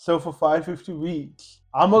So for 550 weeks,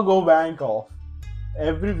 I'm gonna go bank off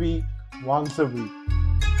every week, once a week,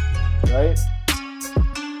 right?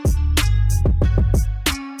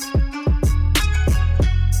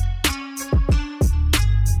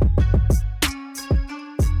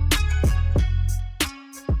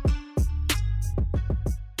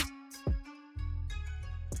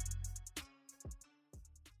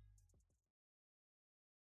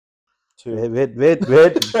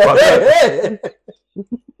 Wait.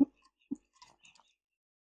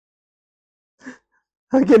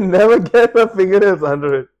 I can never get my fingernails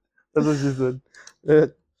under it. That's what she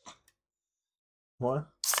said. 1,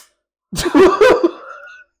 2,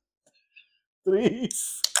 3.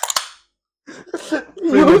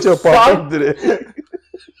 Premature popping today.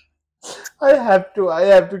 I have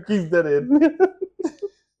to keep that in.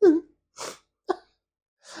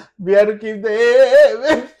 We have to keep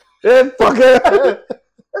the Hey, fucker.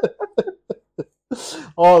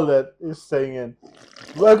 all that is staying in.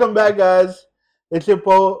 Welcome back, guys. It's your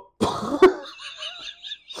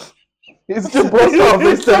It's the post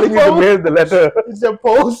office telling you to mail the letter. It's your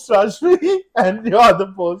post, Rashmi, and your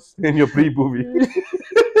other post. In your pre-movie.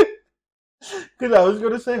 Because I was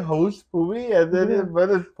going to say host movie, and then but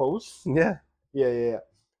it's post. Yeah. Yeah.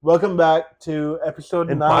 Welcome back to episode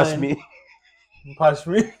 9. Pass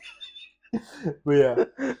me. But yeah.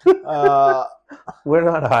 We're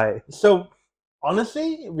not high. So,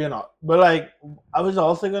 honestly, we're not. But like, I was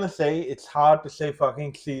also going to say it's hard to say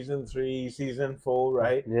fucking season 3, season 4,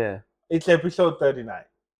 right? Yeah. It's episode 39.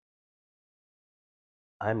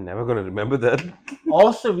 I'm never going to remember that.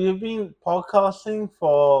 Also, we've been podcasting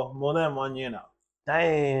for more than 1 year now.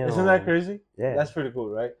 Damn. Isn't that crazy? Yeah. That's pretty cool,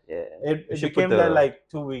 right? Yeah. It became that like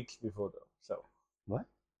 2 weeks before though. So what?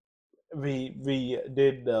 We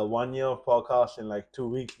did 1 year of podcast in like 2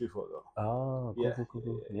 weeks before though. Oh, Yeah.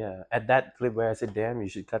 cool. Yeah. At that clip where I said, damn, you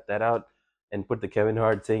should cut that out and put the Kevin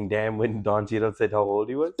Hart saying, damn, when Don Cheadle said how old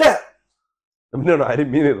he was. Damn! No, I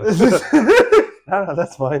didn't mean it. No,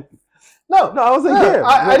 that's fine. No, I was like, damn.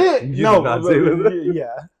 I didn't. You No, did not say that.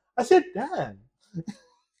 yeah. I said, damn.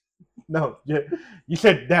 No, you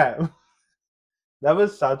said, damn. That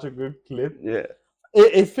was such a good clip. Yeah.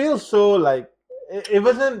 It feels so like, it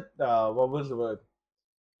wasn't, what was the word?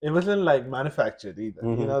 It wasn't like manufactured either.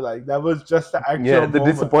 Mhm. You know, like that was just the actual Yeah, the moment.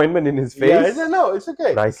 disappointment in his face. Yeah, no, it's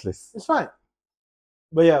okay. Priceless. It's fine.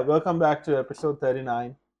 But yeah, welcome back to episode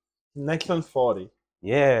 39. Next one's 40.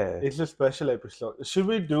 Yeah. It's a special episode. Should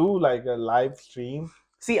we do like a live stream?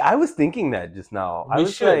 See, I was thinking that just now. I We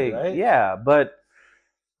was should, like, right? yeah, but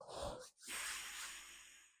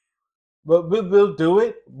we'll do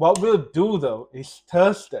it. What we'll do though is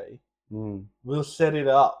Thursday. We'll set it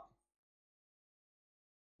up,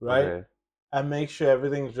 right? Okay. And make sure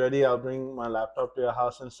everything's ready. I'll bring my laptop to your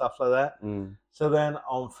house and stuff like that. So then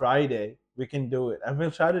on Friday we can do it, and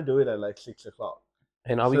we'll try to do it at like 6 o'clock.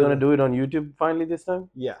 And are we gonna do it on YouTube finally this time?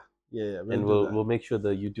 Yeah. And we'll make sure the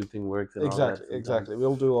YouTube thing works. And Exactly.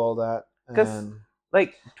 We'll do all that. Because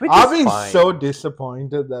like Twitch I've is been fine. so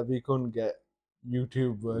disappointed that we couldn't get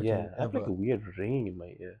YouTube working. Yeah, I have like a weird ringing in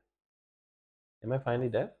my ear. Am I finally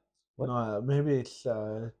deaf? What? No, maybe it's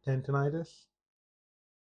tendinitis.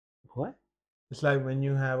 What? It's like when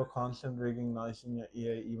you have a constant ringing noise in your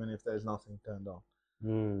ear, even if there's nothing turned on.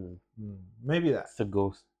 Maybe that. It's a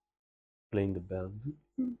ghost playing the bell.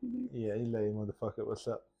 Yeah, you like, motherfucker, what's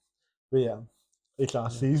up? But yeah, it's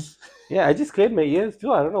RC's. Yeah, I just cleared my ears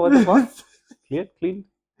too. I don't know what the fuck. Cleaned.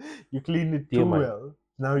 You cleaned it too well.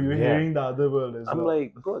 Now you're hearing the other world as well. I'm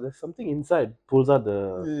like, bro, there's something inside. Pulls out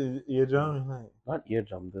the eardrum. Like... Not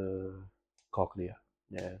eardrum, the cochlea.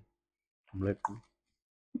 Yeah. I'm like,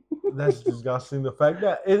 that's disgusting. The fact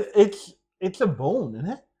that it's a bone, isn't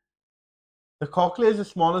it? The cochlea is the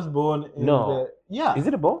smallest bone in the... Yeah. Is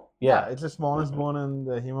it a bone? Yeah, it's the smallest bone in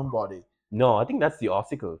the human body. No, I think that's the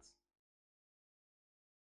ossicles.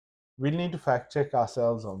 We need to fact check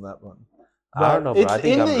ourselves on that one. But I don't know, bro. I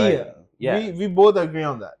think I'm right. Ear. Yeah. We both agree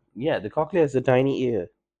on that. Yeah, the cochlea is a tiny ear.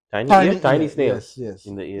 Tiny snail. Yes.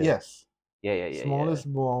 In the ear. Yes. Yeah.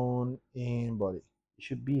 Smallest bone in body. It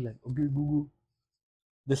should be like, okay, Google.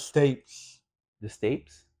 The stapes. The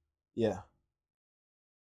stapes? Yeah.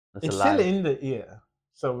 That's it's a lie. Still in the ear.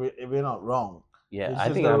 So we're not wrong. Yeah, I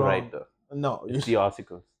think I'm right though. No. It's the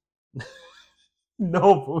ossicles.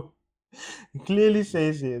 No, bro. It clearly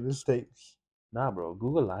says here the stapes. Nah, bro.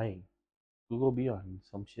 Google lying. Google be on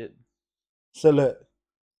some shit. Salute.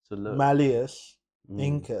 Malleus.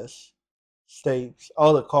 Incus. Stapes.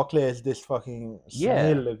 Oh, the cochlea is this fucking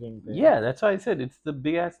snail-looking thing. Yeah, that's why I said it's the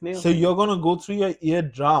big ass snail. So you're gonna go through your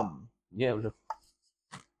eardrum. Yeah, look.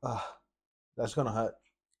 That's gonna hurt.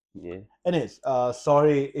 Yeah. Anyways,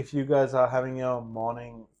 sorry if you guys are having your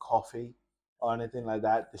morning coffee or anything like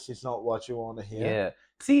that. This is not what you want to hear, Yeah.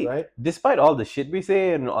 See, right? despite all the shit we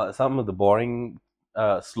say and some of the boring,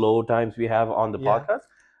 slow times we have on the Yeah, podcast,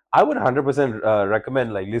 I would 100%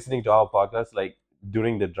 recommend like listening to our podcast like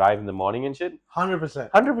during the drive in the morning and shit.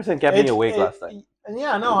 100%. 100% kept me awake last night. And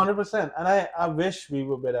yeah, no, 100%. And I wish we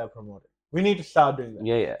were better promoted. We need to start doing that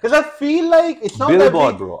Yeah, yeah. because I feel like it's not that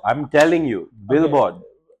Billboard, we. bro. I'm telling you, Okay, billboard.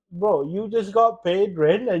 bro, you just got paid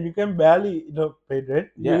rent and you can barely, paid rent.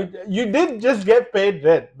 Yeah. You did just get paid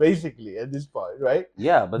rent basically at this point, right?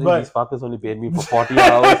 Yeah, but then these But fuckers only paid me for 40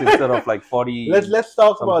 hours instead of like 40 let's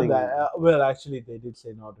talk about something. that. Well, actually, they did say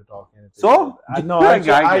not to talk anything. So? No,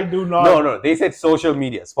 actually, I do not. No, they said social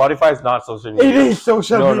media. Spotify is not social media. It is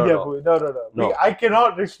social No, media. no. No. I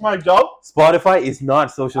cannot risk my job. Spotify is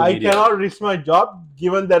not social I media. cannot risk my job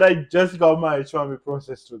given that I just got my H1B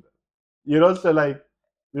process through them. So like,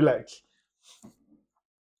 relax.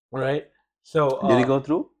 Right? So Did it go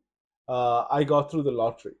through? I got through the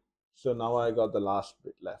lottery. So now I got the last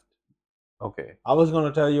bit left. Okay. I was going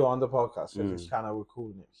to tell you on the podcast because it's kind of a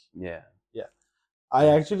cool news. Yeah. Yeah. I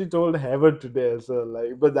actually told Heather today as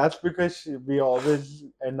well, but that's because we always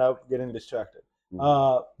end up getting distracted.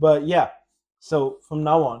 But yeah, so from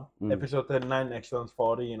now on, episode 39, next one's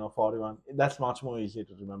 40, 41. That's much more easier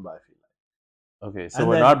to remember, I feel like. Okay, so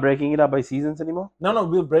we're not breaking it up by seasons anymore? No,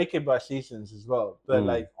 we'll break it by seasons as well. But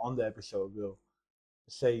like on the episode, we'll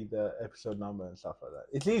say the episode number and stuff like that.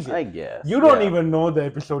 It's easy. I guess. You don't even know the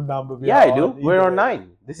episode number. I do. We're on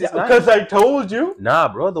 9. This is 9. Because I told you.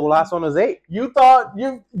 Nah, bro. The last one was 8. You thought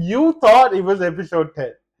it was episode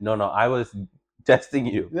 10. No. I was testing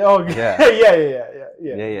you. Okay.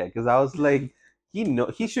 Yeah. Because I was like, he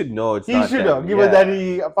should know it's he not. He should 10. know, given that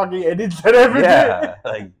he fucking edits and everything. Yeah,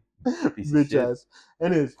 like bitch ass.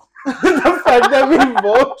 Anyways, the fact that we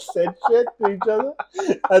both said shit to each other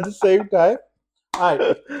at the same time.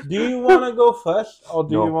 Alright, do you want to go first or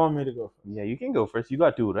do you want me to go first? Yeah, you can go first. You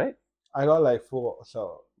got 2, right? I got like 4.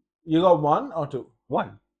 So you got 1 or 2?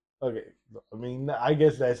 1. Okay. I mean, I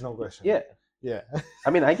guess there's no question. Yeah. I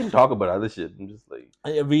mean, I can talk about other shit. I'm just like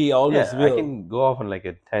we always will. I can go off on like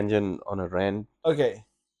a tangent on a rant. Okay.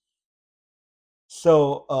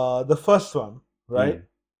 So the first one, right?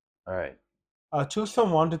 All right. Choose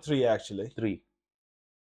from 1 to 3 actually. 3.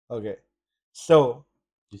 Okay. So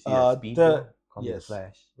you see that speed? Yes.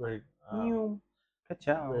 Flash. Very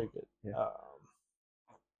very good. Yeah.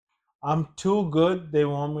 I'm too good. They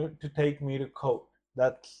want me to take me to court.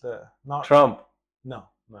 That's not Trump. No.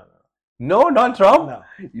 No, not Trump. No.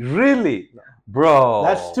 Really, no. Bro.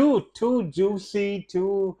 That's too juicy.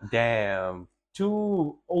 Too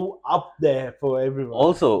up there for everyone.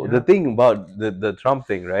 Also, the thing about the Trump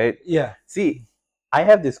thing, right? Yeah. See, I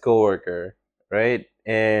have this coworker, right,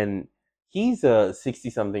 and he's a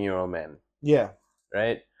 60-something-year-old man. Yeah.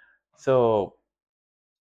 Right. So,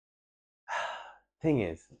 thing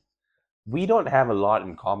is, we don't have a lot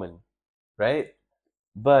in common, right?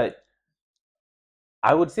 But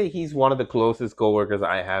I would say he's one of the closest coworkers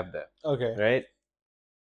I have there. Okay. Right.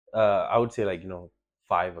 I would say like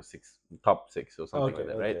 5 or 6, top 6 or something like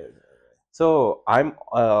that, right? Okay. So I'm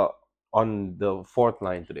on the 4th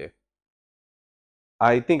line today.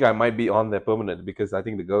 I think I might be on there permanent because I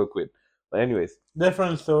think the girl quit. But anyways,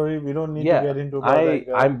 different story. We don't need to get into that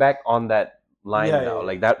girl. I'm back on that line now.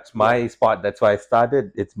 Like that's my spot. That's why I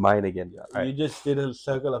started. It's mine again. Yeah. You just did a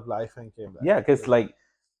circle of life and came back. Yeah, because like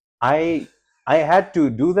I had to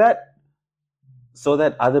do that so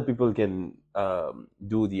that other people can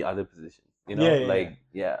do the other position. I had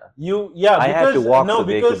to walk so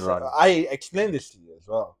they could run. I explained this to you as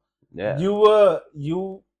well. Yeah.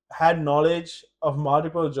 You had knowledge of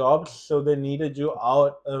multiple jobs, so they needed you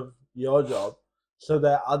out of your job so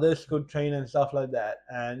that others could train and stuff like that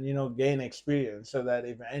and gain experience so that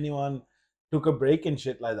if anyone took a break and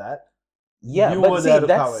shit like that, but see,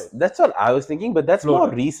 that's what I was thinking, but that's more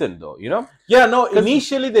recent though, Yeah, no,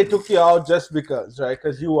 initially they took you out just because, right?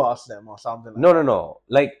 Because you asked them or something like that. No.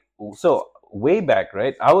 Like, so way back,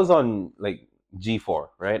 right? I was on like G4,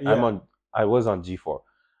 right? Yeah. I was on G4.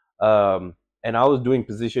 And I was doing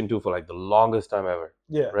position 2 for like the longest time ever.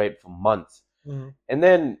 Yeah. Right? For months. Mm-hmm. And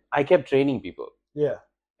then I kept training people. Yeah.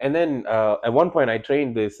 And then at one point I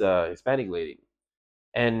trained this Hispanic lady.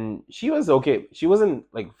 And she was okay. She wasn't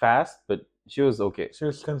like fast, but she was okay. She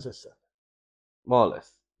was consistent. More or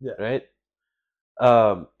less. Yeah. Right?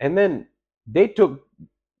 And then they put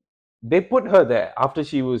her there after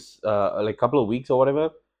she was like a couple of weeks or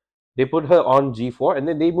whatever. They put her on G4 and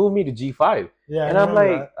then they moved me to G5. Yeah. And I'm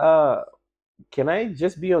like, can I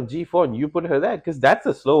just be on G4 and you put her there? Because that's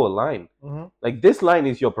a slower line. Mm-hmm. Like this line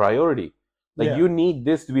is your priority. Like Yeah. you need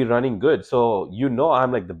this to be running good. So you know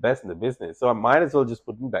I'm like the best in the business. So I might as well just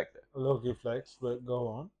put me back there. Low key flex, but go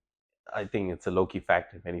on. I think it's a low key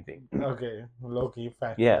fact, if anything. Okay, low key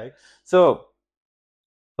fat Yeah. flex. So,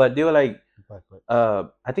 but they were like, Fat flex.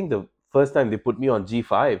 I think the first time they put me on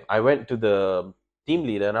G5, I went to the team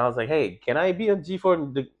leader and I was like, hey, can I be on G4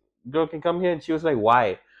 and the girl can come here? And she was like,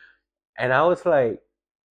 why? And I was like,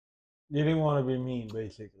 You didn't want to be mean,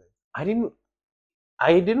 basically. I didn't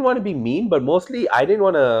I didn't want to be mean, but mostly I didn't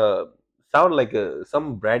want to sound like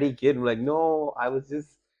some bratty kid. I'm like, no, I was just,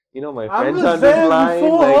 my I'm friends just on this there line.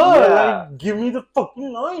 before Like, her. yeah, Like, give me the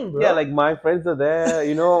fucking line, bro. yeah, like my friends are there.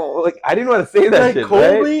 Like I didn't want to say that like shit,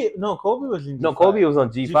 Kobe. right? No, Kobe was in G5. No, Kobe was on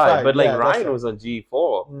G5, but like Yeah, that's Ryan right. was on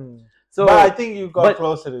G4. Mm. So, But I think you got but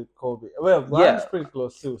closer to Kobe. Well, Ryan's yeah, pretty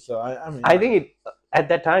close too. So I mean, I think at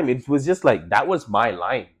that time it was just like that was my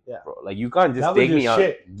line, yeah, bro. Like you can't just that was take your me out.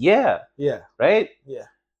 shit. Yeah, Yeah, right. yeah.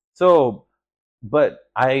 So, but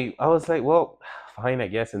I was like, well, fine, I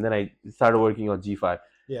guess. And then I started working on G5.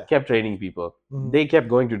 Yeah. Kept training people. Mhm. They kept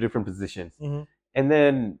going to different positions, Mhm. and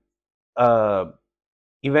then uh,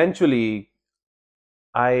 eventually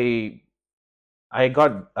I I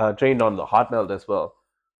got trained on the hot melt as well,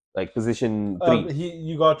 like position 3,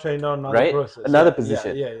 You got trained on another right? process. Another Yeah,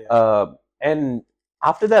 position. yeah, yeah. And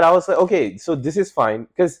after that, I was like, okay, so this is fine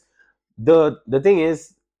because the thing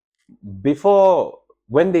is before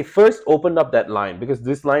when they first opened up that line, because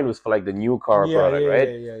this line was for like the new car Yeah, product, yeah, right?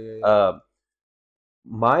 yeah, yeah, yeah, yeah.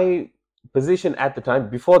 My position at the time,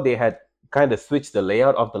 before they had kind of switched the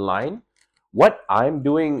layout of the line, what I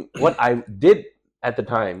did at the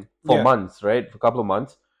time for Yeah. months, right, for a couple of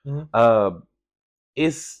months, Mhm.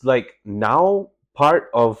 is like now part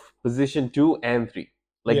of position 2 and 3.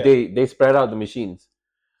 Like Yeah. they spread out the machines.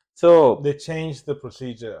 So They changed the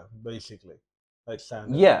procedure basically, like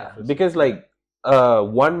standard yeah, procedure. because Yeah. like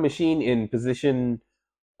one machine in position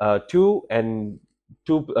 2 and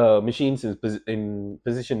two machines in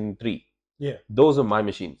position 3. Yeah. Those are my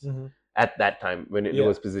machines Mm-hmm. at that time when it Yeah.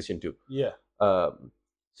 was position 2. Yeah. Um,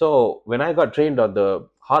 so when I got trained on the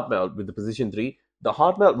hot melt with the position 3, the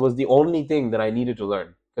hot melt was the only thing that I needed to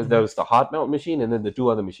learn because there Mm-hmm. was the hot melt machine and then the two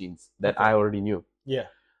other machines that Okay. I already knew. Yeah.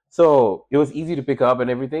 So it was easy to pick up and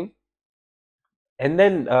everything. And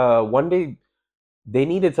then one day they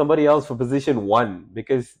needed somebody else for position 1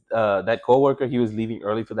 because that coworker, he was leaving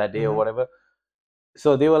early for that day or Mm-hmm. whatever.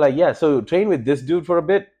 So they were like, yeah, so train with this dude for a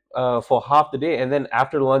bit, for half the day, and then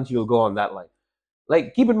after lunch you'll go on that line.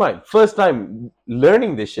 Like, keep in mind, first time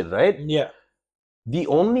learning this shit, right? Yeah. The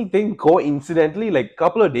only thing, coincidentally, like a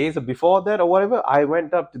couple of days before that or whatever, I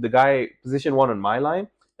went up to the guy position 1 on my line,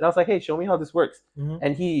 and I was like, hey, show me how this works. Mm-hmm.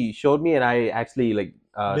 And he showed me, and I actually like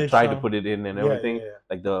Did tried to some. put it in and Yeah, yeah, everything, yeah.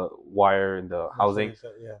 like the wire and the That's what housing. he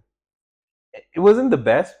said. Yeah. It wasn't the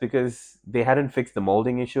best because they hadn't fixed the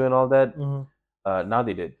molding issue and all that. Mm-hmm. Now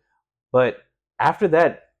they did. But after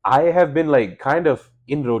that, I have been like kind of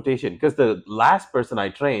in rotation because the last person I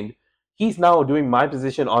trained, he's now doing my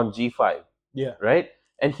position on G5, Yeah. right?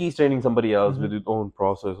 And he's training somebody else Mm-hmm. with his own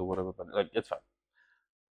process or whatever. But like, it's fine.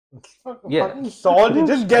 It's fucking Yeah. salty.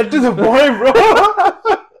 Just get to the point, bro.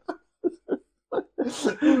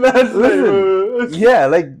 That's Listen, like, yeah,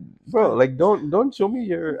 like, bro, like, don't show me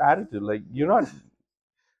your attitude. Like, you're not.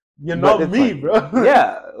 you're But not it's me, fine. bro.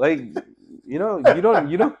 Yeah, like, you don't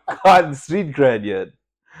got street cred yet.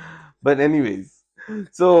 But anyways,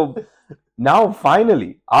 so now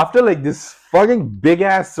finally, after like this fucking big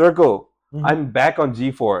ass circle, Mm-hmm. I'm back on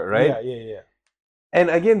G4, right? Yeah, yeah, yeah. And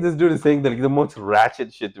again, this dude is saying like the most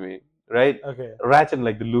ratchet shit to me, right? Okay. Ratchet in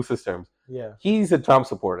like the loosest terms. Yeah. He's a Trump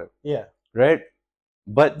supporter, Yeah. right?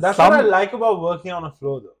 But That's what I like about working on a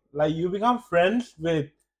floor, though. Like, you become friends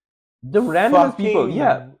with the randomest people, fucking,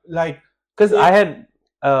 yeah. like, Because I had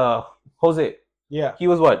Jose. Yeah. He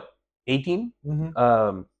was what, 18?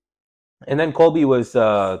 Mm-hmm. And then Colby was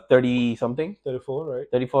 30 something, 34, right?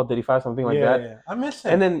 34, 35, something like Yeah, that. yeah. I miss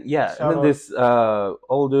him. And then yeah, and Shout then out. this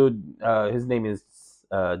old dude, his name is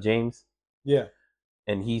James, Yeah.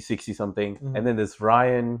 and he's 60 something. Mhm. And then this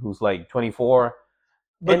Ryan who's like 24.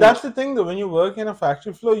 But And that's the thing, though. When you work in a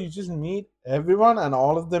factory floor, you just meet everyone, and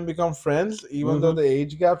all of them become friends, even though Mhm. the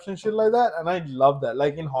age gaps and shit like that. And I love that.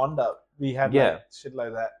 Like in Honda, we had Yeah. like shit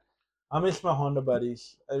like that. I miss my Honda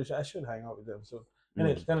buddies. I should hang out with them soon.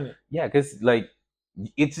 Anyways, continue. Yeah, because like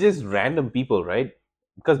it's just random people, right?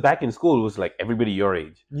 Because back in school it was like everybody your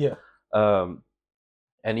age. Yeah.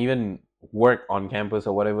 And even work on campus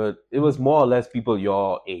or whatever, it was more or less people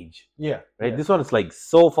your age, Yeah. right? Yeah. This one is like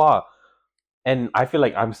so far. and I feel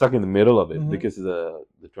like I'm stuck in the middle of it Mhm. because of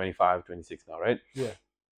the 25, 26 now, right? Yeah.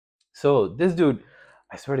 So this dude,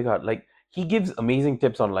 I swear to God, like he gives amazing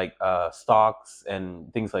tips on like stocks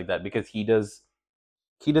and things like that because he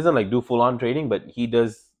doesn't like do full on trading, but he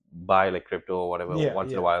does buy like crypto or whatever Yeah.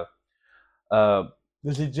 once in a Yeah. while. Uh,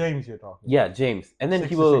 This is James you're talking yeah, about. James, and then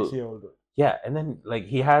he 66 will, year old. yeah, and then like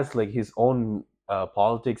he has like his own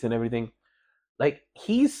politics and everything. Like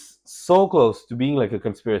he's so close to being like a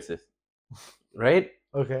conspiracist, right?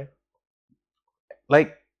 Okay.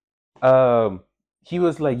 Like he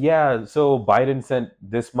was like, yeah, so Biden sent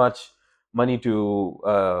this much money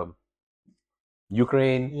to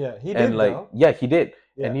Ukraine, Yeah, he and did like, though. yeah, he did,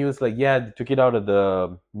 Yeah. and he was like, yeah, they took it out of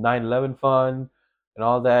the 9/11 fund and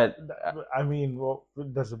all that. I mean, well,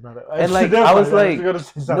 it doesn't matter. And like Never I was mind. I was like, gonna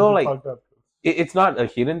say no, something like fucked up. it's not a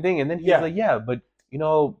hidden thing. And then he's Yeah. like, yeah, but you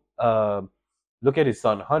know, look at his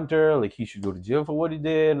son Hunter, like he should go to jail for what he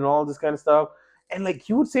did and all this kind of stuff. And like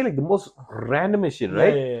he would say like the most randomest shit, Yeah.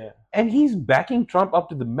 right? Yeah. Yeah. And he's backing Trump up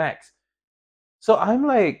to the max. So I'm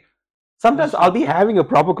like, sometimes This I'll shit. be having a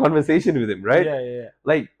proper conversation with him, right? Yeah. Yeah.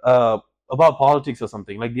 Like about politics or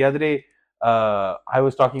something. Like the other day, I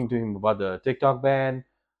was talking to him about the TikTok ban,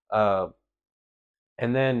 uh,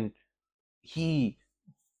 and then he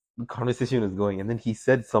the conversation was going, and then he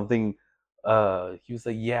said something. He was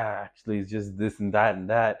like, "Yeah, actually, it's just this and that and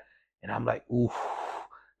that," and I'm like, "Ooh,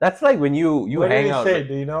 that's like when you What did hang he out." say? Like,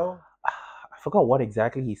 Do you know? I forgot what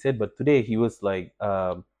exactly he said, but today he was like,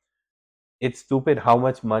 "It's stupid how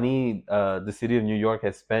much money the city of New York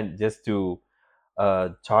has spent just to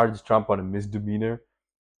charge Trump on a misdemeanor,"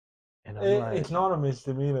 and I'm like, It's not a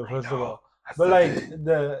misdemeanor, "I first of know, all. that's But the like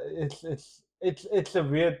thing." it's a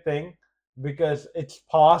weird thing because it's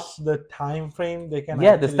past the time frame they can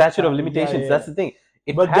Yeah, the actually statute of charge. Yeah, limitations. yeah. That's the thing.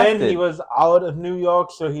 It But passed then he it. was out of New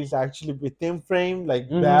York, so he's actually within frame, like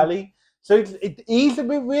Hmm. barely. So it is a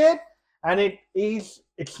bit weird, and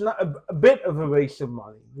it's not a bit of a waste of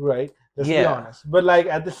money, right? Let's be Yeah, honest. But like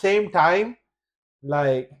at the same time,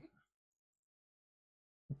 like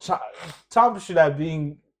Trump Trump should have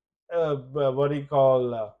been what do you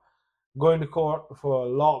call going to court for a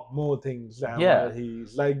lot more things than yeah. what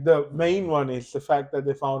he's like. The main one is the fact that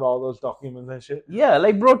they found all those documents and shit. Yeah,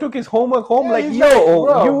 like bro took his homework home. Yeah, Like, he's like,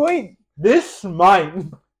 yo, you bro, ain't. this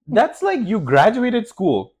mine. That's like you graduated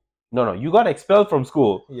school. No, no, you got expelled from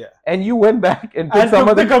school, Yeah. and you went back and took And some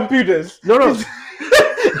took the other. computers. No, no.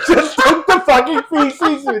 Just took the fucking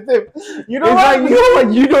PCs with him. You know It's what? like, you know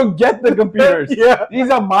what? You don't get the computers. Yeah. These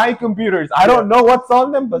are my computers. I Yeah. don't know what's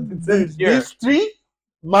on them, but it's in here. These three,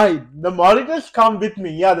 mine. The monitors come with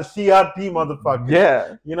me. Yeah, the CRT motherfuckers.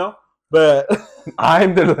 Yeah, You know? But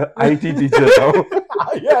I'm the IT teacher now.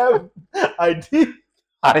 I am. I did.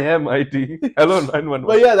 I am IT. Hello, 911.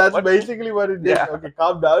 But yeah, that's What? basically what it did. Yeah. Okay,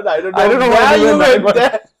 calm down. I don't I know don't know why why you you went went 911.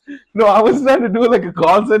 there. No, I was trying to do like a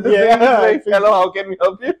call center Yeah, thing. It's I like, think. hello, how can we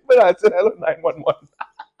help you? But I said, hello, 911.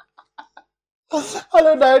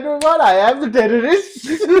 Hello, 911. I am the terrorist.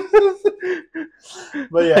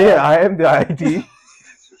 But yeah. Yeah, I am the IT.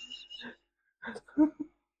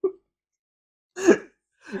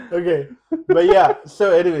 Okay. But yeah,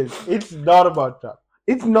 so anyways, it's not about Trump.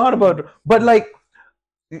 It's not about, but like,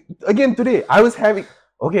 again, today, I was having,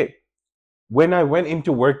 okay, when I went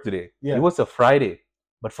into work today, Yeah. it was a Friday,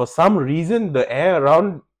 but for some reason, the air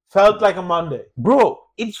around, Felt like a Monday. bro,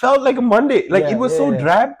 it felt like a Monday. Like, Yeah, it was yeah, so yeah.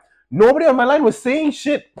 drab. Nobody on my line was saying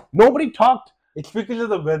shit. Nobody talked. It's because of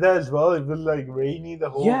the weather as well. It was like rainy the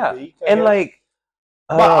whole Yeah. week. I And guess. like,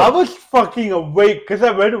 But I was fucking awake because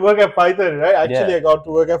I went to work at 5:30, right? Actually, Yeah. I got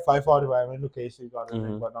to work at 5:45. I went to KC, got a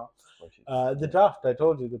drink, Mhm. but now. The draft, I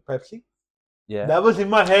told you, the Pepsi. Yeah. That was in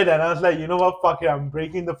my head, and I was like, you know what, fuck it, I'm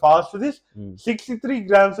breaking the fast for this. 63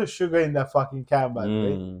 grams of sugar in that fucking can, by the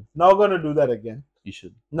way. Not gonna do that again. You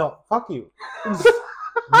should. No, fuck you.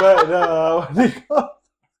 But, what do you call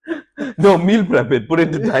No, meal prep it. Put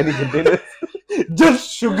it in tiny containers.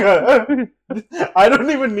 just sugar. I don't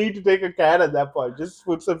even need to take a can at that point. Just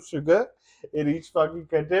put some sugar in each fucking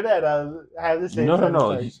container, and I'll have the same No.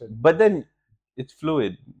 satisfaction. But then it's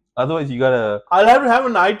fluid. Otherwise, you gotta. I'll have to have a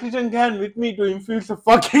nitrogen can with me to infuse the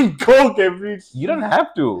fucking Coke every. You don't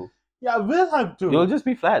have to. Yeah, I will have to. You'll just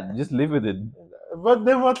be flat. Just live with it. But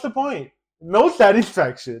then what's the point? No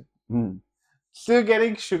satisfaction. Mm. Still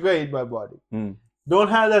getting sugar in my body. Mm. Don't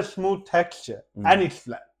have that smooth texture. And it's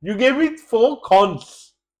flat. You gave me 4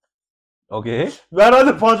 cons. Okay. Where are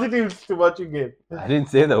the positives to what you gave? I didn't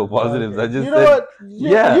say there were positives. Okay. I just You know said. what?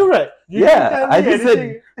 Yeah. You're right. You Yeah, can tell I me just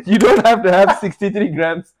anything. said you don't have to have 63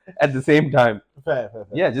 grams at the same time. Fair.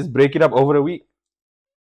 Yeah, just break it up over a week.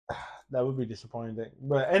 That would be disappointing.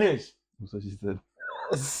 But anyways. So she said.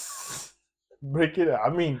 break it. I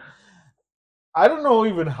mean, I don't know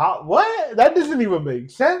even how. What? That doesn't even make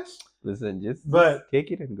sense. Listen, just But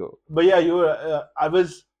take it and go. but yeah, you were. I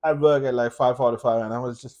was at work at like 5:45, and I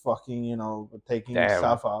was just fucking, taking Damn.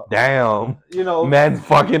 stuff out. Damn. You know, Man's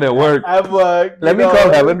fucking at work. at work. Let me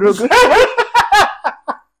call Helen real quick.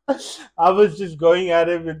 I was just going at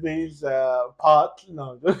it with these parts.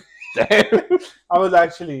 No, Damn. I was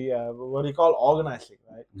actually what do you call organizing,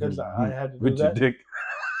 right? Because I had to do With your that, dick.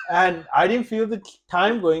 and I didn't feel the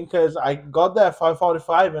time going because I got there at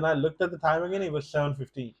 5:45, and I looked at the time again. It was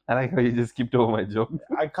 7:15. I like how you just skipped over my joke.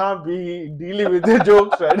 I can't be dealing with the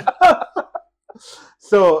jokes right now.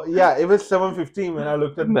 So yeah, it was 7:15 when I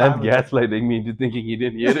looked at the Man's time again. gaslighting me into thinking he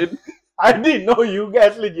didn't hear it. I didn't know you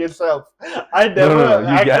gaslit yourself. I No, never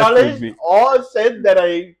you gaslit acknowledged me. or said that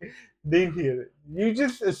I didn't hear it. You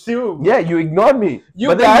just assume. Yeah, you ignored me. You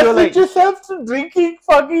but then you're gaslit like, yourself to drinking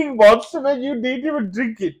fucking monster when you didn't even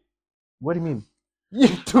drink it. what do you mean? You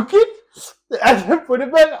took it and then put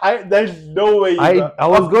it back. There's no way you got. I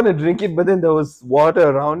was going to drink it, but then there was water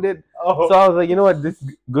around it. Oh. So I was like, you know what, this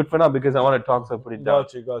is good for now because I want to talk, so I put it down.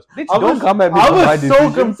 Gotcha. Bitch, don't come at me I for my was so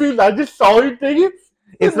decisions. confused. I just saw you take it.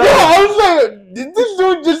 It's No, like I was like, did this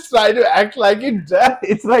dude just try to act like it?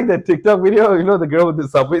 it's like that TikTok video, you know, the girl with the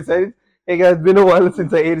Subway sandwich. Hey guys, been a while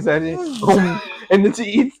since I ate a sandwich. And then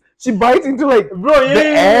she bites into like Bro, the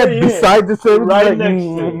air beside the sandwich. Right like, next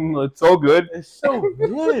to it. It's so good. It's so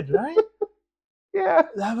weird, right? Yeah.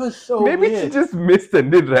 That was so Maybe weird. she just missed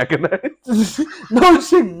and didn't recognize. No,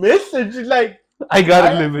 she missed it. She's like, I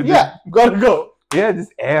gotta live with it. Yeah, gotta go. Yeah, this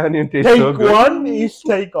air onion tastes Take so good. one is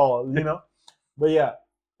take all, But yeah,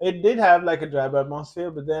 it did have like a drab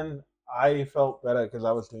atmosphere, but then I felt better because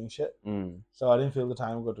I was doing shit. So I didn't feel the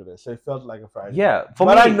time go to this. So it felt like a Friday. Yeah, but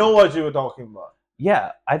me, I know what you were talking about.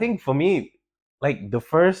 Yeah, I think for me, like the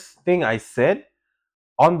first thing I said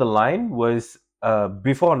on the line was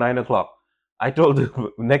before 9 o'clock. I told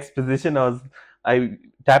the next position I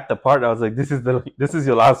tapped the part. I was like, this is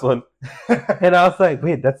your last one. And I was like,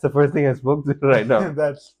 wait, that's the first thing I spoke to right now.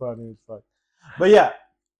 That's funny. It's fun. But yeah,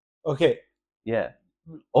 okay. Yeah.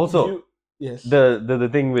 Also, yes. The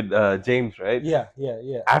thing with James, right? Yeah.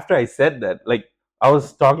 After I said that, like I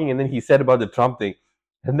was talking, and then he said about the Trump thing,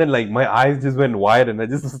 and then like my eyes just went wide, and I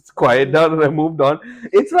just quieted down, and I moved on.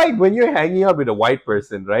 It's like when you're hanging out with a white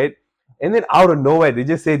person, right? And then out of nowhere, they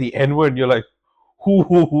just say the N word, and you're like, who,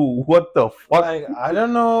 what the fuck? Like, I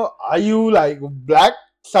don't know. Are you like black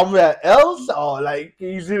somewhere else, or like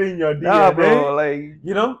is it in your DNA? Nah, bro. Like,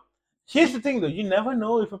 here's the thing though. You never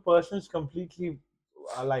know if a person is completely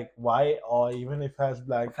like white or even if has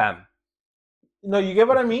black. Fam. No, you get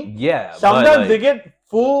what I mean? Yeah. Sometimes they get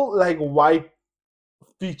full like white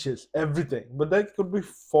features, everything, but that could be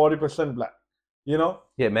 40% black. Yeah,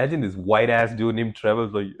 imagine this white ass dude named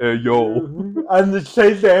Trevor's like, hey, yo. And it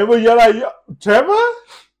says to him, you're like, Trevor?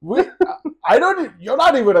 You're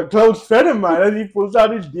not even a close friend of mine. And he pulls out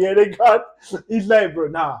his DNA card. He's like, bro,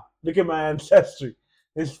 nah, look at my ancestry.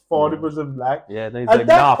 It's 40% black. Yeah, then he's like,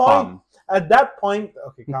 nah, fam. At that point,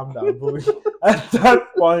 okay, calm down, boy. At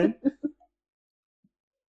that point,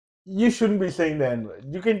 you shouldn't be saying the N-word.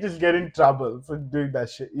 You can just get in trouble for doing that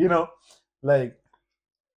shit, Like,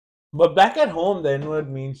 but back at home, the N-word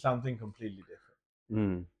means something completely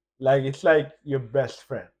different. Like, it's like your best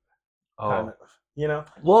friend. Kind of,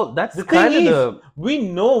 Well, that's the kind thing of is, we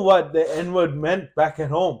know what the N-word meant back at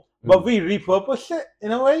home, but we repurpose it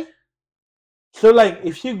in a way. So, like,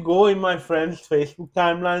 if you go in my friends' Facebook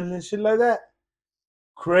timelines and shit like that,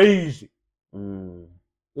 crazy.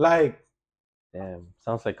 Like, damn,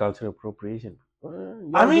 sounds like cultural appropriation.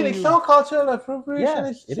 I mean, it's not cultural appropriation. Yeah,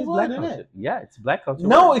 it's it is word, black culture. Yeah, it's black culture.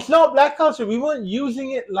 No, it's not black culture. We weren't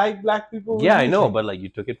using it like black people. Yeah, I know, but like you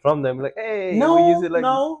took it from them. Like, hey, no, we use it like.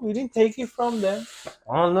 No, we didn't take it from them.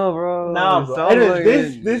 I don't know, bro. Nah, bro.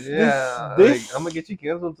 Anyways, this. Like, I'm gonna get you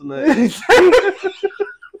canceled tonight.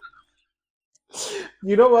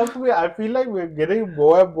 You know what? I feel like we're getting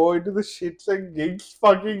more and more into the shits and gigs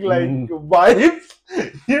fucking like vibes.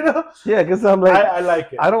 Yeah, because I'm like, I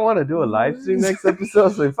like it. I don't want to do a live stream next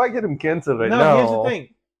episode, so if I get him canceled right now. Here's the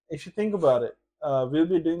thing. If you think about it, we'll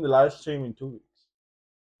be doing the live stream in 2 weeks.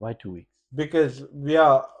 Why 2 weeks? Because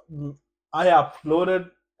I uploaded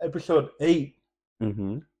episode 8.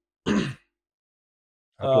 Uploaded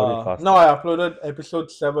no, I uploaded episode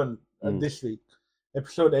 7 this week.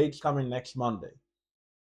 Episode 8 is coming next Monday.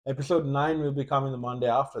 Episode 9 will be coming the Monday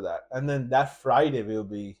after that. And then that Friday we'll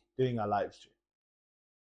be doing a live stream.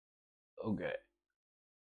 Okay.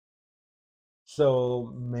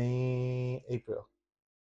 So April.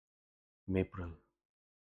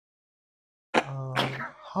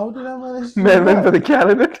 How did I manage to do Man went that? for the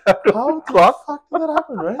calendar, tapped on How the the clock. fuck did that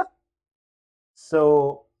happen, right?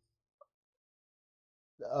 So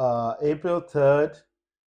April 3rd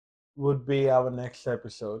would be our next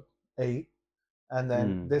episode, 8. And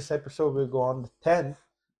then this episode will go on the 10th.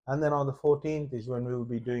 And then on the 14th is when we will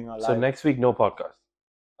be doing our So live. next week, no podcast.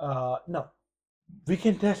 No, we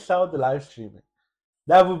can test out the live streaming.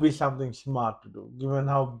 That would be something smart to do, given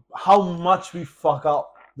how much we fuck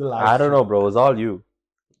up the live. I don't know, bro. It's all you.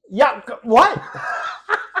 Yeah, what?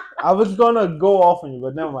 I was gonna go off on you,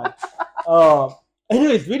 but never mind.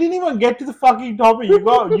 Anyways, we didn't even get to the fucking topic.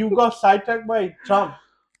 You got sidetracked by Trump.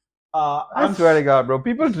 I swear to God, bro.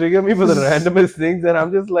 People trigger me for the randomest things, and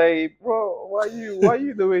I'm just like, bro, why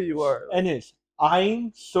you the way you are? Anyways,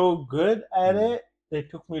 I'm so good at it. They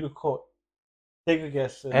took me to court. Take a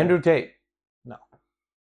guess. Andrew Tate. No.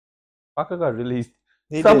 Fucker got released.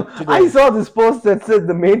 He did today. I saw this post that said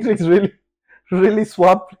the Matrix really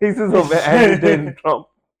swapped places of Andrew Tate and Trump.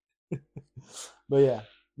 But yeah,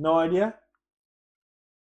 no idea.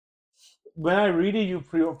 When I read it, you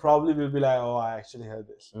probably will be like, "Oh, I actually heard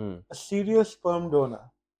this." A serial sperm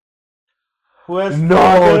donor who has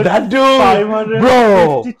that dude,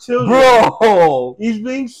 550 children, bro, is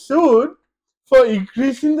being sued for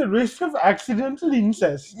increasing the risk of accidental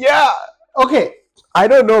incest. Yeah. Okay. I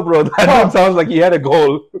don't know, bro. That dude sounds like he had a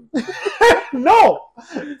goal. No.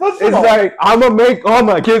 It's like, I'm going to make all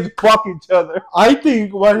my kids fuck each other. I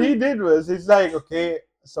think what he did was, it's like, okay,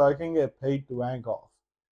 so I can get paid to wank off.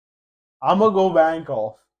 I'm going to go wank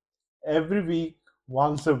off every week,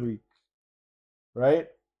 once a week. Right?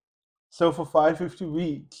 So for 550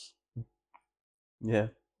 weeks. Yeah.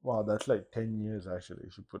 Wow, that's like 10 years actually.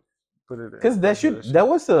 You should put it. Because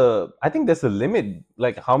I think there's a limit,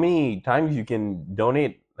 like how many times you can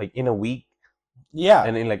donate, like in a week. Yeah.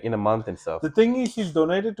 And in a month and stuff. The thing is, he's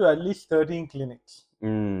donated to at least 13 clinics.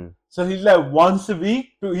 So he's like once a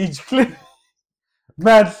week to each clinic.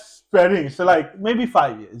 Mad spreading. So like maybe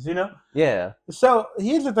 5 years, Yeah. So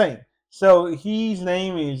here's the thing. So his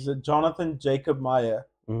name is Jonathan Jacob Meyer.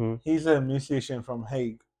 He's a musician from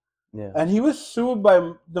Hague. Yeah. And he was sued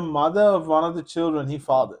by the mother of one of the children he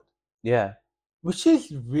fathered. Yeah. Which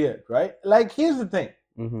is weird, right? Like, here's the thing.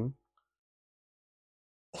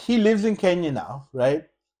 He lives in Kenya now, right?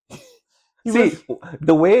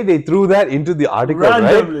 The way they threw that into the article,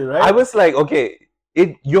 randomly, right? I was like, okay,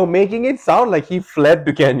 you're making it sound like he fled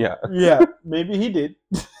to Kenya. Yeah, maybe he did.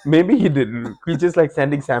 Maybe he didn't. He's just like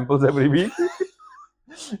sending samples every week.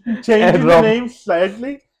 Changing the name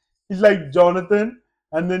slightly. He's like Jonathan,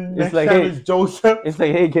 and then next time it's Joseph. It's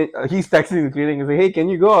like, hey, he's texting the clinic. He's like, hey, can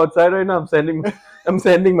you go outside right now? I'm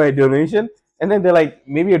sending my donation. And then they're like,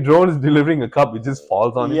 maybe a drone is delivering a cup. It just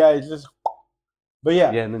falls on it. Yeah, it just. But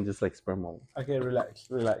yeah. Yeah, and then just like sperm all. Okay, relax.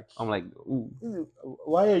 I'm like, ooh.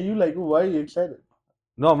 Why are you excited?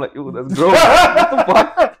 No, I'm like, ooh, that's gross. What the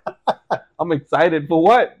fuck? I'm excited for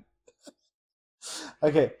what?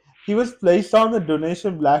 Okay. He was placed on the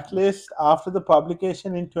donation blacklist after the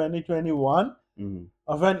publication in 2021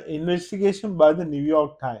 of an investigation by the New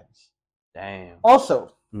York Times. Damn.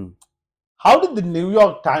 Also, how did the New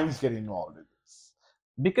York Times get involved in this?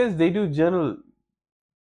 Because they do journalism.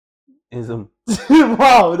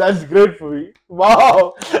 Wow, that's great for me.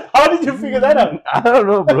 Wow. How did you figure that out? I don't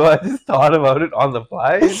know, bro. I just thought about it on the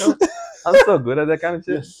fly. I'm so good at that kind of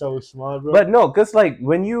shit. You're so smart, bro. But no, because like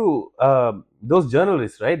when you those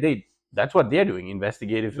journalists, right? That's what they're doing,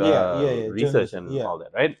 investigative research and all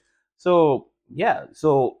that, right? So yeah,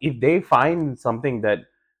 so if they find something that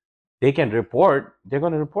they can report, they're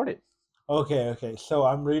going to report it. Okay. So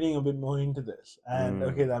I'm reading a bit more into this, and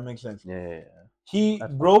okay, that makes sense. Yeah. He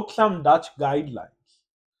broke some Dutch guidelines.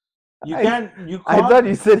 You can't. I thought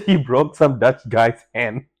you said he broke some Dutch guy's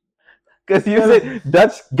hand. Because you said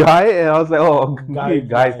Dutch guy, and I was like, oh,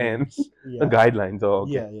 guy's hands. The guidelines. Oh,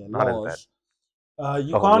 okay. Yeah. Not laws. as bad.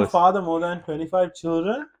 You can't father more than 25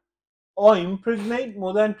 children or impregnate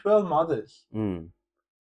more than 12 mothers.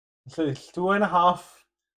 So it's 2.5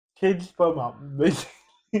 kids per mom,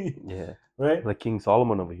 basically. Yeah. Right? Like King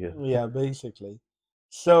Solomon over here. Yeah, basically.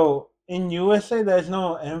 So in USA, there's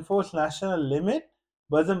no enforced national limit,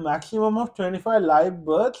 but the maximum of 25 live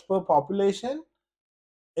births per population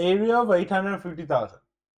area of 850,000.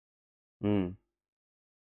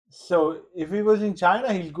 So if he was in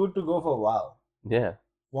China, he's good to go for a while. Yeah.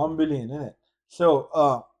 1 billion, isn't it?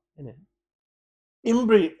 So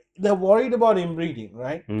inbreed. They're worried about inbreeding,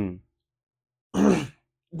 right?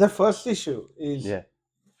 The first issue is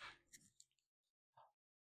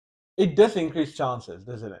it does increase chances,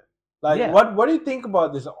 doesn't it? Like what do you think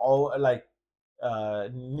about this all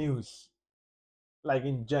news? like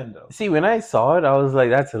in general. See, when I saw it, I was like,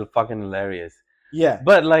 that's fucking hilarious. Yeah,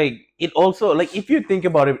 But like, it also, like, if you think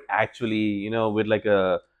about it, actually, with like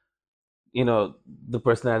a, the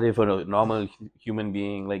personality for a normal human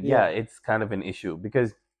being, like, yeah, yeah. it's kind of an issue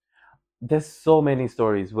because there's so many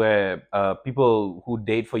stories where people who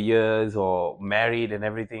date for years or married and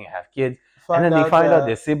everything have kids, and Find then they out. find out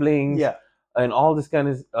their siblings Yeah, and all this kind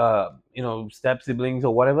of step siblings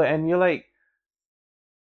or whatever, and you're like,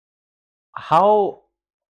 how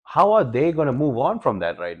are they going to move on from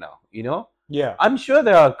that right now? yeah. I'm sure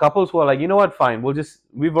there are couples who are like, you know what, fine,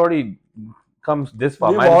 we've already come this far,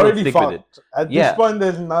 We've might as well already stick with it. fucked. At this Yeah. point,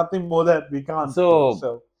 there's nothing more that we can't do. So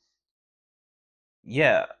So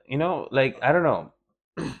yeah, like, I don't know,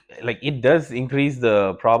 like, it does increase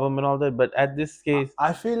the problem and all that, but at this case,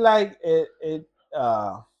 I feel like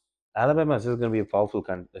uh Alabama is just going to be a powerful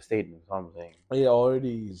state. Is what I'm saying. it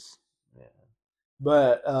already is. Yeah.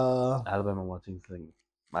 But Alabama watching thing,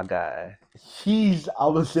 my guy. he's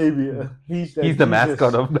our savior. He's the He's the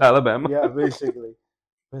mascot Jesus. of Alabama. Yeah, basically.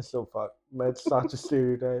 It's so fucked. But it's such a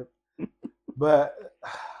stereotype. But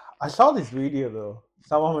I saw this video though.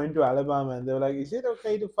 Someone went to Alabama and they were like, "Is it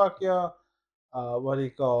okay to fuck your what do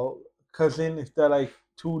you call cousin if they're like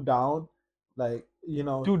two down, like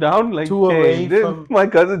Two down, like, two hey, away this from my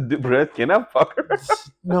cousin Brett. Can I fuck her?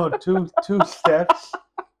 no two steps."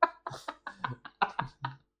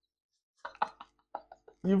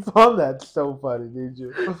 You found that so funny, did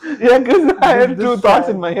you? Yeah, because I had The two thoughts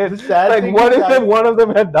in my head. the sad Like, thing what is, if one of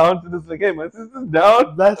them had Down syndrome? Like, hey, my sister's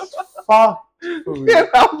down. that's fucked for me. And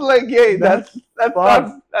I was like, hey, That's that's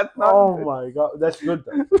fucked. not Oh good. my god, that's good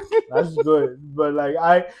though. That's good. But like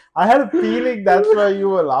I had a feeling that's why you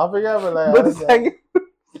were laughing at, but like I But the was like, second,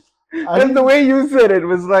 I because the didn't. way you said it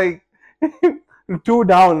was like two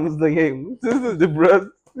down. It's like, hey, this is the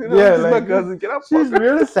brother. Yeah, This is my like cousin. Can I fuck she's her?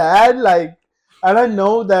 really sad. Like, and I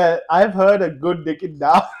know that I've heard a good dick it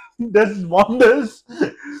down does wonders.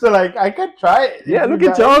 So like, I can try it if Yeah, you look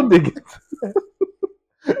at die. y'all, dick.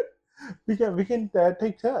 We can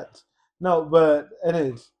take turns. No, but it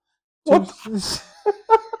is two. What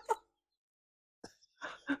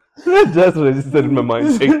that just registered in my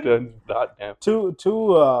mind. Take turns. God damn.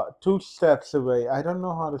 two steps away. I don't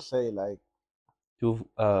know how to say like. Two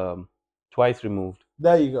twice removed.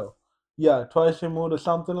 There you go. Yeah, twice removed or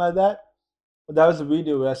something like that. That was a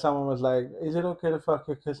video where someone was like, "Is it okay to fuck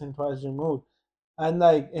your cousin twice removed?" And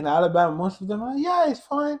like in Alabama, most of them are, "Yeah, it's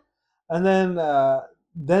fine." And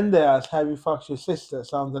then they asked, "Have you fucked your sister?"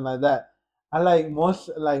 Something like that. And like most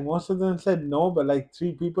of them said no, but like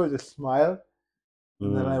three people just smiled.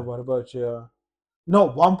 And then like, Mm. "What about your?" No,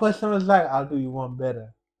 one person was like, "I'll do you one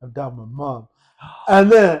better. I've done my mom."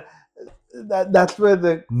 And then that's where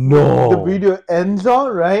the No, video ends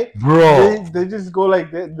on, right? bro. They just go like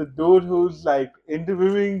the dude who's like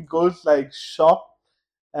interviewing goes like shocked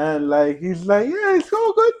and like he's like, "Yeah, it's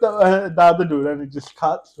all good." The other dude, and it just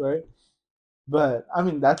cuts, right? But I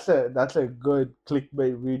mean, that's a good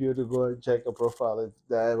clickbait video to go and check a profile if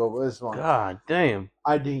there ever was one. God damn.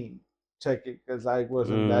 I didn't check it because I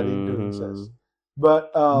wasn't that into Hmm. incest. But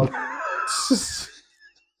Hold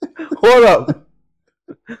up.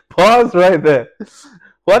 Pause right there.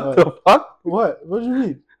 What what? the fuck? What do you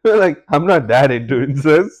mean? Like, I'm not that into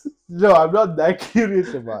incest. No, I'm not that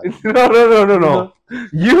curious about it. No, no, no, no, You know? no.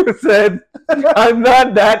 You said I'm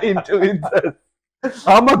not that into incest.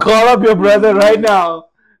 I'm gonna call up your brother right now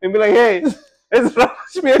and be like, hey, is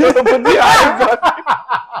Rashmi able to put the eyes on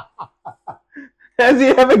you? Has he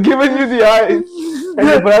ever given you the eyes? And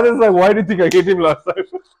your brother's like, why do you think I hit him last time?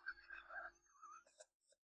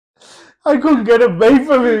 I couldn't get away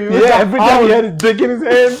from him. He was Yeah, a every time he hound. had his dick in his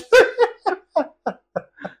hand,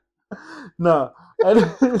 No.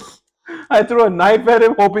 I threw a knife at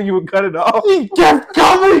him hoping he would cut it off. He kept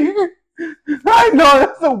coming. I know,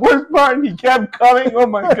 that's the worst part. He kept coming. Oh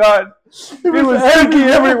my god. It It was sticky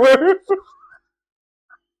everywhere. everywhere.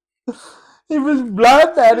 It was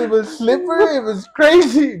blood and it was slippery. It was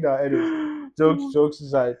crazy. No, anyway, jokes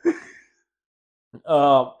aside.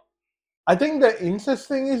 Uh, I think the incest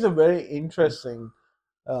thing is a very interesting,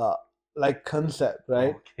 uh, like concept,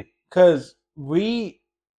 right? Okay. Because we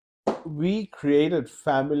created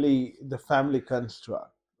the family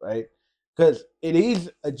construct, right? Because it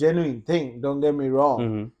is a genuine thing. Don't get me wrong,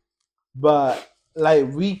 Mm-hmm. but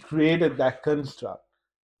like we created that construct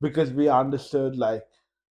because we understood like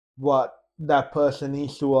what that person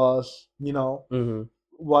is to us, Mm-hmm.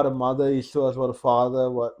 what a mother is to us, what a father,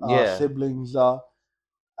 what our Yeah. siblings are,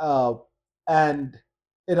 uh, and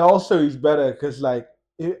it also is better because like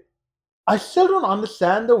I still don't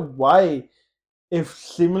understand the why if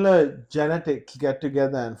similar genetics get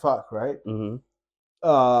together and fuck, right? Mm-hmm.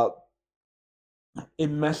 uh, it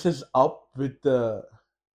messes up with the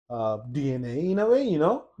DNA in a way,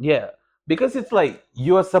 Yeah, because it's like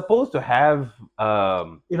you are supposed to have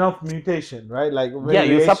enough mutation, right? Like yeah,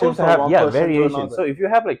 you're variation supposed to from have, one yeah, person to variation. So another. if you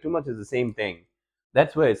have like too much of the same thing,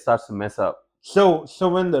 that's where it starts to mess up. So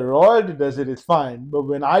when the royalty does it, it's fine, but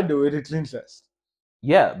when I do it, it's incest.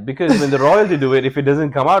 Yeah, because when the royalty do it, if it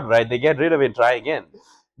doesn't come out right, they get rid of it, try again.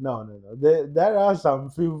 No. There are some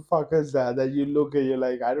few fuckers that you look at, you're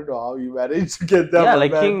like, I don't know how you managed to get that, Yeah,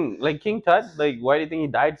 but man, like King Tut. Like, why do you think he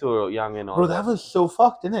died so young and all bro, that that? was so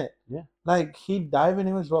fucked, innit? Yeah, Like he died when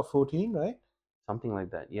he was what 14, right? something like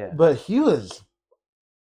that. Yeah. But he was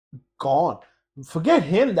gone. Forget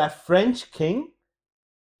him, that French king.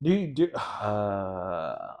 Do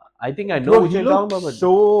I think I know bro, which he you're talking looked about, but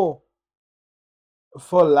so,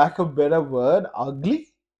 for lack of better word, ugly.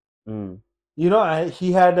 mm,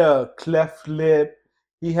 He had a cleft lip.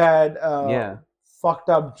 He had a yeah, fucked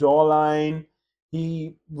up jawline.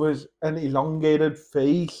 He was an elongated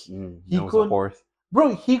face. that He was a couldn't, horse.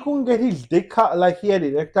 bro. He couldn't get his dick out. Like he had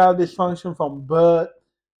erectile dysfunction from birth.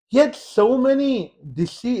 He had so many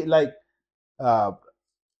disease, like uh,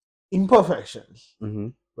 imperfections, Mm-hmm.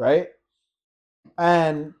 right?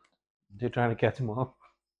 And They're trying to catch him up.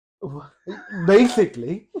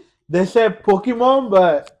 basically, they said Pokemon,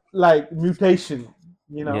 but like mutation,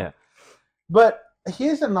 you know. Yeah, But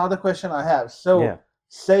here's another question I have. yeah.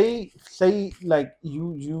 So say like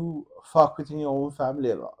you fuck within your own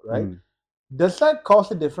family a lot, right? Mm. Does that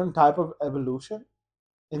cause a different type of evolution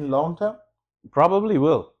in long term? Probably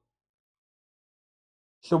will.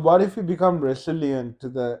 So what if you become resilient to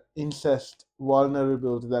the incest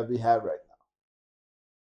vulnerability that we have right now?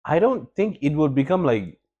 I don't think it would become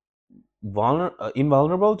like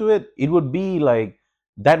invulnerable to it. It would be like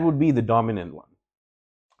that would be the dominant one.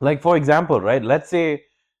 Like for example, right? Let's say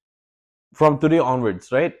from today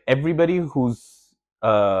onwards, right? Everybody who's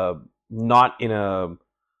not in a,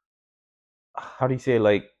 how do you say,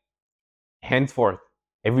 like, henceforth,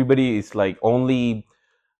 everybody is like only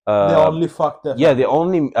They uh only fuck their yeah, they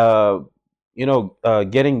family. only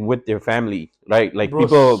getting with their family, right? Like Bro,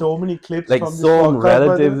 people, so many clips like from this some podcast, by the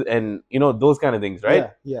way. relatives and those kind of things, right?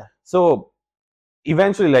 Yeah, yeah. So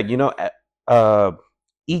eventually, like, uh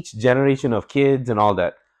each generation of kids and all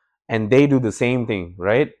that, and they do the same thing,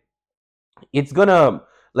 right? It's gonna,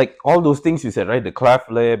 like, all those things you said, right? The cleft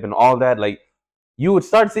lip and all that, like, you would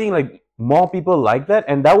start seeing like more people like that,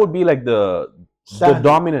 and that would be like the Standard.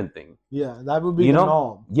 dominant thing, Yeah, that would be you the know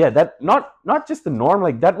norm. yeah, that not just the norm,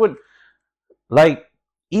 like that would, like,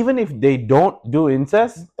 even if they don't do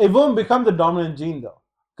incest. It won't become the dominant gene though,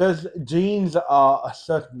 because genes are a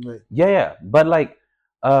certain way. Yeah, but like,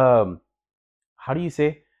 um how do you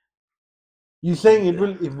say, You saying it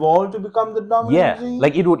will evolve to become the dominant yeah, gene?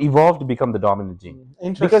 like it would evolve to become the dominant gene,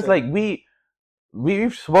 because Interesting. like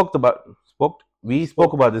we've spoke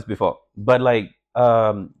Spoke. about this before, but like,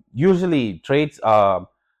 usually traits are,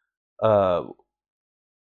 uh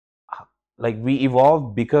like, we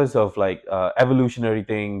evolve because of like evolutionary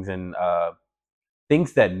things and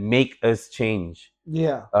things that make us change,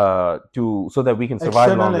 Yeah. to so that we can survive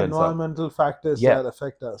External longer and stuff. environmental factors Yeah. that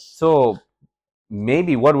affect us. So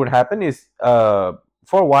maybe what would happen is,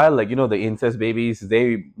 for a while, like, the incest babies, they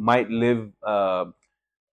might live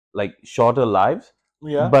like shorter lives,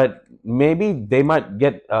 Yeah. but maybe they might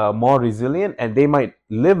get more resilient and they might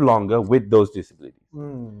live longer with those disabilities,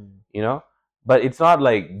 Hmm. you know but it's not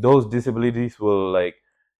like those disabilities will like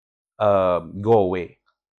go away,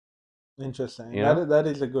 Interesting. you know That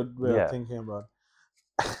is a good way of yeah. thinking about.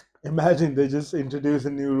 Imagine they just introduce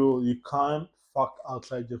a new rule: you can't fuck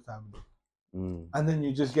outside your family, Mm. and then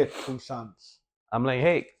you just get two sons. I'm like,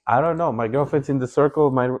 hey, I don't know, my girlfriend's in the circle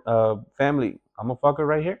of my family, I'm gonna fuck her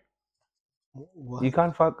right here. You What?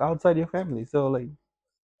 can't fuck outside your family, so like,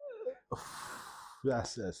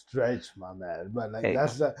 That's a stretch, my man. But like hey,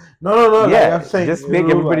 that's the no. Like I'm yeah, saying, just make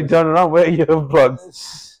rule everybody wise. turn around, wear your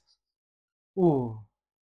plugs. Ooh,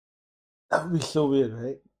 that would be so weird,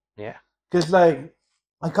 right? Yeah. Because like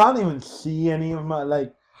I can't even see any of my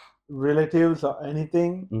like relatives or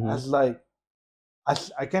anything Hmm. as like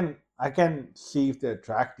I can see if they're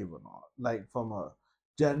attractive or not, like from a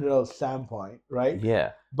general standpoint, right?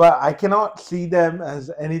 Yeah. But I cannot see them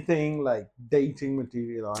as anything like dating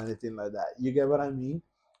material or anything like that. You get what I mean?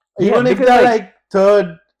 Yeah, Even if because they're like, like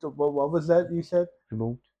third, what was that you said?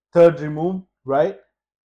 removed. Third removed, right?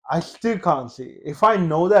 I still can't see. If I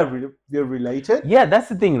know that we're related, Yeah, that's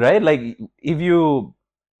the thing, right? Like, if you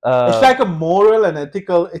it's like a moral and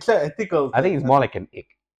ethical. It's an ethical I think thing. it's more like an ick.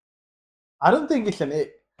 I don't think it's an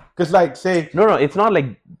it, because like say No, it's not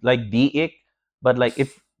like the ick, but like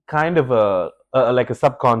it's kind of a like a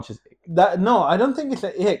subconscious ick. No, I don't think it's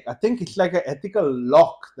an ick. I think it's like an ethical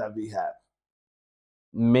lock that we have.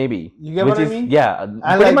 Maybe. You get Which what I is, mean? yeah, And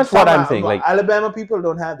pretty like much what some I'm saying. Like, Alabama people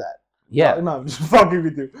don't have that. yeah. No, I'm just fucking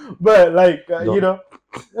with you. But like No. you know,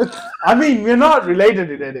 I mean, we're not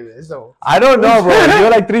related in any way. So I don't know, bro. You're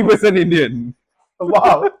like 3% Indian.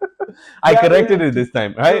 wow. I Yeah, corrected it this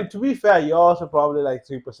time, right? To be fair, you're also probably like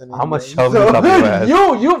 3% How much Indian. shove this up your ass?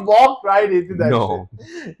 you walked right into that No.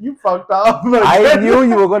 shit. You fucked up. I knew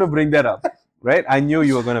you were going to bring that up, right? I knew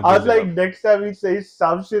you were going to I bring was that like, up. next time he says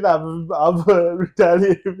some shit, I'm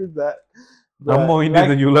retaliate with that. I'm more Indian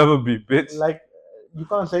than you'll ever be, bitch. Like, you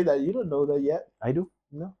can't say that. You don't know that yet. I do.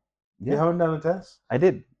 No. Yeah. You haven't done a test? I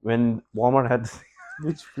did when Walmart had.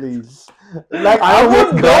 Which please? Like I I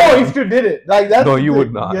almost would got know it. if you did it. Like that's No, the you thing.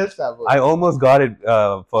 would not. Yes, I would. I almost got it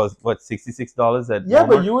for what, $66 at Yeah, Walmart.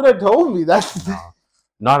 but you would have told me. That's the thing.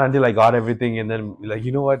 No. Not until I got everything, and then like,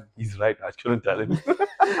 you know what? He's right. I shouldn't tell him.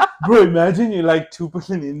 Bro, imagine you're like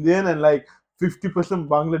 2% Indian and like 50%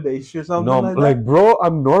 Bangladeshi or something No, like like, that. bro,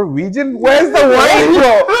 I'm Norwegian. Where's the wine,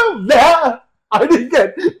 bro? Yeah, I didn't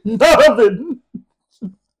get none of it.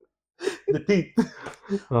 The teeth.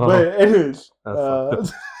 Oh, But anyways,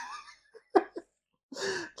 that's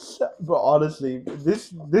but honestly,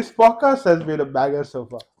 this podcast has been a banger so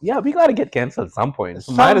far. yeah, we gotta get cancelled at some point.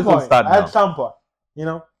 So Some might as well point, start at now. some point, you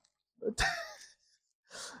know,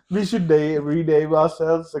 we should rename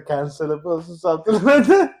ourselves the Cancelables or something like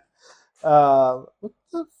that. What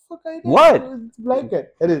the fuck I did? What? It's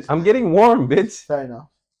blanket. It is. I'm getting warm, bitch. Fair enough.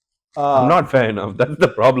 I'm not fair enough. That's the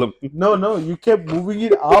problem. No, you kept moving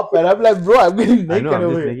it up, and I'm like, bro, I'm getting naked I know. I'm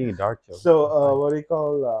over just here. making a dark joke. So, what do you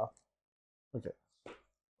call? Okay,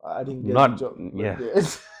 I didn't get Not the joke. yeah.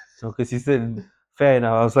 Yes. No, because he said fair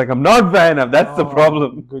enough. I was like, I'm not fair enough. That's the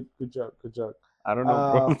problem. Good joke. Good joke. I don't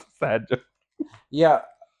know, bro. It's a sad joke. Yeah,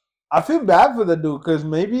 I feel bad for the dude because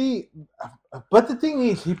maybe, but the thing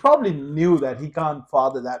is, he probably knew that he can't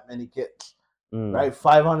father that many kids, right?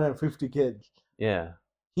 550 kids. Yeah.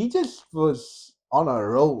 He just was on a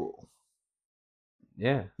roll.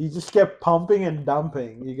 Yeah. He just kept pumping and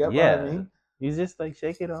dumping. You get what I mean? He's just like,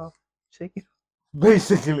 shake it off. Shake it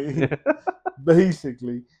Basically. off.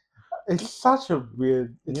 Basically. It's such a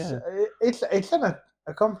weird. Yeah. It's an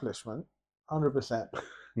accomplishment, 100%.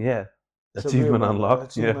 Yeah. It's a Achievement weird one.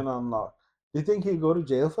 unlocked. Achievement unlocked. Do you think he'll go to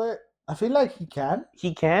jail for it? I feel like he can.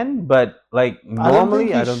 He can, but like I don't normally,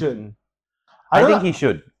 think I he don't. should. I think he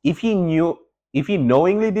should. If he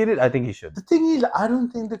knowingly did it, I think he should. The thing is, I don't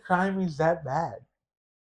think the crime is that bad.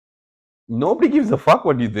 Nobody gives a fuck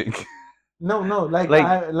what you think. No, like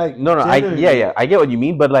no, genuinely. I get what you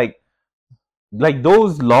mean, but like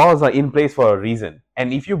those laws are in place for a reason,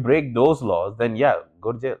 and if you break those laws, then yeah,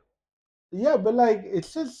 go to jail. Yeah, but like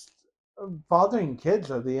it's just bothering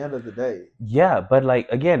kids at the end of the day. Yeah, but like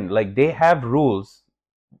again, like they have rules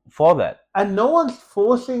for that, and no one's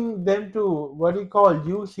forcing them to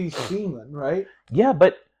use his semen, right? Yeah,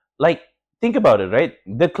 but like think about it, right?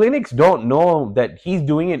 The clinics don't know that he's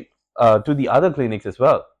doing it to the other clinics as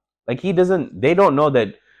well. Like they don't know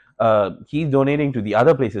that he's donating to the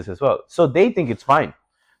other places as well. So they think it's fine.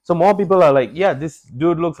 So more people are like, yeah, this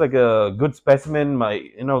dude looks like a good specimen, my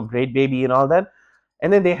great baby and all that.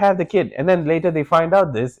 And then they have the kid, and then later they find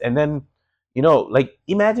out this, and then like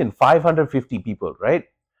imagine 550 people, right?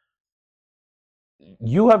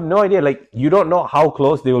 You have no idea, like you don't know how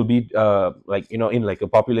close they will be, like in like a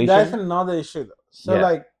population. That's another issue though. So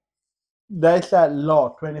like there's that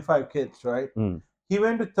law, 25 kids, right? He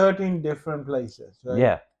went to 13 different places, right?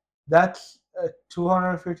 Yeah. That's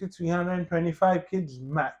 250, 325 kids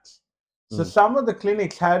max. So some of the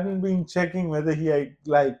clinics hadn't been checking whether he had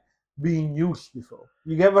like been used before.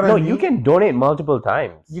 You get what I mean? No, you can donate multiple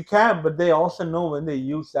times. You can, but they also know when they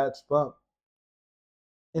use that sperm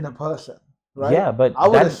in a person, right? Yeah, but I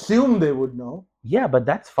would assume they would know. Yeah, but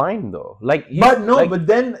that's fine though. Like, but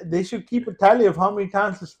then they should keep a tally of how many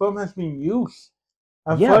times the sperm has been used.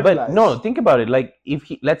 Yeah, but no, think about it. Like, if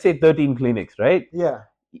let's say 13 clinics, right? Yeah.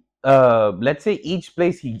 Let's say each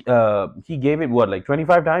place he gave it what, like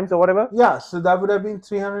 25 times or whatever. Yeah, so that would have been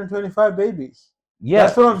 325 babies. Yeah,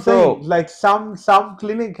 that's what I'm saying. Like some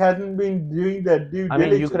clinic hasn't been doing that due diligence. I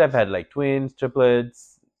mean, you could have had like twins,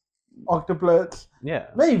 triplets, octuplets. Yeah.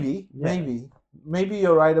 Maybe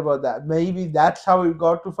you're right about that. Maybe that's how it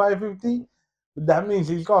got to 550. But that means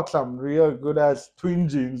he's got some real good ass twin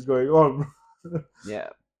genes going on. Yeah.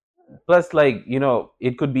 Plus, like,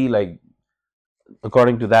 it could be like,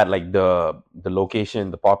 according to that, like the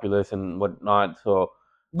location, the populace and whatnot. So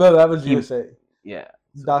no, that was USA. Yeah.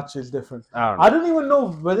 So, Dutch is different. I don't I know. don't even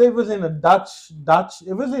know whether it was in a Dutch.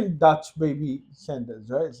 It was in Dutch baby centers,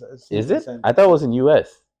 right? Is CP it? I centers. thought it was Yeah. in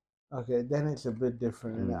US. Okay, then it's a bit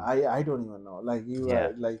different, and Mm. I don't even know. Like you Yeah.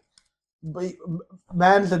 are like, but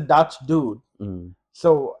man's a Dutch dude, Mm.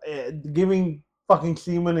 so giving fucking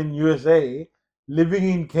semen in USA, living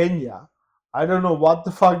in Kenya. I don't know what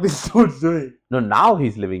the fuck this dude's doing. No, now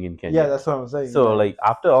he's living in Yeah, Kenya. that's what I'm saying. So Like like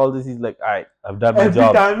after all this, he's like, all right, I've done my every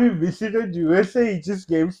job. time he visited USA, he just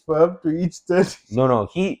gave sperm to each 30.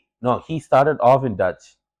 No, he started off in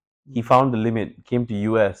Dutch. He found the limit, came to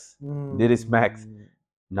US, did his max. Mm,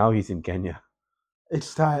 Now he's in Kenya.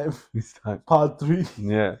 it's time. This time. Part 3.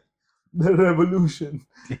 Yeah. The revolution.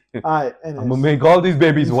 Alright, I'm gonna anyways. make all these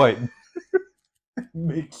babies white.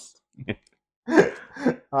 Mixed.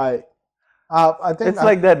 Alright. I think It's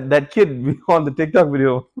like that kid on the TikTok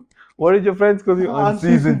video. What did your friends call you?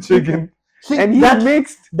 Unseasoned chicken. See, And he's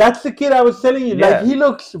mixed. that's the kid I was telling you. Like Yeah. he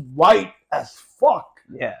looks white as fuck.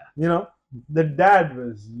 Yeah. You know, the dad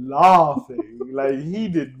was laughing. Like he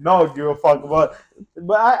did not give a fuck about.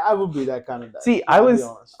 But I would be that kind of dad. See, I'll be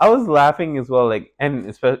honest. I was laughing as well, like, and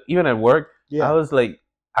especially even at work, Yeah. I was like,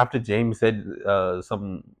 after James said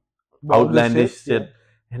some All this outlandish shit,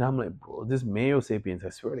 yeah. and I'm like, bro, this Mayo Sapiens, I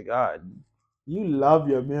swear to God. You love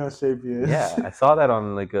your Mayo Sapiens. Yeah, I saw that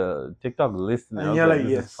on like a TikTok list, and I And was you're like, like,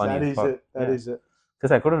 this is yes, funny that as is fuck. it. That is it.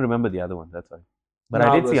 Because I couldn't remember the other one, that's why. But I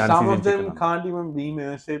Nah, did bro, see some unseasoned of them chicken on. can't even be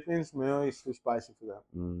Mayo Sapiens. Mayo is too spicy for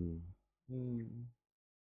them. Mm.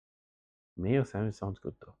 Mayo sandwich sounds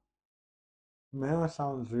good though. Mayo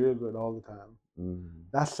sounds real good all the time. Mm.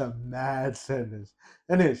 That's a mad sentence.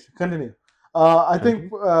 Anyways, continue. I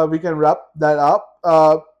think we can wrap that up.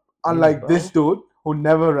 Unlike this dude who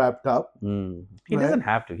never wrapped up. Mm. He Right? doesn't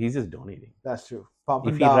have to. He's just donating. That's true. Pump If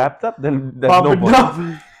and he down. wrapped up, then that's Pump no and point.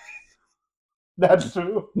 down. That's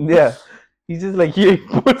true. Yeah. He's just like, he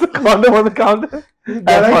puts a condom on the counter.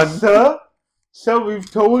 They're like, sir, we've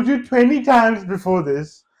told you 20 times before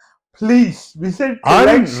this. Please, we said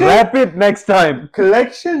collection. Unwrap it next time.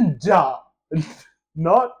 Collection jar,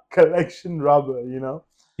 not collection rubber, you know.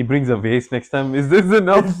 He brings a vase next time. Is this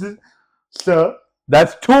enough? Sir,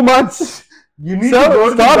 that's too much. You need to go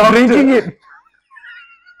to stop the doctor. drinking it.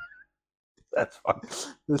 That's fucked.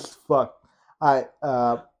 This is fucked. Alright,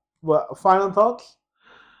 what final thoughts?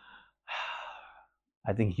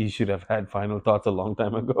 I think he should have had final thoughts a long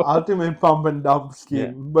time ago. Ultimate pump and dump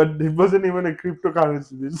scheme, but it wasn't even a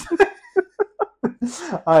cryptocurrency.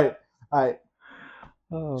 Alright.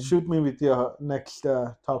 Shoot me with your next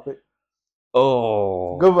topic.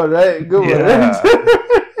 Oh. Go for it. Go for it.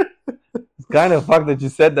 It's kind of fucked that you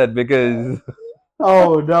said that because.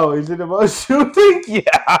 Oh no! Is it about shooting?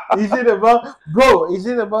 Yeah. Is it about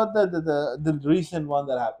the recent one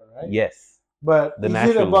that happened, right? Yes. But is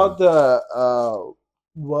it about the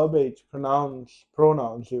verbiage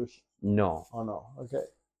pronouns used? No. Oh no. Okay.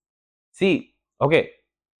 See. Okay.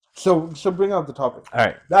 So bring up the topic. All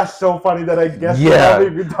right. That's so funny that I guessed yeah. the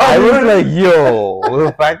topic without I was like, yo,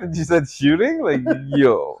 the fact that you said shooting, like,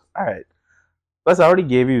 yo. All right. Plus, I already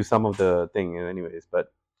gave you some of the thing, anyways.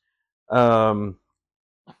 But,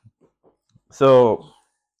 so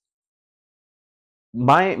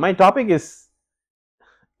my topic is,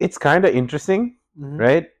 it's kind of interesting,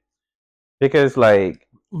 right? Because like,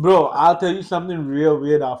 bro, I'll tell you something real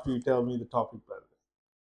weird after you tell me the topic, brother.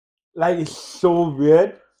 Like, it's so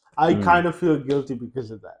weird. I kind of feel guilty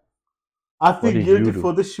because of that. I feel guilty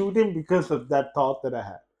for the shooting because of that thought that I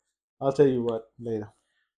had. I'll tell you what later.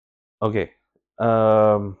 Okay.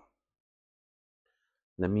 Let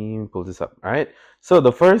me pull this up. All right. So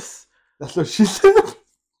the first. That's what she said.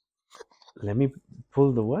 Let me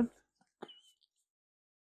pull the what?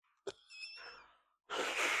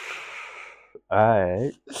 All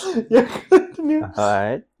right. Yeah, continue. All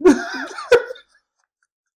right.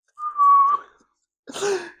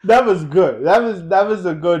 That was good. That was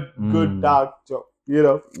a good dark joke. You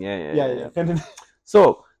know. Yeah. Continue.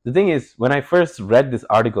 So the thing is, when I first read this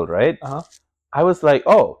article, right? I was like,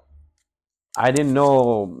 oh, I didn't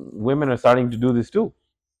know women are starting to do this too.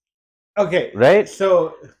 Okay. Right.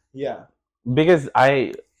 So yeah. Because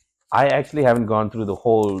I actually haven't gone through the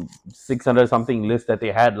whole 600 something list that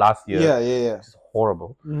they had last year. Yeah. Which is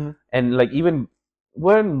horrible. And like, even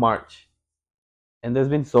we're in March, and there's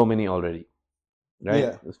been so many already,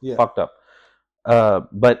 right? It's fucked up.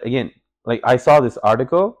 But again, like, I saw this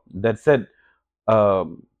article that said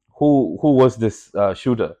who was this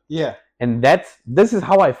shooter. Yeah. And this is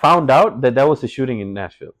how I found out that there was a shooting in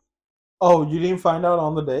Nashville. Oh, you didn't find out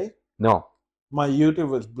on the day? No. My YouTube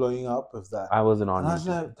was blowing up with that. I wasn't on. And I was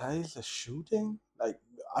like, that is a shooting? Like,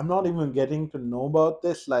 I'm not even getting to know about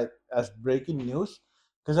this like as breaking news.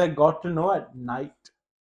 because I got to know at night.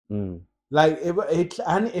 Mm. Like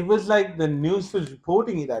it was like the news was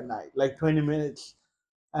reporting it at night, like 20 minutes,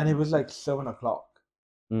 and it was like 7 o'clock.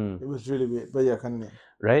 Mm. It was really weird. But yeah, continue.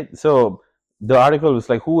 Right. So the article was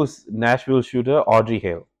like, who was Nashville shooter Audrey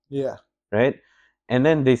Hale, Yeah, right? And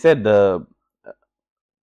then they said the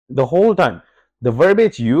whole time the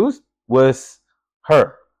verbiage used was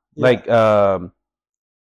her, yeah,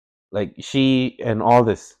 like she and all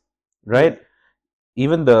this, yeah. right?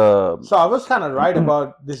 Even the So I was kind of right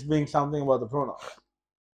about this being something about the pronouns.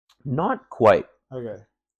 not quite. Okay.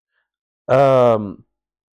 Um,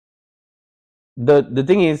 the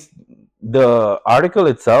thing is, the article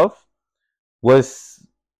itself was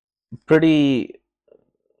pretty.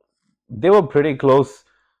 They were pretty close.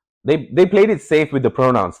 They played it safe with the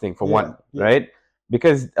pronouns thing for Yeah, one, yeah, right?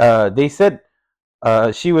 Because they said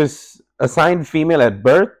she was assigned female at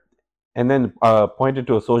birth, and then pointed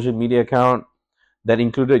to a social media account that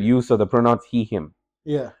included use of the pronouns he, him,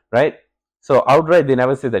 yeah, right? So outright, they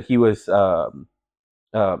never said that he was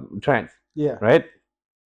trans, yeah, right?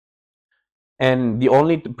 And the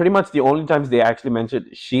only, pretty much the only times they actually mentioned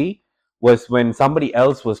she was when somebody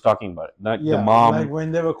else was talking about it, like the yeah. Like mom,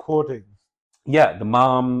 when they were quoting. yeah, the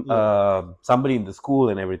mom, Yeah. somebody in the school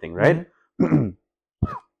and everything, Mm-hmm. right?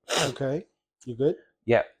 Okay. You good?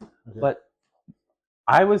 Yeah, Okay. but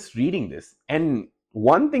I was reading this, and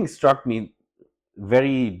one thing struck me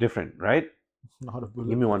very different, right? Not a Give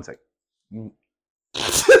bullet. me one sec. Mm.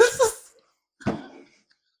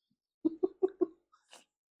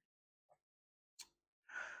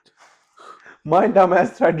 My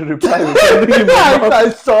dumbass tried to reply with something in my I, mouth. I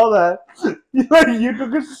saw that. You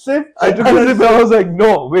took a sip. I took And a sip and I was like,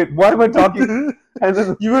 no, wait, why am I talking? And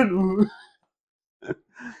then, you went.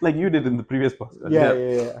 like you did in the previous podcast. Yeah, Yeah.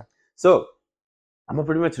 yeah, yeah. So, I'm going to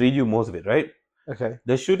pretty much read you most of it, right? Okay.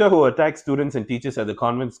 The shooter who attacked students and teachers at the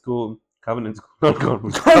Covenant School, not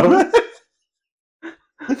Convent, Covenant,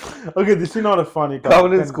 Okay, this is not a funny topic.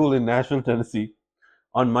 Covenant School in Nashville, Tennessee,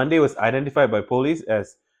 on Monday was identified by police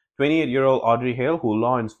as 28-year-old Audrey Hale, who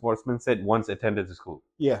law enforcement said once attended the school.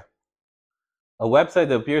 Yeah. A website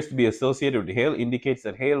that appears to be associated with Hale indicates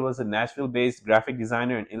that Hale was a Nashville-based graphic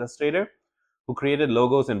designer and illustrator who created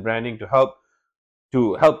logos and branding to help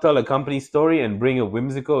tell a company's story and bring a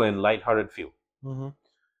whimsical and lighthearted feel. Hmm.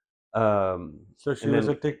 Um, So she and was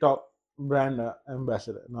a then TikTok brand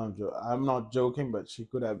ambassador. No, I'm not joking, but she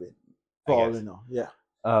could have been. I For all we guess know.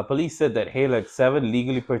 Yeah. police said that Hale had 7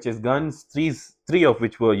 legally purchased guns, three of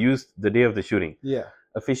which were used the day of the shooting. Yeah.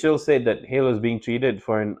 Officials said that Hale was being treated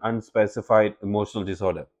for an unspecified emotional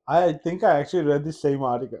disorder I think I actually read the same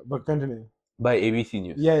article, but continue. by ABC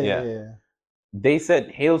News. Yeah, yeah, Yeah. yeah. They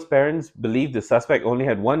said Hale's parents believed the suspect only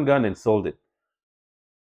had one gun and sold it.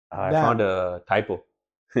 I found Damn. a typo.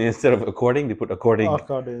 Instead of according, they put according.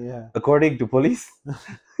 According, yeah. According to police,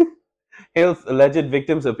 Hale's alleged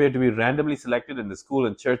victims appear to be randomly selected, and the school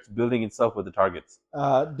and church building itself were the targets.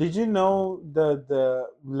 Did you know the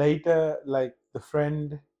later like the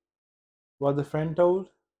friend what the friend told?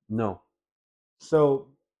 No, So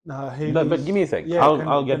but give Haley's me a sec. yeah,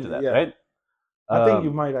 I'll get to that. yeah. Right. I think you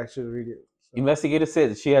Um, might actually read it. So. Investigators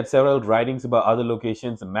said she had several writings about other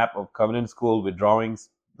locations, a map of Covenant School with drawings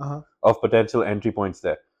Uh-huh. of potential entry points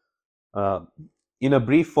there. Uh, in a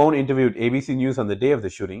brief phone interview with ABC News on the day of the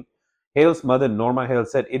shooting, Hale's mother, Norma Hale,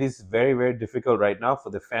 said it is very, very difficult right now for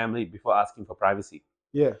the family before asking for privacy.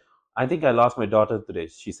 Yeah. I think I lost my daughter today,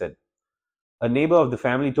 she said. A neighbor of the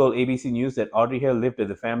family told ABC News that Audrey Hale lived at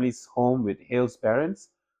the family's home with Hale's parents,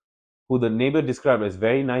 who the neighbor described as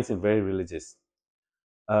very nice and very religious.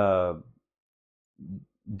 Uh,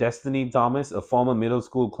 Destiny Thomas, a former middle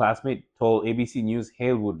school classmate, told ABC News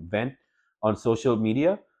Hale would vent on social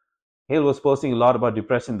media. Hale was posting a lot about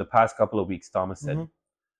depression the past couple of weeks, Thomas said. Mm-hmm.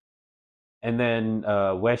 And then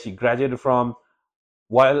where she graduated from,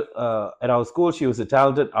 while at our school, she was a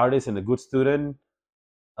talented artist and a good student.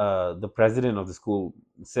 The president of the school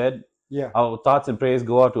said, Yeah. our thoughts and prayers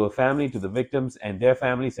go out to her family, to the victims and their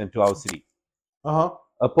families, and to our city. Uh-huh.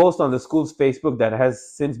 A post on the school's Facebook that has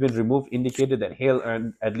since been removed indicated that Hale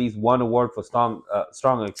earned at least one award for strong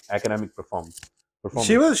academic performance.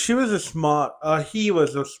 She was a smart he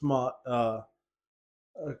was a smart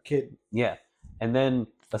kid. Yeah, and then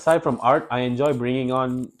aside from art, I enjoy binging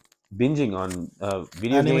on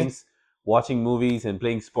video Anime. games, watching movies, and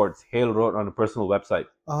playing sports. Hale wrote on a personal website.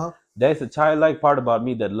 Uh-huh. There's a childlike part about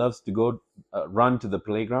me that loves to go run to the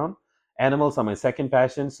playground. Animals are my second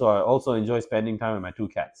passion, so I also enjoy spending time with my 2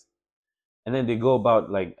 cats. And then they go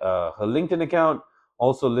about like her LinkedIn account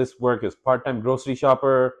also lists work as part-time grocery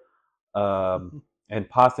shopper, um, and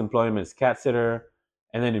past employment as cat sitter,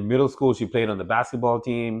 And then in middle school, she played on the basketball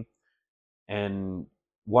team. And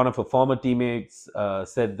one of her former teammates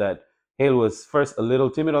said that Hale was first a little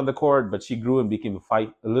timid on the court, but she grew and became a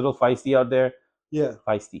little feisty out there. Yeah.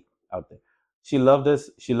 Feisty out there. She loved us.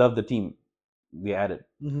 She loved the team. We added,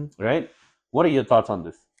 right? What are your thoughts on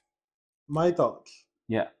this? My thoughts.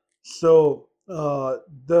 Yeah. So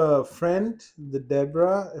the friend, the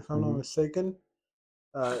Deborah, if I'm not Mhm. mistaken,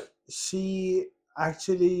 she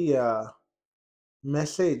actually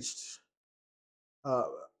messaged uh,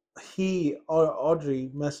 he or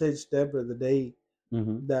Audrey messaged Deborah the day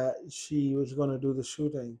Mhm. that she was going to do the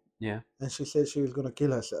shooting, Yeah. and she said she was going to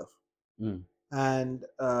kill herself. Mm. And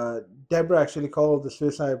Deborah actually called the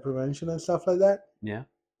suicide prevention and stuff like that, Yeah.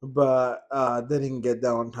 but they didn't get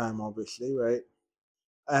there on time, obviously, right?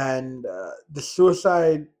 And the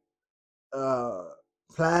suicide uh,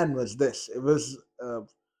 plan was this: it was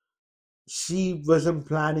she wasn't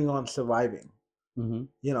planning on surviving, Mhm.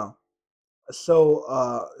 you know. So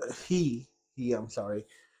he I'm sorry,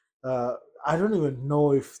 uh, I don't even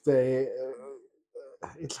know if they.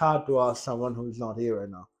 It's hard to ask someone who's not here right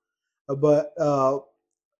now, but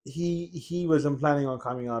he wasn't planning on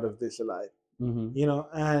coming out of this alive, Mhm. you know.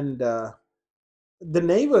 And the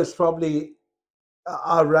neighbors probably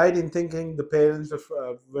are right in thinking the parents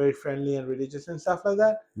are very friendly and religious and stuff like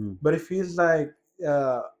that. Mm. But it feels like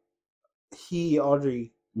uh,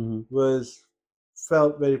 Audrey, Mhm. was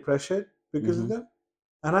felt very pressured because of Mhm. them.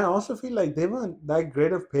 And I also feel like they weren't that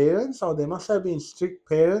great of parents, or they must have been strict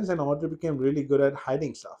parents, and Audrey became really good at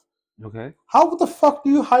hiding stuff. Okay. How the fuck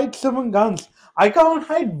do you hide 7 guns? I can't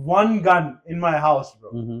hide one gun in my house,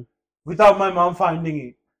 bro, Mhm. without my mom finding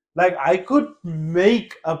it. Like, I could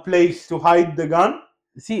make a place to hide the gun.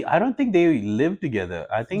 See, I don't think they live together.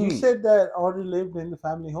 I You think said that Audrey lived in the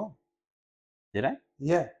family home. did I?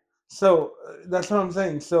 Yeah. So that's what I'm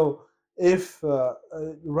saying. So if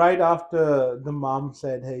right after the mom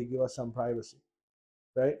said, "Hey, give us some privacy,"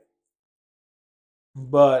 right?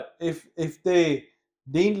 But if they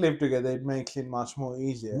didn't live together, it makes it much more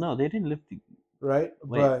easier, No, they didn't live. right?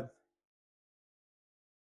 Wait. But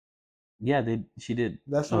Yeah, they. She did.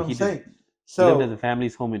 that's No, what I'm he did. saying. He lived at So the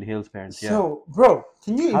family's home in Hale's parents. Yeah. bro,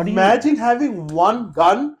 can you How do you? imagine having one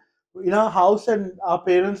gun in our house and our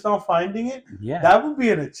parents not finding it? Yeah. That would be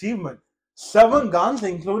an achievement. 7 guns,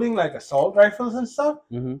 including like assault rifles and stuff.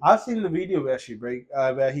 Mm-hmm. I've seen the video where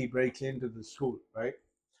he breaks into the school, right?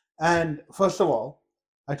 And first of all,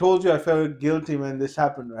 I told you I felt guilty when this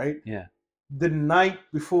happened, right? Yeah. The night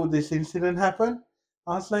before this incident happened,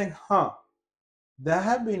 I was like, huh, there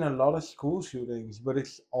have been a lot of school shootings, but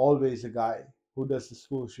it's always a guy who does the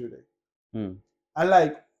school shooting. Mm. And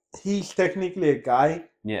like, he's technically a guy,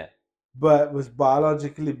 Yeah. but was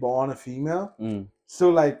biologically born a female. Mm. So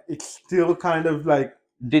like, it's still kind of like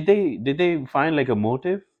Did they find like a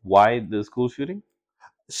motive why the school shooting?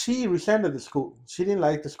 she resented the school. She didn't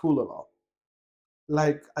like the school a lot.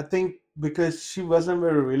 Like, I think because she wasn't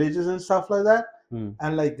very religious and stuff like that, Mm.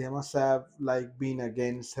 and like they must have like been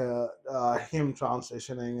against her him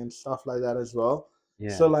transitioning and stuff like that as well.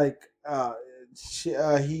 Yeah. So like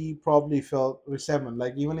he probably felt resentment.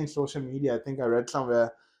 Like, even in social media, I think I read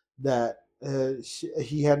somewhere that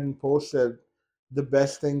he hadn't posted the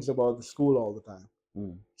best things about the school all the time.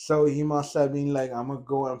 Mm. So he must have been like, I'm gonna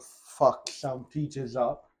go and fuck some teachers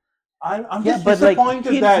up. I'm Yeah, just but like disappointed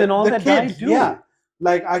kids and that all the that died kids, yeah. too.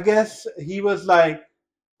 Like, I guess he was like,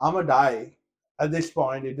 I'm gonna die at this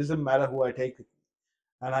point. It doesn't matter who I take with me.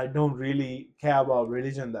 And I don't really care about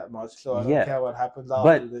religion that much, so I don't Yeah, care what happens after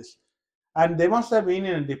but this. And they must have been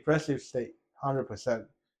in a depressive state, 100%.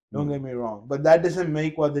 Don't mm, get me wrong. But that doesn't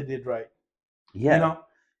make what they did right. You yeah. know?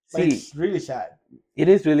 Like, See, it's really sad. it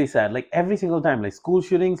is really sad. Like every single time, like school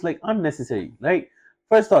shootings, like unnecessary. Right?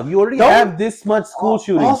 First off, you already Don't have this much school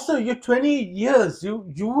shootings. Also, you're 20 years. You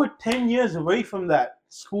were 10 years away from that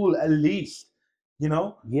school at least. You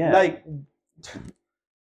know? Yeah, Like,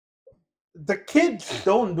 the kids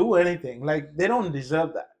don't do anything. Like, they don't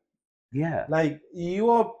deserve that. yeah. Like, you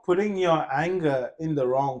are putting your anger in the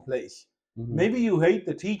wrong place. Hmm. Maybe you hate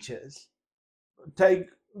the teachers. Take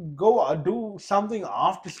Go do something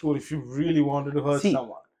after school if you really wanted to hurt See,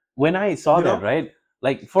 someone. when I saw You that, know? right?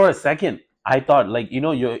 Like for a second, I thought, like,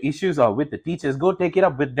 your issues are with the teachers. Go take it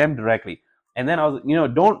up with them directly. And then I was,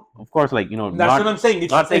 don't, of course, like, That's what I'm saying.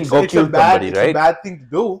 not saying go kill somebody, It's a right? bad thing to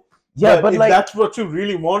do. Yeah, But but if like, that's what you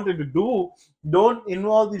really wanted to do, don't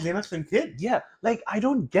involve these innocent kids. yeah, like I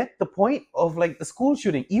don't get the point of like the school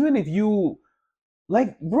shooting. Even if you,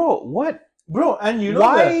 like, bro, what? Bro, and you know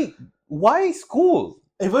the Why school?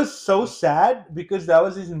 it was so sad because that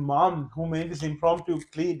was his mom who made this impromptu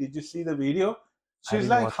plea. Did you see the video? She's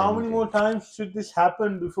like, how many more times should this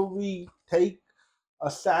happen before we take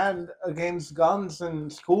a stand against guns in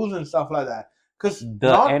schools and stuff like that? Because the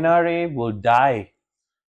NRA will die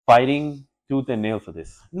fighting tooth and nail for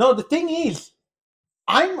this. No, the thing is,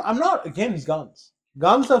 I'm not against guns.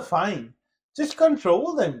 Guns are fine. Just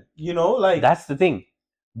control them. Like that's the thing.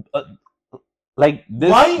 Like this,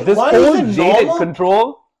 why whole is it jaded normal?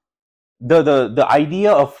 control, the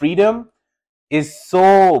idea of freedom is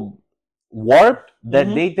so warped that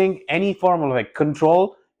they think any form of like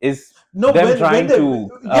control is them trying to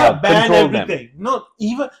ban control everything. them. No,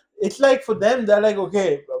 even it's like for them, they're like,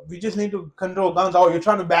 okay, we just need to control guns. Oh, you're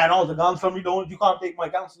trying to ban all the guns from me. You can't take my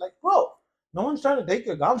guns. Like, bro, no one's trying to take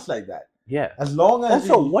your guns like that. Yeah. As long as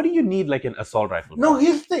also, what do you need like an assault rifle? No,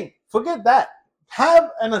 here's the thing. Forget that.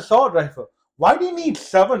 Have an assault rifle. Why do you need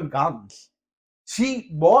 7 guns?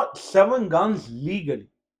 She bought 7 guns legally.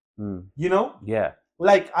 Yeah.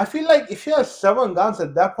 Like, I feel like if you have 7 guns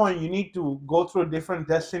at that point, you need to go through different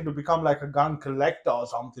testing to become like a gun collector or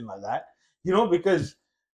something like that. Because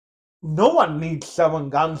no one needs 7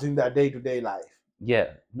 guns in their day-to-day life.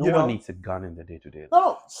 Yeah, no one needs a gun in the day-to-day life.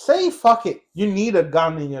 No, say fuck it. You need a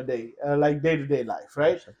gun in your day-to-day life,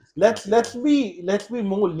 right? Let's be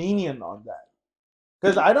more lenient on that.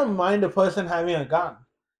 Because I don't mind a person having a gun,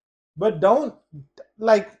 but don't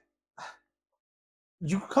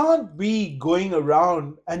you can't be going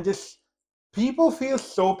around and just people feel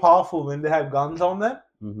so powerful when they have guns on them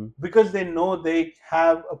because they know they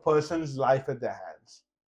have a person's life at their hands.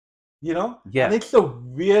 Yeah. And it's the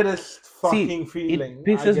weirdest fucking feeling. It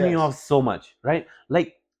pisses me off so much, right?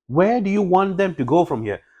 Like, where do you want them to go from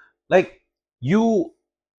here? Like,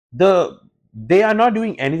 they are not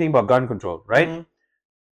doing anything about gun control, right?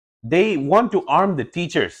 They want to arm the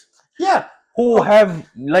teachers. Yeah. Who have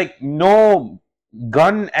like no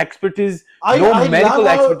gun expertise, no medical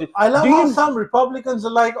expertise. I love how some Republicans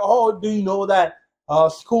are like, oh, do you know that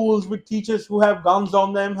schools with teachers who have guns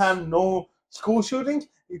on them have no school shootings?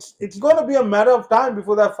 It's going to be a matter of time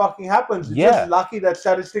before that fucking happens. It's just lucky that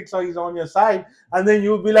statistics is on your side. And then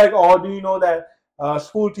you'll be like, oh, do you know that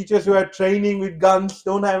school teachers who are training with guns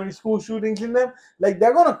don't have any school shootings in them? Like,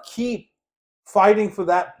 they're going to keep fighting for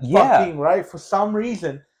that fucking right for some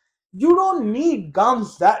reason. You don't need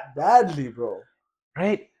guns that badly, bro.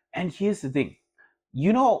 Right? And here's the thing.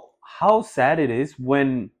 You know how sad it is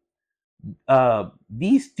when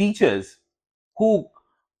these teachers who,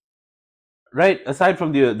 right, aside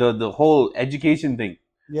from the whole education thing,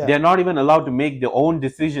 they're not even allowed to make their own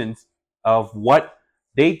decisions of what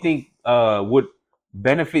they think would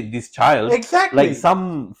benefit this child. Exactly. Like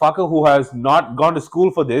some fucker who has not gone to school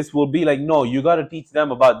for this will be like, no, you got to teach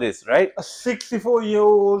them about this, right? A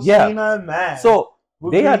 64-year-old senile man. So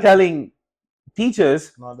they are telling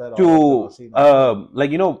teachers to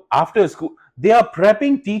after school, they are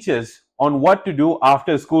prepping teachers on what to do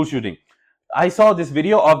after school shooting. I saw this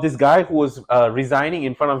video of this guy who was resigning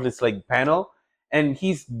in front of this like panel, and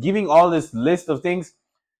he's giving all this list of things.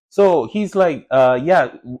 So he's like,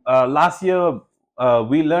 last year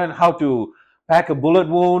we learned how to pack a bullet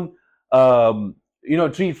wound,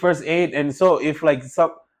 treat first aid. And so if like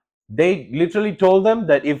they literally told them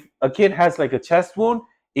that if a kid has like a chest wound,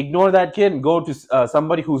 ignore that kid and go to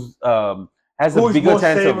somebody who's has a bigger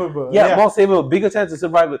chance of more savable, bigger chance of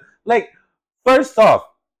survival. Like, first off,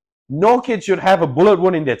 no kid should have a bullet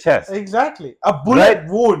wound in their chest. Exactly. A bullet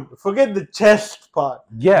wound. Forget the chest part.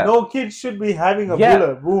 Yeah. No kid should be having a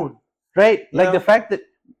bullet wound. Right? Like the fact that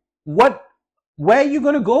where are you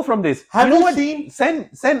going to go from this? Have you seen?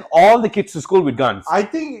 Send all the kids to school with guns. I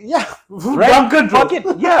think, right? Gun control. Fuck it.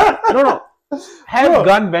 Yeah. No. Have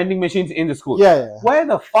gun vending machines in the school. Yeah. Where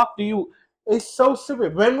the fuck do you... It's so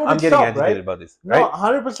stupid. When would I'm it getting stop, agitated right? about this. No,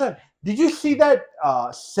 right? 100%. Did you see that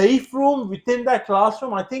safe room within that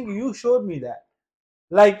classroom? I think you showed me that.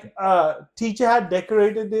 Like, teacher had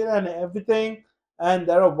decorated it and everything, and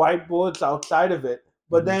there are whiteboards outside of it.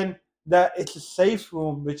 But then it's a safe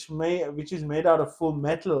room which is made out of full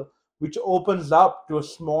metal, which opens up to a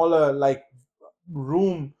smaller like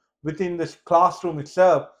room within this classroom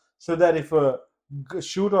itself, so that if a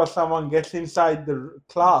shooter or someone gets inside the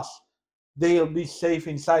class, they'll be safe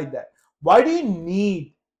inside that. Why do you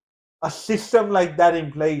need a system like that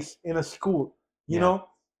in place in a school? You know,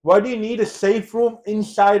 why do you need a safe room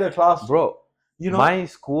inside a classroom? Bro, my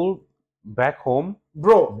school back home,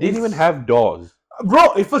 didn't even have doors.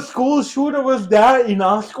 Bro, if a school shooter was there in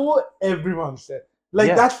our school, everyone's dead.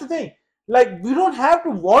 Like, that's the thing. Like, we don't have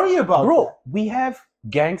to worry about that. We have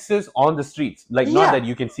gangsters on the streets. Like, not that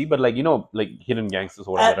you can see, but like, like hidden gangsters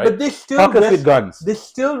or whatever, right? But they still with guns. They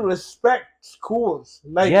still respect schools.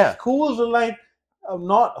 Like, schools are like,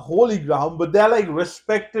 not holy ground, but they're like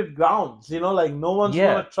respected grounds. You know, like no one's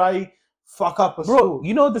Yeah, gonna try fuck up a bro. school.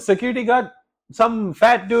 You know the security guard, some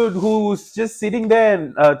fat dude who's just sitting there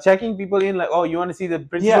and checking people in. Like, oh, you want to see the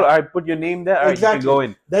principal? Yeah, All right, put your name there. All right, you can exactly. go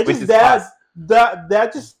in They're with just his pass. there. They're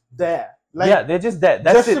just there, Yeah, like they're just there.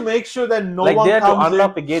 That's just to it. make sure that no Like they one had to comes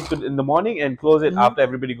unlock in. the gate in the morning and close it Mhm. after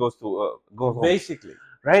everybody goes home, Basically.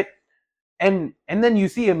 right? And then you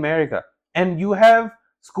see America, and you have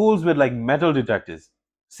schools with like metal detectors,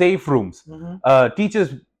 safe rooms, Hmm.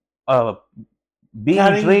 teachers uh, being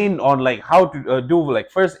Carrying trained on like how to do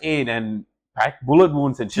like first aid and pack bullet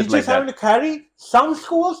wounds and shit teachers like having that. to carry. Some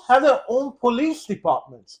schools have their own police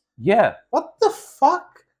departments. Yeah, What the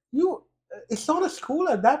fuck? You? It's not a school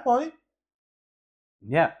at that point.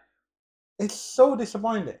 yeah. It's so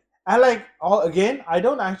disappointing. And like all again, I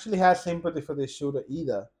don't actually have sympathy for this shooter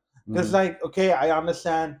either. Because Hmm. like, okay, I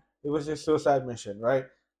understand it was a suicide mission, right?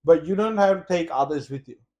 But you don't have to take others with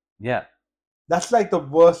you. Yeah. That's like the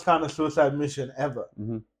worst kind of suicide mission ever.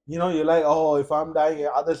 Hmm. You know, you're like, oh, if I'm dying,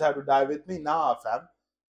 others have to die with me. Nah, fam.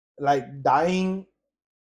 Like dying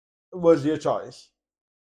was your choice,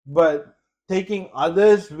 but taking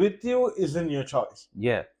others with you isn't your choice.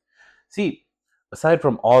 Yeah. See, aside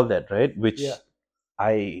from all that, right, which Yeah.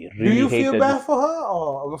 I Do really you hate feel that bad this. for her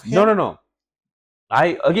or of No, no, him? no.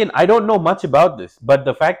 I don't know much about this, but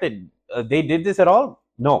the fact that they did this at all,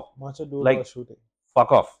 no, Much ado about like shooting.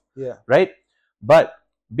 fuck off, Yeah. right? But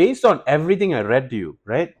based on everything I read to you,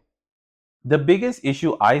 right, the biggest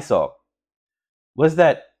issue I saw was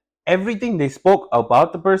that everything they spoke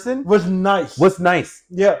about the person Was nice. was nice,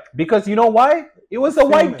 Yeah. because you know why? It was a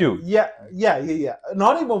white Female. dude. Yeah. Yeah. Yeah. Yeah.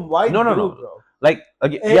 Not even No, white no, dude, no. bro. Like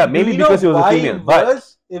again, yeah, Do maybe you know because it was a why it female, but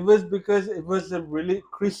was? It was because it was a really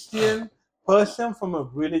Christian person from a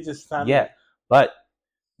religious yeah, family. but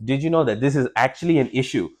did you know that this is actually an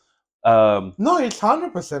issue? Um, No, it's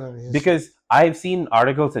 100% an issue. because I've seen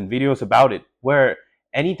articles and videos about it where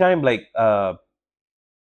anytime like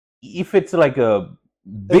if it's like a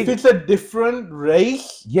If big, it's a different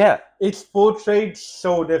race, yeah, it's portrayed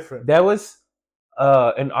so different. there was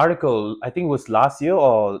an article, I think it was last year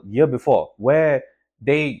or year before, where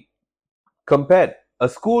they compared a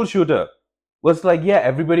school shooter was like, yeah,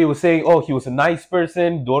 everybody was saying, oh, he was a nice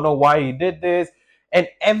person, don't know why he did this, and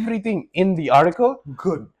everything in the article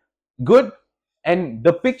Good. good, and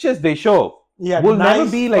the pictures they show Yeah, will never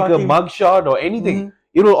nice be like a fucking. mugshot or anything. Mhm.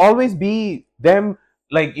 It will always be them,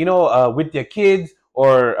 like with their kids,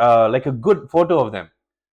 or like a good photo of them.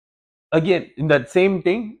 Again, in that same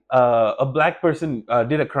thing, a black person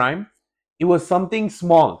did a crime. It was something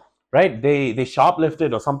small, right? They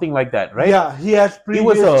shoplifted or something like that, right? Yeah, he has It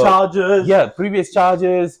was previous a, charges. yeah, previous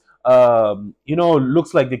charges.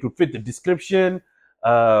 Looks like they could fit the description,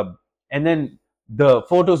 uh, and then the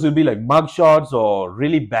photos will be like mugshots or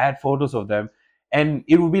really bad photos of them, and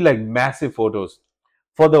it will be like massive photos.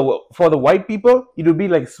 For the white people, it will be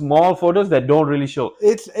like small photos that don't really show.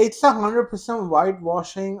 It's 100%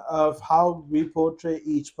 whitewashing of how we portray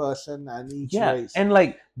each person and each Yeah, race. and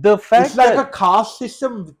like the It's fact like a that, caste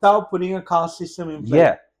system without putting a caste system in play.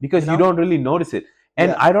 yeah, because you know? don't really notice it,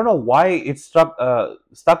 and Yeah. I don't know why it stuck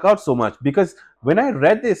out so much, because when I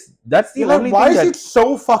read this, that's the You're like, only why thing is that, it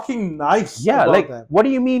so fucking nice yeah, about like them? what do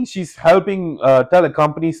you mean she's helping tell a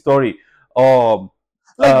company story, or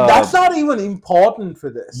Like uh that's not even important for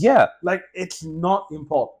this. yeah, Like it's not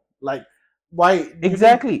important. Like why you can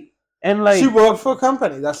exactly, and she like, worked for a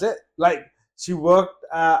company, that's it. Like she worked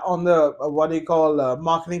on the what do you call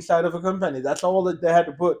marketing side of a company. That's all that they had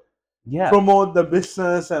to put. yeah, Promote the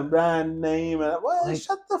business and brand name and well, like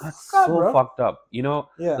shut the that's fuck up, so bro. fucked up,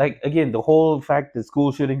 Yeah, like again, the whole fact that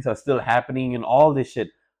school shootings are still happening and all this shit,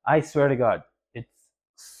 I swear to god, it's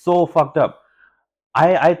so fucked up.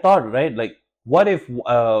 I thought, right, like what if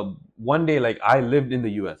one day like I lived in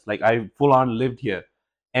the US, like I full on lived here,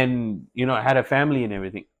 and I had a family and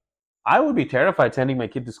everything. I would be terrified sending my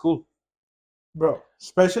kid to school. bro.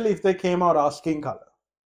 Especially if they came out our skin color,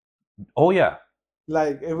 Oh yeah,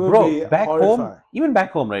 like it would bro, be back home, horrifying. even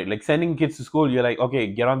back home, right, like sending kids to school, you're like, okay,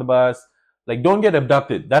 get on the bus, like don't get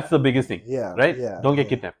abducted, that's the biggest thing, Yeah, right? yeah, Don't get yeah.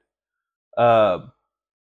 kidnapped. uh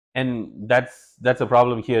and that's a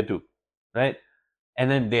problem here too, right? And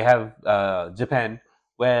then they have Japan,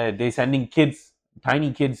 where they're sending kids,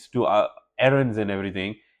 tiny kids, to errands and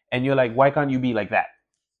everything, and you're like, why can't you be like that?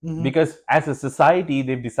 Hmm. Because as a society,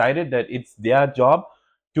 they've decided that it's their job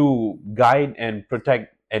to guide and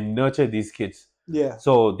protect and nurture these kids, Yeah.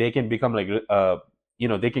 so they can become like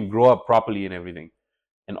they can grow up properly and everything.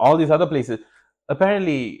 And all these other places,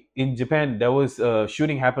 apparently in Japan there was a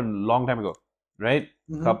shooting happened a long time ago, right?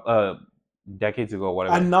 Hmm. Coup- uh, decades ago,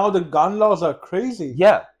 whatever. And now the gun laws are crazy.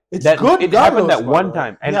 Yeah, It's that good it gun happened laws, that by the one way.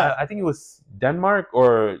 time, and Yeah. I think it was Denmark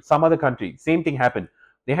or some other country. Same thing happened.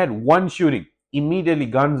 They had one shooting. Immediately,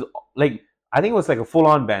 guns, like, I think it was like a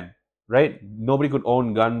full-on ban, right? Nobody could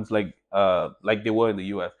own guns like they were in the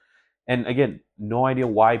U.S. And again, no idea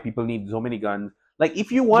why people need so many guns. Like,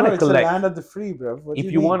 if you want Bro, to it's a collect, land of the free, bro. What do if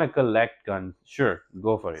you you want mean? to collect guns, sure,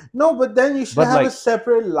 go for it. No, but then you should But have a like,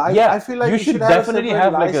 separate yeah, I feel like you you should should have a definitely separate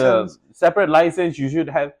have like a license. separate license. You should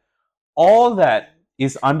have all that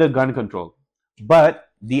is under gun control. But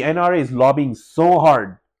the NRA is lobbying so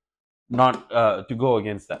hard not to go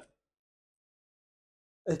against that.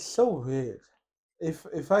 It's so weird.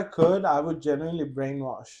 If I could, I would genuinely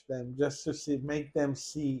brainwash them just to make them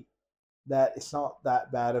see that it's not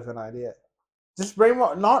that bad of an idea. Just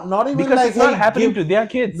brainwash, not even Because like, it's not hey, happening to their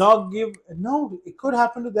kids. not give. No, it could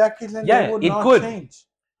happen to their kids and they Yeah, would it not could. change.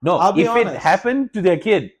 No, I'll be if it honest. happened to their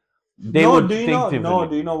kid, they No, would think do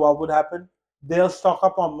differently. you know what would happen? They'll stock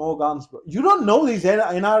up on more guns, bro. You don't know these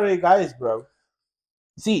NRA guys, bro.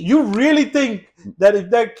 See, You really think that if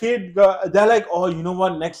that kid, they're like, oh, you know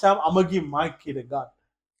what? Next time I'm gonna give my kid a gun.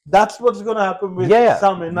 That's what's gonna happen with yeah,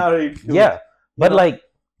 some NRA yeah, dudes. You but know? like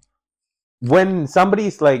when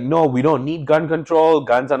somebody's like, no, we don't need gun control,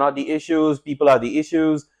 guns are not the issues, people are the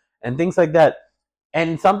issues, and things like that,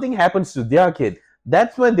 and something happens to their kid,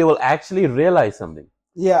 that's when they will actually realize something.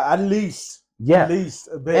 Yeah, at Yeah, least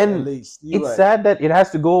a bit, at and least. You're it's right. sad that it has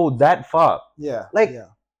to go that far. Yeah, Like, yeah.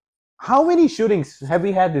 how many shootings have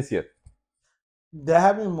we had this year? There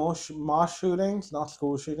have been more mass shootings, not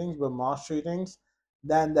school shootings, but mass shootings,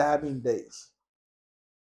 than there have been days.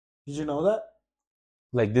 Did you know that?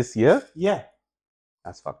 Like this year? Yeah.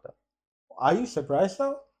 That's fucked up. Are you surprised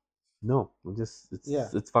though? No, just Yeah,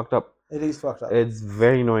 it's fucked up. it is fucked up. It's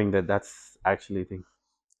very annoying that that's actually a thing.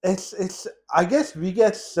 It's. I guess we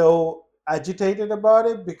get so agitated about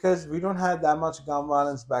it because we don't have that much gun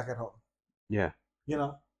violence back at home. Yeah. You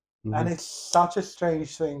know, and Mhm. it's such a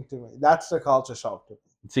strange thing to me. That's the culture shock to me.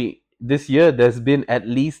 See, this year there's been at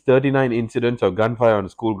least 39 incidents of gunfire on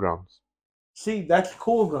school grounds. See, that's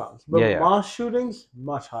cool grounds, but Yeah, yeah. mass shootings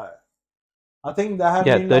much higher. I think there have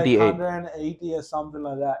Yeah, been like 38. 180 or something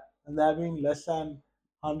like that, and there have been less than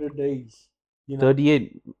 100 days. You know,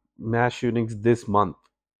 38 mass shootings this month.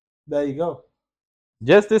 there you go.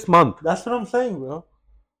 Just this month. That's what I'm saying, bro.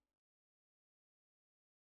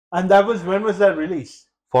 And that was when was that released?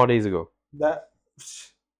 4 days ago. That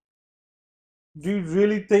do you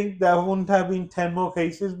really think there wouldn't have been 10 more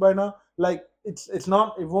cases by now? Like it's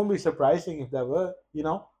not. It won't be surprising if there were. You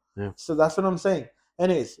know. Yeah. So that's what I'm saying.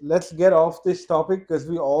 Anyways, let's get off this topic because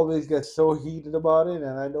we always get so heated about it,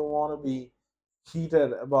 and I don't want to be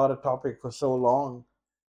heated about a topic for so long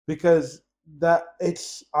because that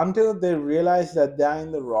it's until they realize that they're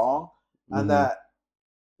in the wrong and Mhm. that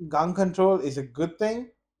gun control is a good thing,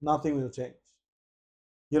 nothing will change.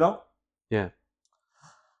 You know? Yeah.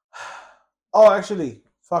 Oh, actually,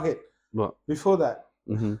 fuck it. Well, Before that,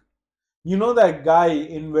 mhm. you know that guy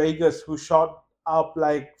in Vegas who shot up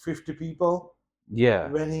like 50 people Yeah.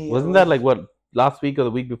 when he Wasn't that was. like what last week or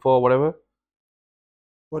the week before, whatever?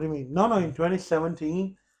 What do you mean? No, in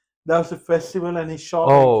 2017, that was a festival and he shot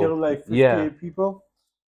and Oh, killed like yeah. 58 people.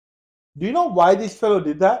 Do you know why this fellow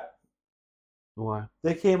did that? Why?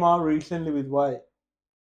 They came out recently with why.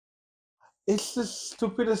 It's the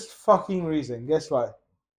stupidest fucking reason. Guess why?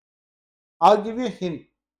 I'll give you a hint.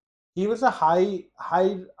 He was a high.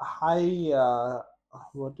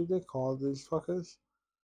 What do they call these fuckers?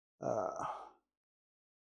 Uh,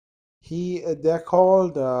 they're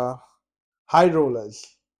called high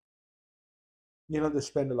rollers. You know, they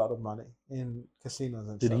spend a lot of money in casinos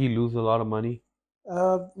and Did stuff. he lose a lot of money?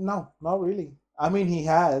 No, not really. I mean, he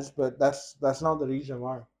has, but that's not the reason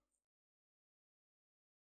why.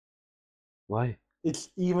 Why? It's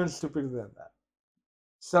even stupider than that.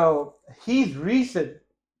 So his reason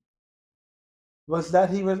was that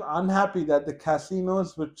he was unhappy that the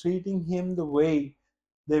casinos were treating him the way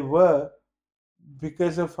they were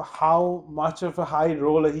because of how much of a high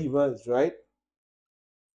roller he was, right?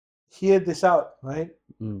 Hear this out, right?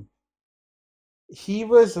 Mm. He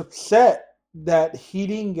was upset that he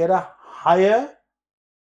didn't get a higher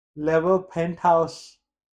level penthouse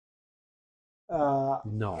uh,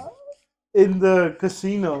 No. in the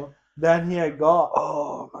casino than he had got.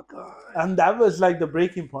 Oh my god. And that was like the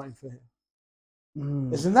breaking point for him.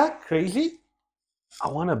 Mm. Isn't that crazy? I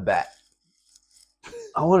want to bet.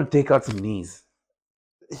 I want to take out some knees.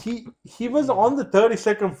 He was on the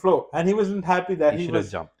 32nd floor and he wasn't happy that He he should have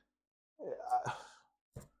was. jumped.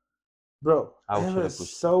 Bro, I it should have was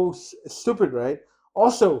pushed him. so stupid, right?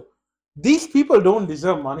 Also, these people don't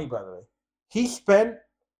deserve money, by the way. he spent.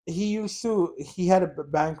 He had a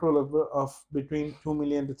bankroll of between $2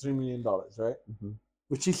 million to $3 million, right? Mhm.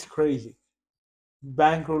 Which is crazy.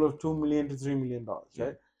 Bankroll of $2 million to $3 million, Yeah.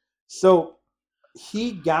 right? So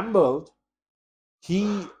he gambled.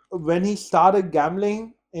 He When he started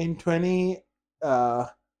gambling in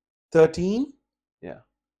 2013, Yeah.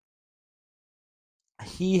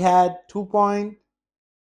 he had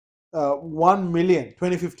 2.1 million.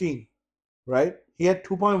 2015, right? He had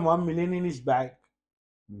 2.1 million in his bank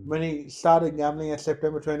Mm. when he started gambling at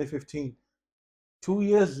September 2015. 2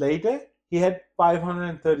 years later, he had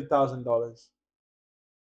 $530,000.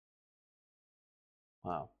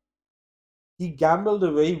 Wow. He gambled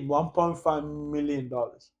away $1.5 million.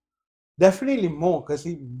 Definitely more because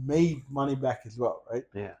he made money back as well, right?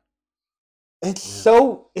 Yeah. It's Yeah.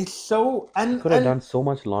 so it's so He and could have and done so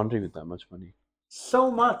much laundry with that much money.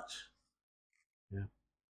 so much Yeah.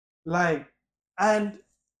 like and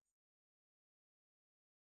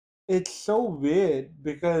it's so weird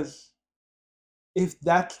because if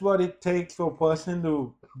that's what it takes for a person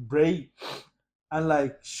to break and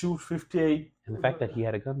like shoot 58, And the fact that he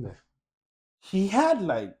had a gun there. he had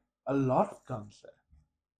like a lot of guns there.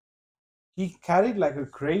 He carried like a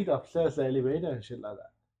crate upstairs the elevator and shit like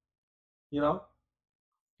that, you know.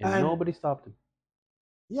 And And nobody stopped him.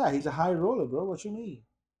 yeah, he's a high roller, bro. What you mean?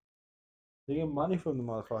 They get money from the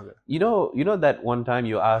motherfucker. You know that one time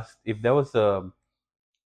you asked if there was a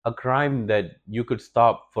crime that you could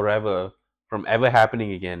stop forever from ever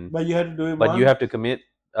happening again, But you had to do it but you once. have to A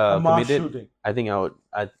mass commit it. shooting. I think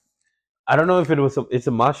I don't know if it's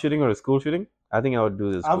a mass shooting or a school shooting. I think I would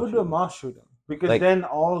do the I school would do a shooting. mass shooting because Like, then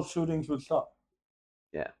all shootings would stop.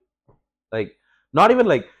 yeah, like not even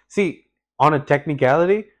like, see, on a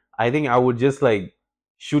technicality, I think I would just like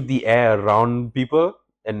shoot the air around people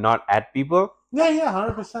and not at people, Yeah, yeah,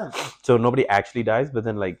 100%. so nobody actually dies. But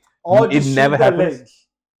then like Or it just never shoot their happens. legs.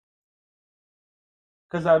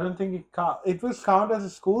 Because I don't think it count. It will count as a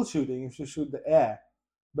school shooting if you shoot the air,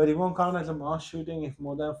 but it won't count as a mass shooting if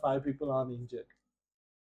more than 5 people are injured.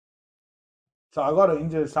 So I got to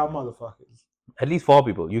injure some motherfuckers. At least 4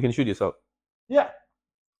 people. You can shoot yourself. Yeah,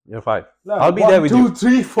 You're fine. like I'll be there one, with two, you.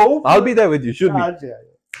 three, four. I'll be there with you. Shoot me. Yeah, yeah.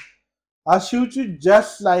 I'll shoot you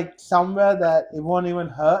just like somewhere that it won't even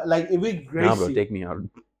hurt. Like if it Nah, graze bro, you, take me out.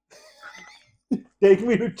 take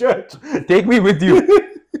me to church. Take me with you.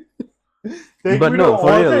 Take But me to no,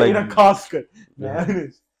 for real, altar in like, a casket. No, yeah, it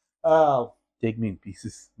is. Uh, take me in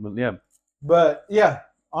pieces. But yeah, but yeah,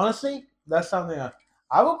 honestly, that's something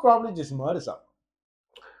I would probably just murder someone.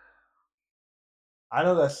 I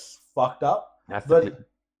know that's fucked up, that's the but clip.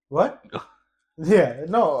 what? Yeah,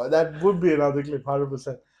 no, that would be another clip,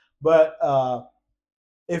 100%. But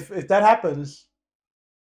if that happens,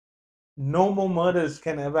 no more murders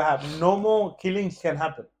can ever happen. No more killings can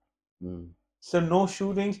happen. Mm. So no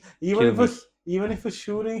shootings. Kill me. Even if a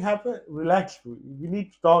shooting happen, relax. We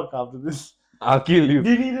need to talk after this. I'll kill Do you.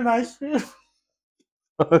 you need an ice cream?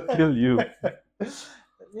 I'll kill you.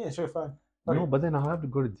 Yeah, sure, fine. No, Okay. but then I'll have to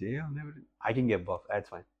go to jail. I can get buff. That's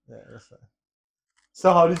fine. Yeah, that's fine.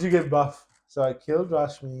 So how did you get buff? So I killed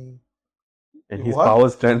Rashmi. And his What?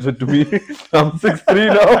 powers transferred to me. I'm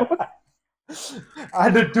 6'3" now. I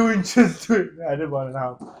did 2 inches to it. I did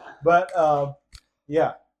 1.5. But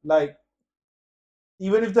yeah, like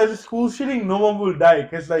even if there's a school shooting, no one will die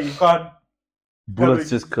because like you can't Bullets cover.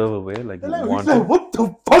 just curve away like He's like, wanted. what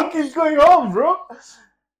the fuck is going on, bro?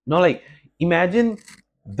 No, like, imagine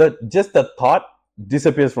just the thought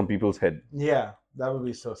disappears from people's head. Yeah, that would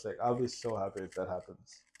be so sick. I'll be so happy if that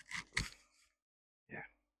happens. Yeah.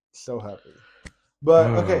 So happy. But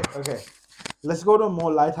okay. Let's go to a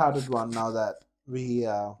more lighthearted one now that we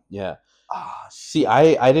Yeah. See, shit.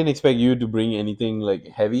 I didn't expect you to bring anything like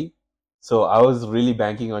heavy, so I was really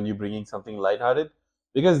banking on you bringing something lighthearted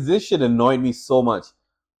because this shit annoyed me so much.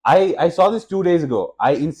 I saw this 2 days ago.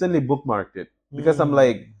 I instantly bookmarked it because I'm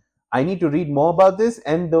like, Hmm. I need to read more about this,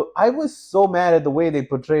 and I was so mad at the way they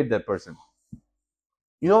portrayed that person.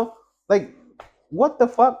 You know, like, what the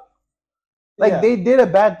fuck? Like, Yeah. they did a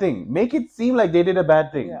bad thing. Make it seem like they did a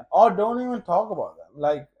bad thing. Yeah. Or don't even talk about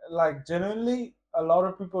them. Like genuinely a lot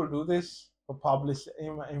of people do this for publish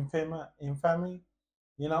infamy,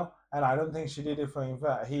 you know, and I don't think she did it for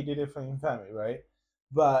infamy. He did it for infamy, right?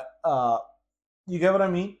 But you get what I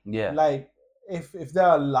mean? Yeah. Like if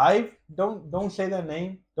they're alive, don't say their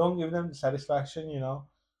name. Don't give them satisfaction, you know.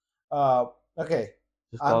 Uh okay.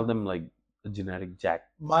 Just call I'm them like a generic jack.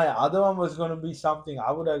 My other one was gonna be something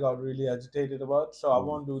I would have got really agitated about, so I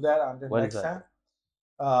won't do that until What is next that?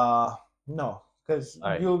 time. No, because All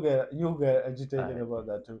right. you'll get All agitated right. about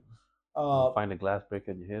that too. Find a glass break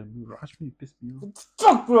in your head. Rush me, piss me off.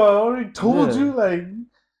 Fuck, bro! I already told you, like,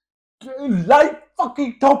 light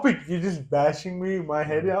fucking topic. You're just bashing me in my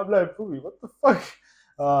head. I'm like, Pooey, what the fuck?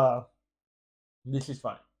 Uh, this is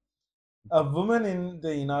fine. A woman in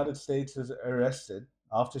the United States was arrested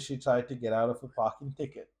after she tried to get out of a parking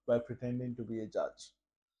ticket by pretending to be a judge.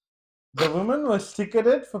 The woman was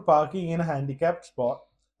ticketed for parking in a handicapped spot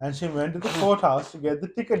and she went to the courthouse to get the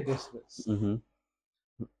ticket dismissed. Mm-hmm.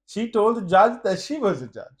 She told the judge that she was a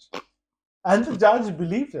judge, and the judge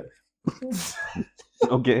believed her.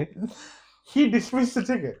 Okay. He dismissed the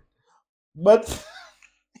ticket, but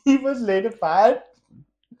he was later fired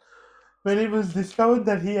when it was discovered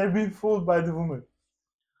that he had been fooled by the woman.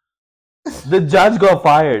 The judge got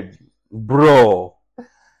fired, bro.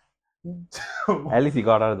 At least he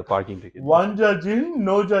got out of the parking ticket. One judge in,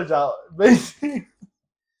 no judge out. Basically.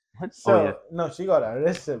 What? So, Oh yeah. no, she got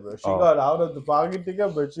arrested, bro. She Oh. got out of the parking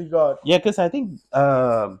ticket, but she got. Yeah, because I think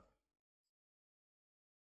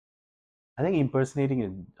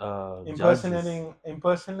impersonating a judge is...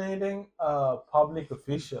 impersonating a public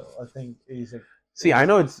official, I think, is a. See, I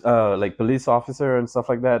know it's like police officer and stuff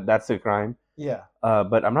like that. That's a crime. Yeah.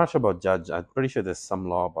 But I'm not sure about judge. I'm pretty sure there's some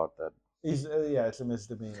law about that. Yeah, it's a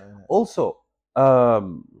misdemeanor. Also,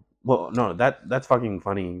 well, no, that's fucking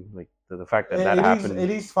funny. Like the fact that that happened. It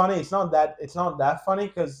is funny. It's not that funny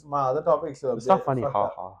because my other topics are. It's not funny,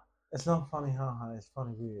 haha. It's not funny, haha. It's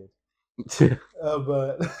funny, weird.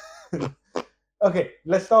 But okay,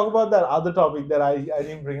 let's talk about that other topic that I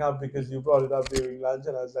didn't bring up because you brought it up during lunch,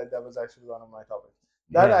 and I was like, that was actually one of my topics.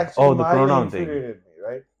 That actually the pronoun infuriated me,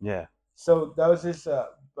 right? Yeah. So there was this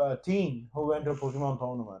teen who went to a Pokemon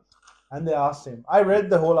tournament, and they asked him. I read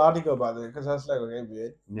the whole article by the way because I was like, okay,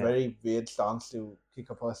 weird, very weird stance to kick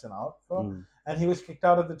a person out from. And he was kicked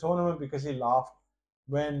out of the tournament because he laughed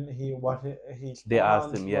when they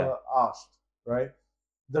asked him, were asked, right?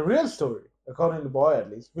 The real story, according to the boy at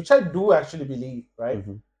least, which I do actually believe, right?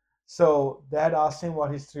 Mm-hmm. So they had asked him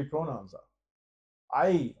what his 3 pronouns are.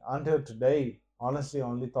 I, until today, honestly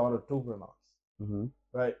only thought of 2 pronouns, Mm-hmm.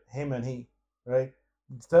 right? Him and he, right?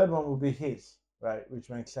 The third one would be his, right? Which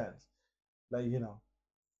makes sense, like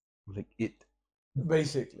like it,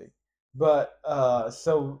 basically. But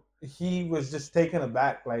so he was just taken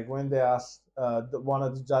aback, like when they asked, one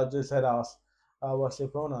of the judges had asked, "What's your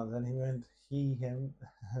pronouns?" and he went, "He, him,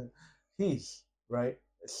 his," right?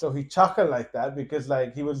 So he chuckled like that because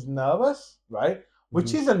like he was nervous, right?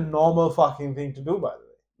 Which is a normal fucking thing to do, by the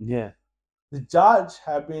way. Yeah. The judge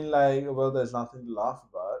had been like, well, there's nothing to laugh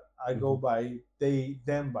about. I go by they,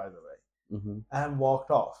 them, by the way, and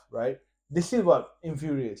walked off, right? This is what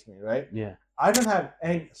infuriates me, right? Yeah. I don't have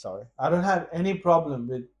any problem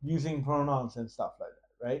with using pronouns and stuff like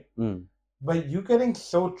that, right? But you getting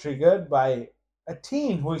so triggered by a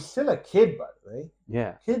teen who is still a kid, by the way.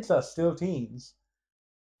 Yeah. Kids are still teens.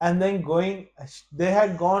 And then they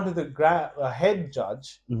had gone to the head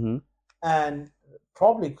judge and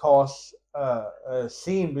probably caused a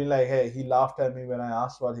scene, being like, hey, he laughed at me when I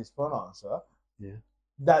asked what his pronouns were. Yeah.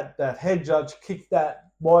 That head judge kicked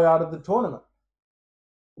that boy out of the tournament.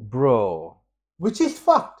 Bro. Which is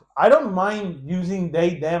fucked. I don't mind using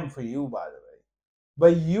they, them for you, by the way.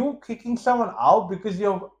 But you kicking someone out because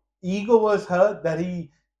your ego was hurt that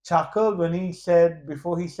he chuckled when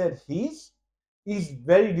before he said his, is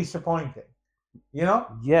very disappointing.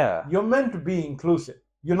 Yeah. You're meant to be inclusive.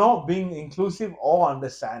 You're not being inclusive or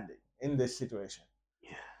understanding in this situation.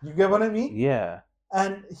 Yeah. You get what I mean? Yeah.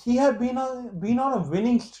 And he had been on a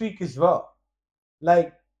winning streak as well.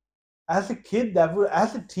 Like, as a kid,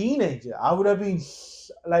 as a teenager, I would have been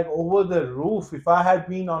like over the roof if I had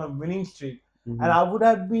been on a winning streak, and I would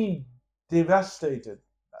have been devastated.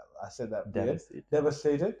 I said that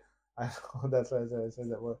devastated. I know that's why I said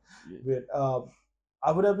that word. Weird.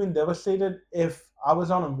 I would have been devastated if I was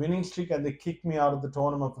on a winning streak and they kicked me out of the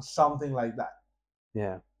tournament for something like that.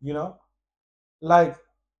 Yeah. Like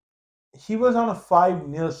he was on a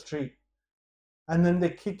 5-0 streak, and then they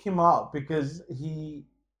kick him out because he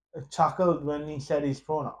chuckled when he said his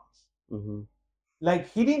pronouns.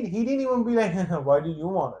 Like he didn't even be like, why do you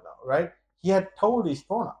want to know, right? He had told his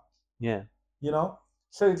pronouns. Yeah.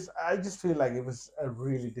 So I just feel like it was a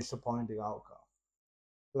really disappointing outcome.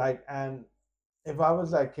 Like, and if I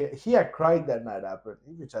was like, he had cried that night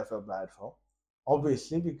apparently, which I felt bad for,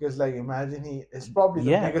 obviously, because like imagine it's probably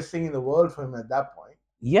the biggest thing in the world for him at that point.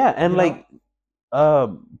 Yeah, and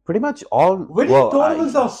pretty much all winning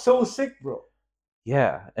tournaments are so sick, bro.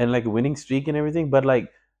 Yeah, and like a winning streak and everything, but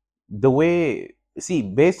like the way, see,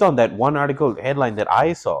 based on that one article headline that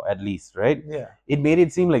I saw, at least, right? Yeah. It made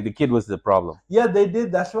it seem like the kid was the problem. Yeah, they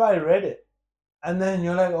did. That's why I read it. And then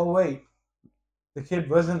you're like, oh wait, the kid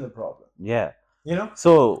wasn't the problem. Yeah. You know?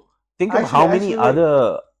 So think of Actually, how many actually, wait.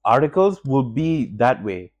 other articles would be that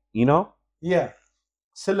way. Yeah.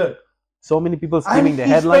 So look, So many people and skimming the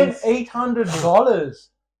he spent headlines. $800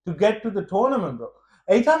 to get to the tournament, bro.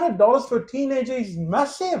 $800 for a teenager is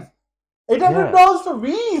massive. Eight hundred Yeah. dollars for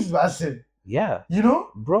me is massive. Yeah. You know,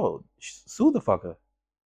 Bro, sue the fucker.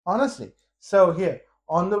 honestly. So here,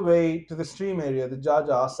 on the way to the stream area, the judge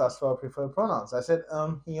asked us for our preferred pronouns. I said,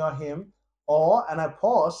 he or him, or, and I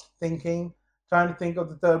paused, trying to think of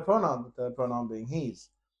the third pronoun being his.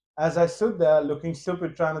 As I stood there looking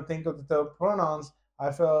stupid, trying to think of the third pronouns,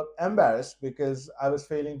 I felt embarrassed because I was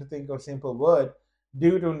failing to think of a simple word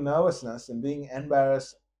due to nervousness and being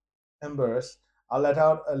embarrassed. I let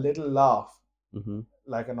out a little laugh, Mm-hmm.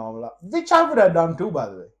 like a normal laugh, which I would have done too, by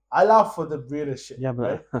the way. I laugh for the weirdest shit, Yeah,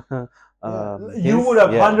 right? but Yeah, you would his,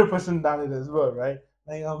 have yeah, 100% done it as well, right?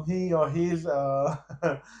 Like he or his,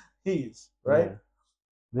 he's right. yeah.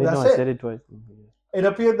 But Wait, no, that's I said it. it twice. It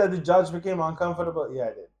appeared that the judge became uncomfortable. Yeah,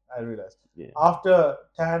 I did. I realized Yeah. after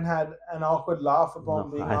Tan had an awkward laugh No,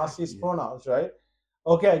 upon being I. asked his Yeah. pronouns, right?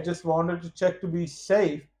 Okay, I just wanted to check to be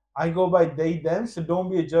safe. I go by they them, so don't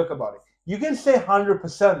be a jerk about it. You can say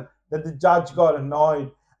 100% that the judge got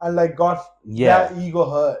annoyed and like got Yeah. their ego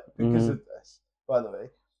hurt because Mm-hmm. of this. By the way,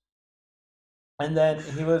 and then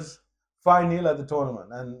he was 5-0 at the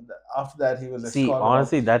tournament, and after that he was See, escorted off the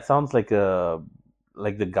honestly, stage. that sounds like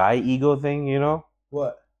the guy ego thing.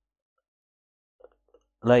 What?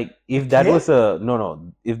 Like The if that was kid?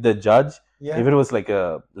 no, if the judge, if Yeah. it was like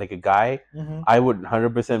a guy, Hmm. I would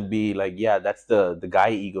 100% be like, yeah, that's the guy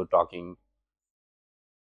ego talking.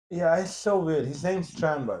 Yeah, it's so weird. His name's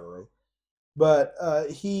Tran, by the way. But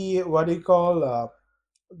he, what do you call?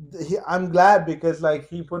 I'm glad because like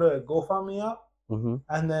he put a GoFundMe up, Mm-hmm.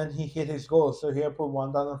 and then he hit his goal. So he had put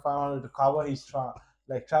 1,500 to cover his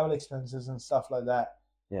like travel expenses and stuff like that.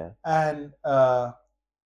 Yeah. And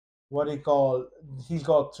what do you call? He's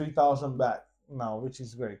got 3,000 back now, which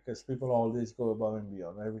is great because people always go above and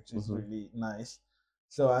beyond, right? Which is Mm-hmm. really nice.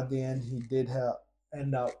 So at the end, he did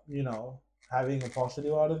end up, having a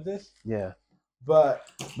positive out of this. Yeah. But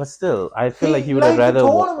But still, I feel like he he would have like the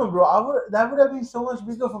rather. tournament, bro. That would have been so much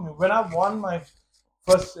bigger for me when I won my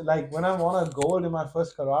first, like when I won a gold in my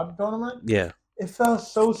first karate tournament. Yeah. It felt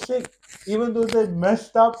so sick, even though they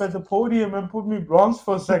messed up at the podium and put me bronze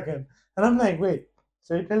for a second. And I'm like, wait,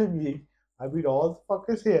 so you're telling me I beat all the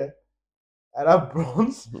fuckers here and I'm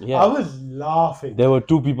bronze? I Yeah. was laughing. There were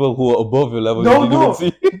two people who were above your level. You No, didn't even no,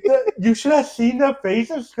 see. you should have seen their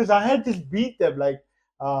faces because I had just beat them like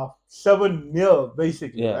 7-0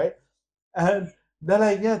 basically, Yeah. right? And they're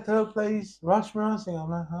like, yeah, third place, Rush Singh. I'm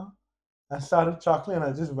like, huh? I started chuckling and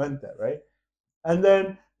I just went there, right? And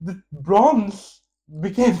then the bronze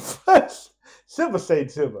became first. Silver stayed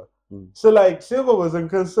silver. Mm. So like silver wasn't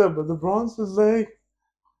concerned, but the bronze was like,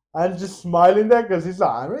 I'm just smiling there because he's like,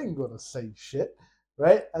 I ain't gonna say shit,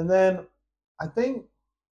 right? And then I think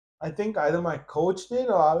either my coach did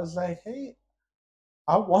or I was like, hey,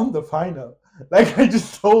 I won the final. Like I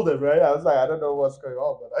just told them, right? I was like, I don't know what's going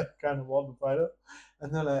on, but I kind of won the final.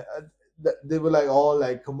 And then like they were like all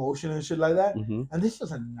like commotion and shit like that. Mm-hmm. And this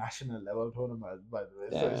was a national level tournament, by the way,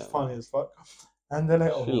 so it's Damn. funny as fuck. And they're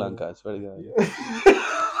like, Sri oh, Lanka, I swear to God.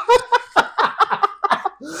 yeah.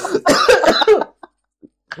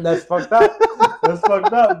 That's fucked up. That's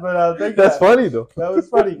fucked up. But I'll take That's that. funny though. That was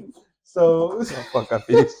funny. So Oh, fuck, I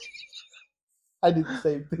finished. I did the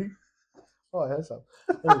same thing. Oh, I had some.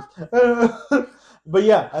 But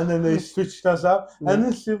yeah, and then they switched us up, and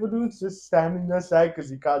then Silver Dude's just standing there sad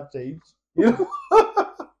because he can't change, you know.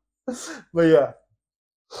 But yeah,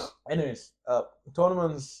 anyways,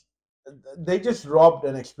 tournaments they just robbed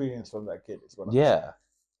an experience from that kid. Is what I'm saying. Yeah.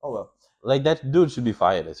 Oh well. Like that dude should be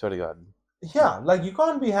fired, I swear to God. Yeah, like you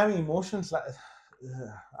can't be having emotions like.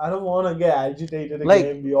 I don't want to get agitated Like,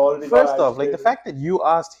 again. We already got first off, like the agitated. fact that you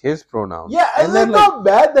asked his pronouns. Yeah, and And then then like, not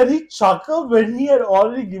bad that he chuckled when he had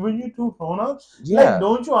already given you two pronouns. Like, yeah.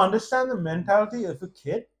 don't you understand the mentality of a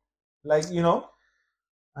kid? Like,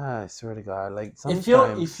 I swear to God, like if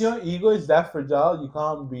sometimes. your ego is that fragile, you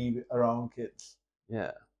can't be around kids.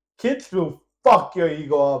 Yeah. Kids will fuck your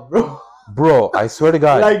ego up, bro. Bro, I swear to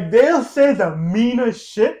God. Like they'll say the meanest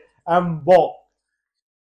shit and balk.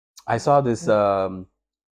 I saw this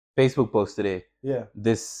Facebook post today. Yeah.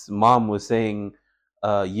 This mom was saying,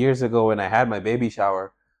 years ago when I had my baby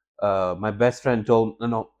shower, my best friend told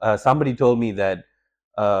somebody told me that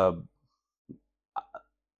uh,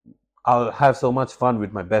 I'll have so much fun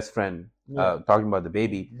with my best friend, Yeah. talking about the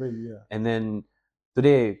baby. Baby, yeah. And then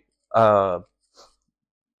today, uh,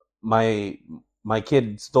 my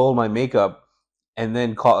kid stole my makeup and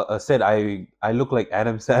then said I look like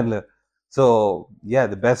Adam Sandler. So yeah,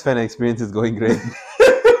 the best fan experience is going great.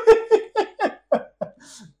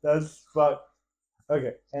 That's fuck.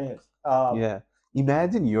 Okay. Anyways. Yeah,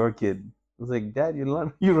 imagine your kid was like, Dad,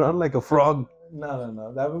 you run like a frog.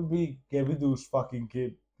 No. That would be Kevidu's fucking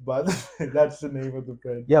kid. But that's the name of the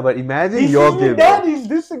friend. Yeah, but imagine He your says, kid. Dad, is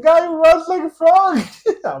this the guy who runs like a frog?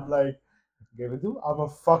 I'm like, Kevidu, I'm gonna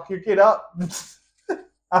fuck your kid up.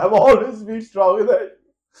 I've always been stronger than you.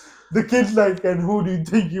 The kid's like, and who do you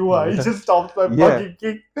think you are? He just stops my Yeah. fucking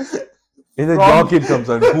kick. And then your kid comes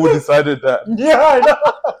on. Who decided that? Yeah, I know.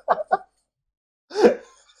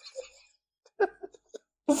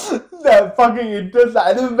 That fucking intense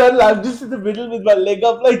animal. I'm just in the middle with my leg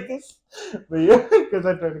up like this. But yeah, because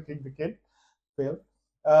I tried to kick the kid. Fail.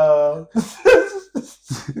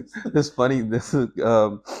 It's funny.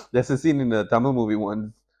 There's a scene in a Tamil movie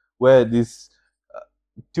once where these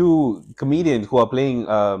two comedians who are playing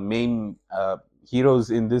main heroes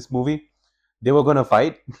in this movie, they were gonna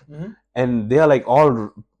fight, and they are like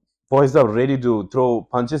all poised up, ready to throw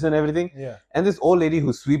punches and everything. Yeah. And this old lady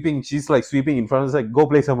who's sweeping, she's like sweeping in front of us, like, go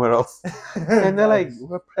play somewhere else. And they're like,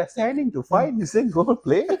 we're pretending to fight. You said go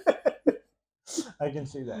play. I can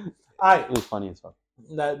see that. It was funny as well.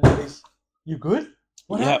 That is. You good?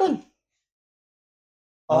 What happened?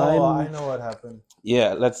 Oh, I know what happened.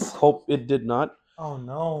 Yeah, let's hope it did not. Oh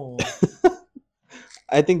no.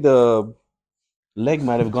 I think the leg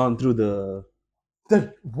might have gone through the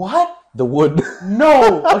what? The wood.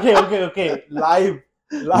 No. Okay. Live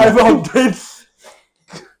updates.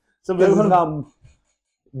 So we're gonna...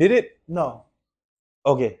 Did it? No.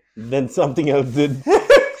 Okay, then something else did.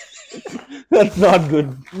 That's not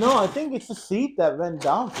good. No, I think it's the seat that went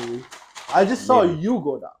down for you. I just saw you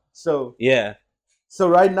go down. So yeah. So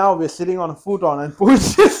right now we're sitting on a futon and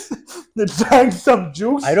Pooch just drank some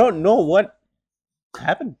juice. I don't know what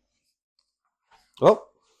happened. Well,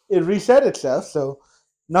 it reset itself. So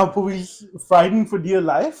now Pooch's frightened for dear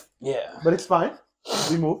life. Yeah. But it's fine.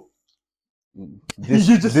 We move. This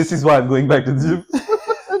is why I'm going back to the gym.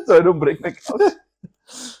 So I don't break my couch.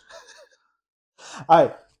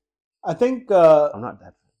 I think I'm not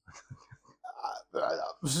that.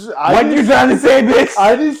 What you trying to say, bitch?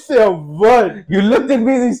 I didn't say a word. You looked at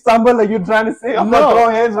me and you stumbled like you're trying to say. I'm not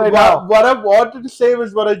throwing hands right now. What I wanted to say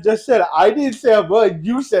was what I just said. I didn't say a word.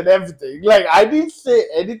 You said everything. Like I didn't say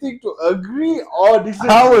anything to agree or disagree.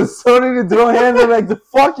 I was sorry to throw hands. I'm like, the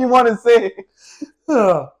fuck you want to say?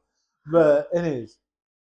 But anyways,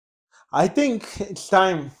 I think it's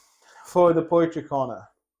time for the poetry corner.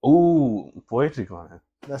 Ooh, poetry corner.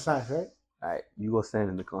 That's nice, right? Alright, you go stand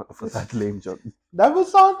in the corner for that lame joke. That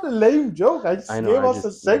was not a lame joke. I just gave us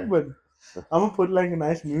a segment. Yeah. I'm gonna put like a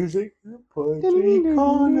nice music. Poetry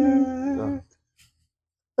corner.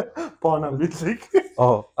 Porno music.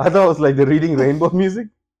 Oh, I thought it was like the Reading Rainbow music.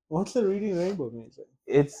 What's the Reading Rainbow music?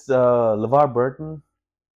 It's LeVar Burton.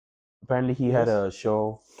 Apparently he had a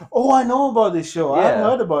show. Oh, I know about this show. Yeah. I've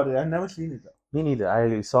heard about it. I've never seen it though. Me neither.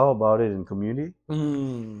 I saw about it in Community.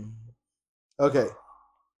 Okay.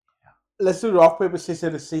 Let's do rock, paper,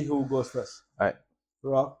 scissors to see who goes first. Alright.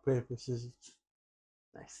 Rock, paper, scissors.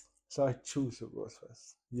 Nice. So I choose who goes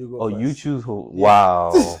first. You go first. first. You choose who? Yeah.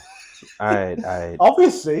 Wow. Alright.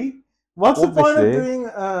 Obviously. What's the point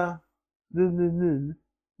of doing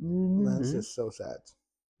That's just so sad.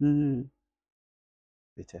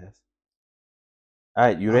 Bitch ass.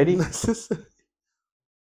 Alright, you ready?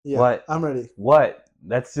 Yeah, what? I'm ready. What?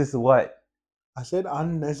 That's just what? I said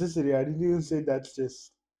unnecessary. I didn't even say that's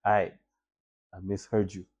just. Alright. I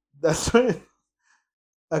misheard you. That's right.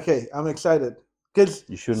 Okay, I'm excited. Cause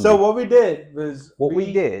you shouldn't. So what we did was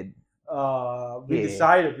we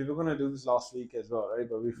decided we were gonna do this last week as well, right?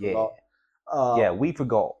 But we forgot. We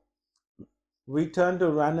forgot. We turned to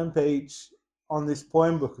a random page on this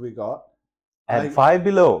poem book we got. At Five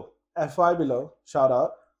Below. At Five Below. Shout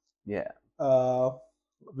out. Yeah.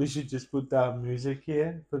 We should just put that music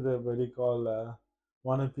here for the what do you call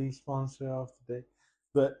wannabe sponsor of the day.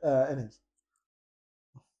 But anyways.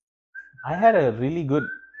 I had a really good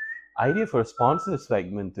idea for a sponsor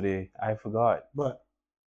segment today. I forgot. But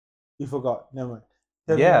you forgot. Never mind.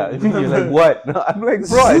 Yeah, you're like, what? No, I'm like,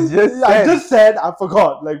 bro, I just said I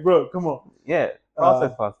forgot. Like, bro, come on. Yeah,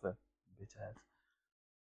 process faster. Bitch ass.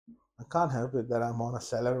 I can't help it that I'm on a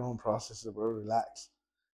Celeron processor, bro. Relax.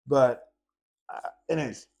 But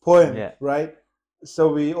anyways, poem, right?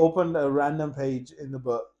 So we opened a random page in the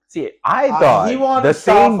book. See, I thought he wanted the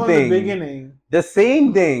same thing. From the beginning. The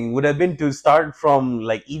same thing would have been to start from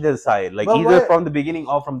like either side, like either from the beginning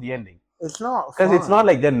or from the ending. It's not because it's not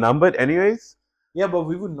like they're numbered anyways. Yeah, but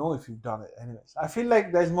we would know if you've done it anyways. I feel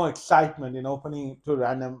like there's more excitement in opening to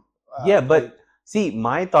random. Yeah, Like, but see,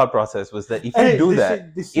 my thought process was that if you anyways, do this that,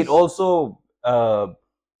 is this it is also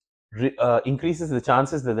increases the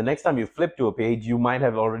chances that the next time you flip to a page, you might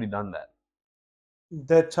have already done that.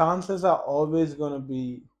 the chances are always going to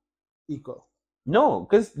be equal. No,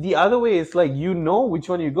 because the other way is like you know which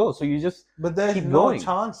one you go, so you just But there's keep no going.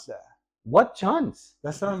 chance there. What chance?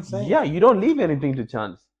 That's what I'm saying. Yeah, you don't leave anything to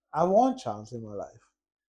chance. I want chance in my life.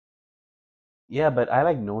 Yeah, but I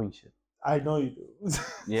like knowing shit. I know you do.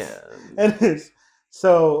 Yeah, Anyways,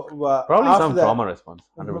 so probably after some that, trauma response,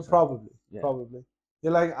 100%. probably, Yeah, probably,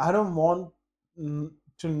 you're like, I don't want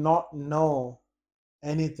to not know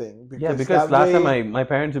anything yeah. because Because that last time way, my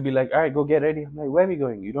parents would be like, "All right, go get ready." I'm like, "Where are we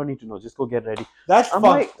going? You don't need to know. Just go get ready." that's I'm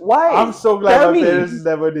fun. like, "Why? I'm so glad Tell my me." parents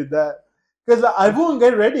never did that. Because I wouldn't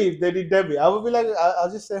get ready if they did tell me. I would be like,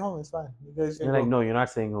 I'll just stay home. It's fine. You guys can They're like, go. "No, you're not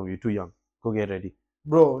staying home. You're too young. Go get ready."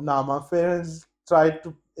 Bro, now my parents tried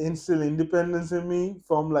to instill independence in me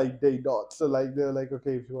from like day dot. So like they're like,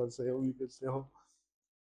 okay, if you want to stay home, you can stay home.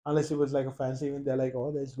 Unless it was like a fancy event, they're like,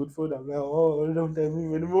 oh, there's good food. I'm like, oh, don't tell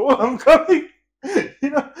me anymore. I'm coming.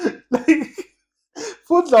 Like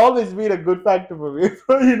food's always been a good factor for me.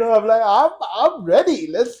 I'm like, I'm ready.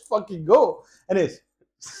 Let's fucking go. Anyways,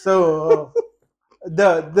 so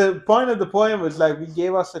the point of the poem was like we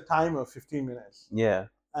gave us a timer of 15 minutes Yeah,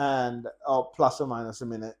 and plus or minus a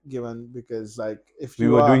minute given because like if we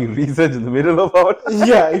you were are doing research in the middle of our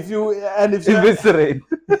yeah if you and if you're eviscerate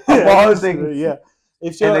of yeah, all things yeah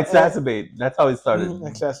if and you're exacerbate. That's how it started.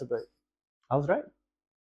 exacerbate. I was right.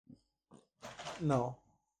 No,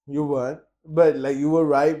 you weren't. But like you were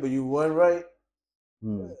right, but you weren't right.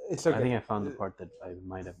 Hmm. It's I okay. think I found the part that I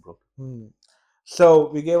might have broken. Hmm. So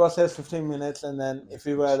we gave ourselves 15 minutes, and then if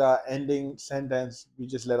we were the ending sentence, we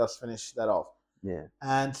just let us finish that off. Yeah.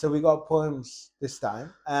 And so we got poems this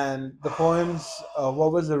time, and the poems.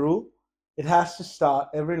 What was the rule? It has to start.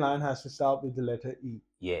 Every line has to start with the letter E.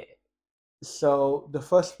 Yeah. So the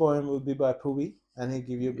first poem will be by Puvi, and he'll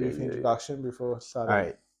give you a Yeah, brief yeah, yeah. introduction before All starting right.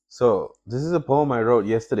 it. So this is a poem I wrote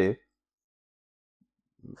yesterday.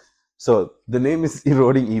 So the name is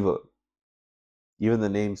Eroding Evil. Even the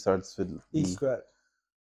name starts with E E. squared.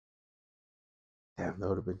 Damn, that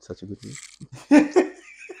would have been such a good name.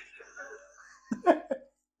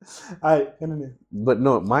 Alright, continue. But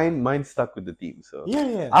no, mine stuck with the theme. So Yeah,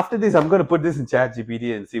 yeah, after this, I'm gonna put this in Chat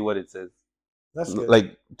GPT and see what it says. that's good.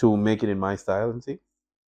 Like to make it in my style and see.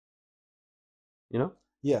 You know?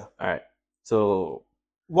 Yeah. All right. So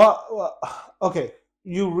Well, okay.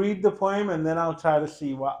 You read the poem, and then I'll try to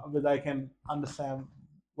see whether I can understand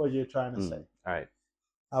what you're trying to say. all right.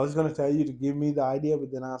 I was gonna tell you to give me the idea,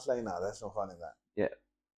 but then I was like, no, that's no fun in that. Yeah.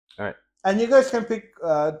 All right. And you guys can pick,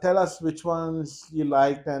 tell us which ones you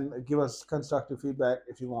liked, and give us constructive feedback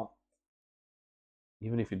if you want.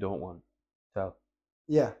 Even if you don't want, tell.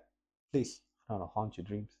 Yeah, please. I don't know, haunt your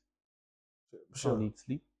dreams. I don't Sure, need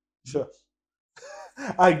sleep. sure.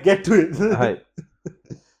 I get to it. All right.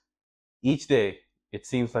 Each day, it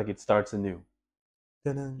seems like it starts anew.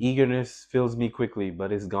 Dun-dun, Eagerness fills me quickly,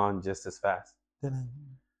 but is gone just as fast. dun-dun,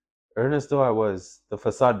 Earnest though I was, the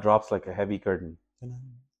facade drops like a heavy curtain. dun-dun.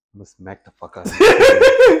 I must smack the fuck out of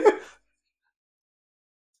this.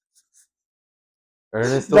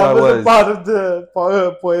 Earnest though That I was a was, part of the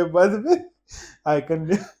poem, by the way. I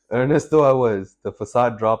can. earnest though I was, the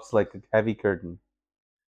facade drops like a heavy curtain.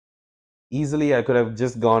 Easily I could have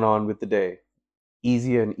just gone on with the day.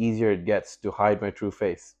 Easier and easier it gets to hide my true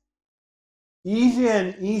face. Easier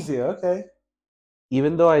and easier. Okay.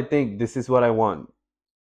 Even though I think this is what I want,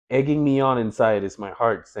 egging me on inside is my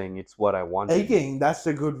heart saying it's what I want. Egging. That's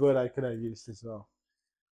a good word I could have used as well.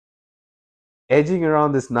 Edging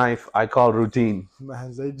around this knife I call routine.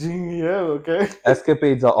 Man's edging. Yeah. Okay.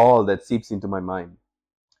 Escapades are all that seeps into my mind.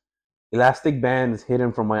 Elastic bands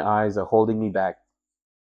hidden from my eyes are holding me back,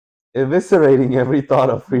 eviscerating every thought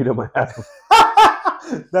of freedom I have.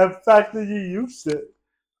 The fact that you used it.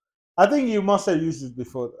 I think you must have used it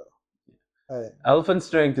before, though. Hey. Elephant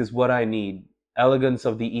strength is what I need, elegance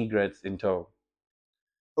of the egrets in tow.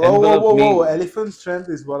 Whoa, whoa, Envelop whoa, whoa! me, Elephant strength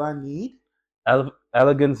is what I need.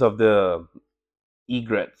 elegance of the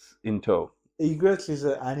egrets in tow. Egrets is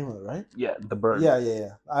an animal, right? Yeah, the bird. Yeah, yeah,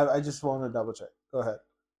 yeah. I just want to double check. Go ahead.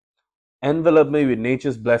 Envelop me with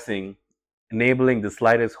nature's blessing, enabling the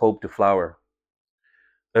slightest hope to flower.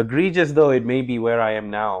 Egregious though it may be where I am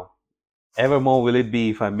now, evermore will it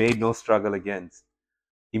be if I made no struggle against.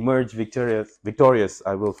 Emerge victorious, victorious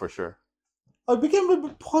I will for sure. I became a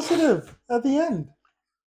bit positive at the end.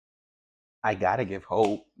 I gotta give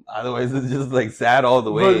hope. Otherwise, it's just like sad all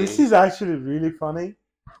the Bro, way. this is actually really funny.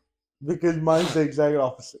 because mine's the exact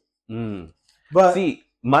opposite. Mm. But See,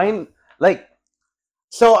 mine, like,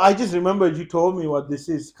 so I just remembered you told me what this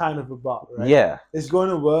is kind of about, right? yeah, It's going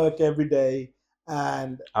to work every day,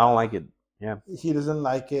 and I don't like it. Yeah. he doesn't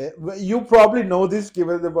like it. You probably know this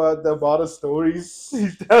given the amount of stories he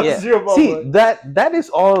Yeah. tells you about See, work. that is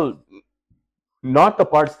all not the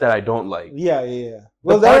parts that I don't like. Yeah, yeah, yeah. The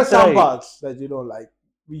Well, there are parts that some I, parts that you don't like.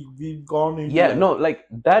 We've gone into yeah, like, no, like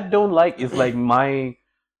that don't like is like my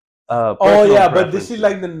oh personal yeah, but this is preferences.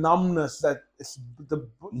 like the numbness that is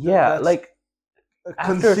Yeah, that's like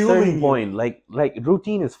after a certain consuming you. point, like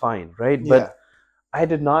routine is fine, right? Yeah, But I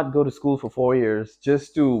did not go to school for 4 years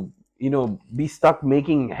just to, be stuck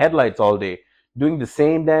making headlights all day, doing the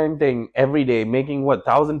same damn thing every day, making what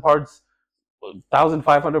 1,000 parts,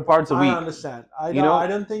 1,500 parts a I week. understand. You know, I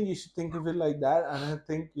don't think you should think of it like that, and I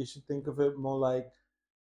think you should think of it more like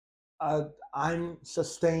uh, I'm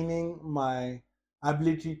sustaining my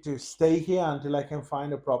ability to stay here until I can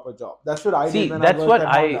find a proper job. That's what I did see, when I that's worked what at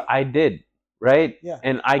I Honda. I did, right? Yeah.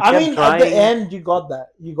 And I I kept mean, at the trying. end, you got that.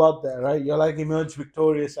 You got there, right? You're like, emerge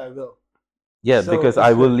victorious, I will. Yeah, So because I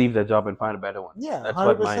it's will good. leave that job and find a better one. Yeah, That's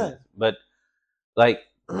what mine 100%. is. But like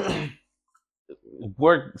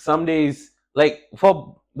work some days, like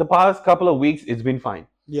for the past couple of weeks, it's been fine,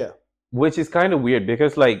 Yeah. which is kind of weird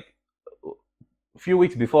because like a few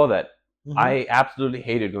weeks before that, Hmm. I absolutely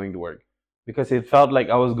hated going to work because it felt like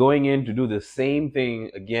I was going in to do the same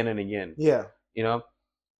thing again and again, Yeah. you know.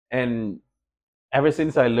 And ever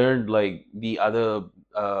since I learned like the other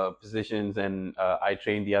positions and I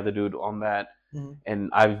trained the other dude on that, Hmm. and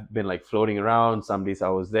I've been like floating around. Some days I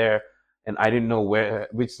was there, and I didn't know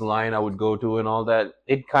which line I would go to and all that.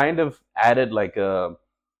 It kind of added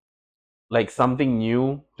like something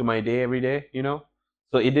new to my day every day.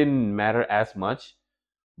 So it didn't matter as much.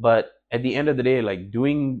 But at the end of the day, like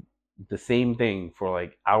doing the same thing for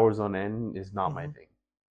like hours on end is not my Hmm. thing.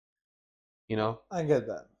 You know, I get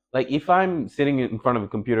that. like if I'm sitting in front of a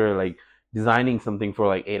computer, like designing something for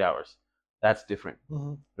like 8 hours, that's different,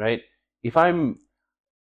 Hmm. right? If I'm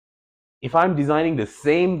if I'm designing the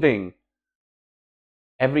same thing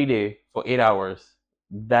every day for 8 hours,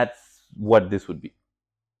 that's what this would be.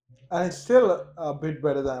 And it's still a bit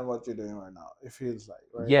better than what you're doing right now. It feels like,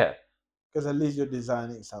 right? Yeah, Because at least you're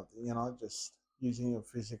designing something, just using your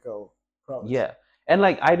physical prowess. yeah. And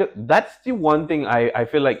like that's the one thing I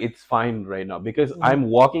feel like it's fine right now because Hmm. I'm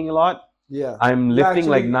walking a lot. Yeah. I'm lifting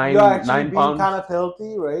like You're nine actually nine being kind pounds. of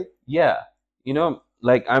healthy, right? Yeah,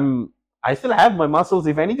 like I still have my muscles.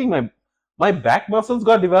 If anything, my back muscles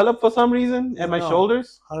got developed for some reason and my No,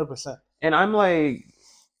 shoulders. 100%. And I'm like,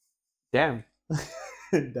 damn,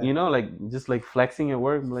 Damn. like just like flexing at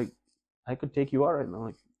work. I'm like, I could take you out right now.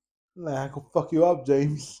 Like, Like, I could fuck you up,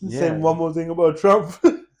 James. Say yeah. one more thing about Trump.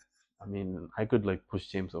 I mean, I could like push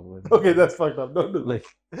James over. Okay, that's fucked up. Don't do Like,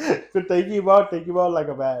 that. So take him out like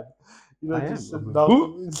a man. I Just am. I'm like, knock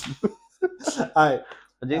whoo! him. Alright,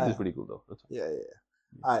 James is alright, pretty cool though. That's fine. yeah,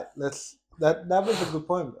 yeah. Alright, that was a good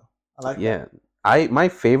point though. I like that. Yeah, my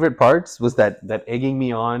favorite parts was that egging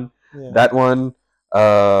me on, Yeah, that one.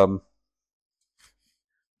 Um,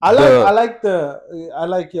 I the like I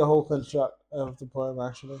like your whole construct of the poem.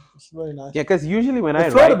 Actually, it's very nice. Yeah, because usually when It I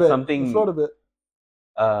flowed a write bit. It something flowed a bit.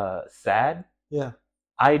 sad, Yeah.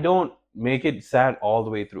 I don't make it sad all the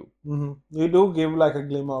way through. You do give like a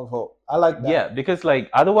glimmer of hope. I like that. Yeah, because like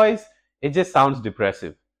otherwise it just sounds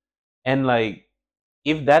depressive. And like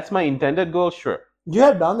if that's my intended goal, sure, You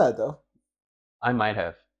have done that though. I might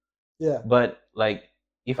have. Yeah. But like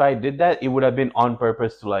if I did that, it would have been on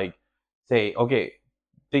purpose to like say, okay,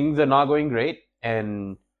 things are not going great,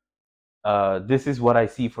 and this is what I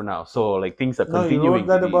see for now. So like things are No, you wrote continuing to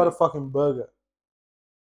that be about a like fucking burger.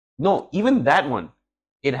 no, even that one,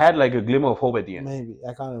 it had like a glimmer of hope at the end Maybe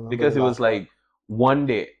I can't remember the because it was last part. like one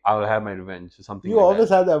day I'll have my revenge or something You like always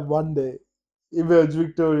that. have that one day. Emerge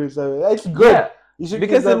victorious. It's good. Yeah, You should keep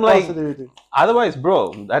because I'm that like, positivity. otherwise,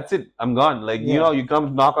 bro, that's it. I'm gone. Like Yeah. you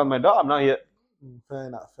come knock on my door, I'm not here. Fair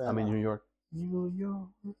enough. Fair I'm in enough. New York. New York.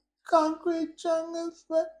 Concrete jungles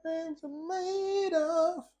where dreams are made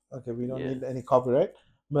of. Okay, we don't Yeah. need any copyright.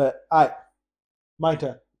 But I, my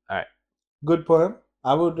turn. All right. Good poem.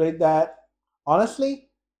 I would rate that honestly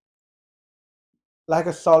like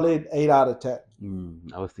a solid 8 out of 10.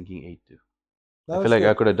 I was thinking 8 too. That I feel was like I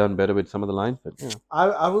good. could have done better with some of the lines, but yeah.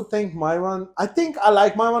 I would think my one. I think I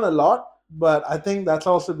like my one a lot, but I think that's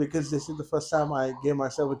also because this is the first time I gave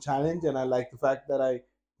myself a challenge, and I like the fact that I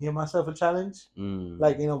gave myself a challenge,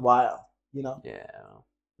 like in a while. Yeah.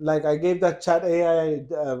 Like I gave that chat AI.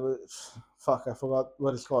 Fuck, I forgot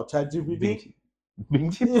what it's called. Chat GPT. Bing, Bing,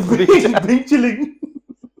 Bing chilling.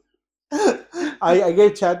 I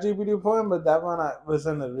gave ChatGPT a poem, but that one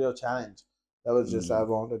wasn't a real challenge. That was just I Mm.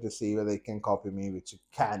 wanted to see whether it can copy me, which it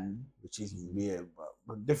can, which is Mm. weird,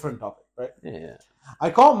 but different topic, right? Yeah.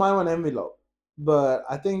 I call my one envelope, but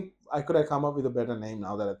I think I could have come up with a better name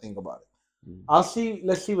now that I think about it. Mm. I'll see.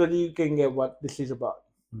 Let's see whether you can get what this is about.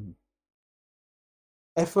 Mm.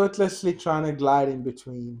 Effortlessly trying to glide in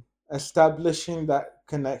between, establishing that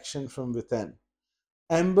connection from within.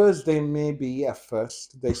 Embers they may be at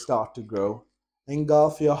first, they start to grow,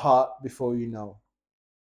 engulf your heart before you know.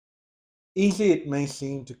 Easy it may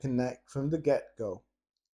seem to connect from the get go.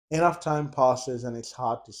 Enough time passes and it's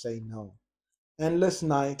hard to say no. Endless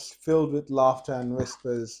nights filled with laughter and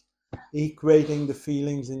whispers, equating the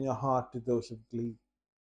feelings in your heart to those of glee.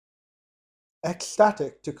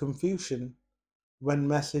 Ecstatic to confusion when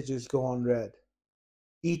messages go unread,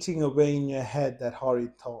 eating away in your head that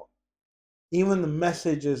horrid thought. Even the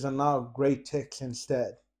messages are now great ticks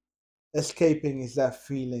instead. Escaping is that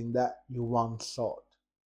feeling that you once sought.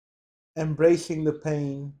 Embracing the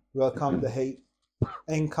pain, welcome the hate,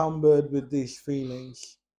 encumbered with these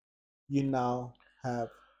feelings you now have.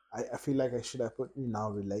 I feel like I should have put you now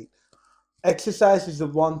relate. Exercise is the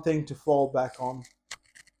one thing to fall back on,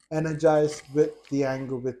 energized with the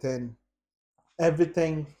anger within.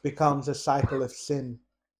 Everything becomes a cycle of sin,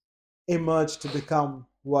 emerge to become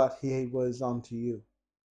what he was unto you.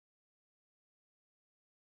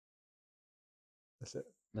 That's it.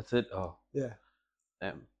 That's it. Oh, Yeah.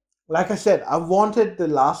 damn. Like I said, I wanted the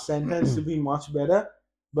last sentence to be much better,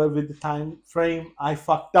 but with the time frame, I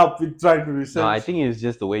fucked up with trying to No, I research. think it's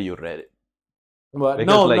just the way you read it. But Because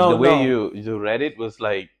no, like the no, way no, you read it was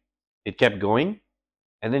like it kept going,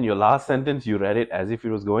 and then your last sentence you read it as if it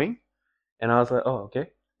was going, and I was like, oh,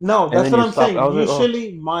 okay. no. And That's then what you I'm stopped. I saying. was like, oh,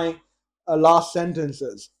 Usually, my last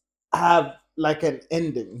sentences have like an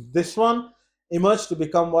ending. This one emerged to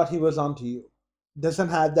become what he was unto you. Doesn't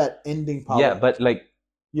have that ending yeah, power. but like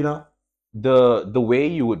You know? the way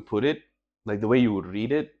you would put it, like the way you would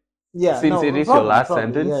read it, Yeah. since it No. is your Probably. last Probably.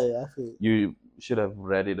 Yeah. sentence, Yeah. I feel you should have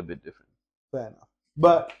read it a bit different. fair enough. Yeah,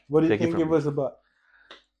 But what do you take it think from it me. was about?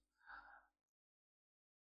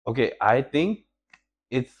 Okay, I think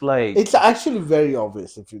it's like It's actually very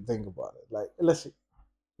obvious if you think about it. Like, let's see.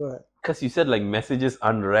 Go ahead. because you said like messages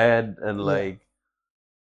unread and Yeah. like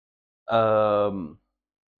um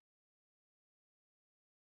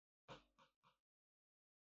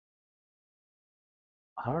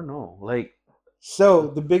I don't know, like So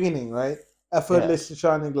the beginning, right? yeah. Effortlessly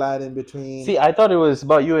trying to glide in See, between. I thought it was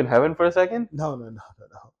about you in heaven for a second, No, no, no, no,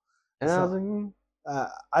 no. and It's I was not. like, hmm.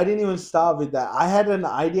 I didn't even start with that. I had an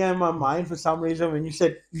idea in my mind for some reason when you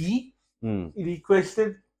said E, Hmm. it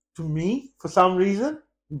equated to me for some reason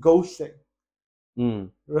ghosting, Hmm.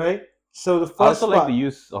 right? So the I also first like the part,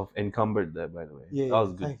 use of encumbered there, by the way. yeah, That yeah.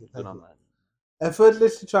 was good. Thank you, Good thank on you. that.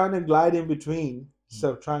 Effortlessly trying to glide in between,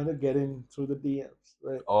 so trying to get in through the DMs,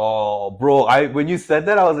 right? Oh, bro! I when you said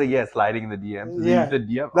that, I was like, yeah, sliding in the DMs. And then you Yeah, said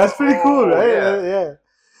DM. that's pretty cool, Oh, right? yeah. Yeah,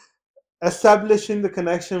 establishing the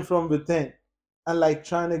connection from within, and like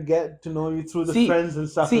trying to get to know you through the See, friends and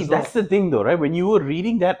stuff see, as well. that's the thing, though, right? When you were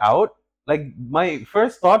reading that out, like my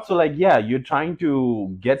first thoughts were like, yeah, you're trying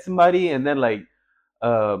to get somebody, and then like,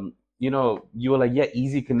 you were like, yeah,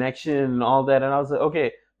 easy connection and all that, and I was like,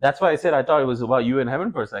 okay, that's why I said I thought it was about you in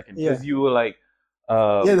heaven for a second Yeah, because you were like,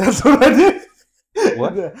 yeah, um, that's what I did.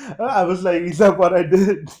 what? I was like, is that what I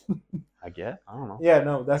did? I guess I don't know. Yeah,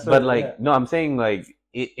 no, that's But what. Yeah. like no, I'm saying like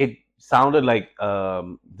it sounded like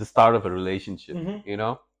the start of a relationship,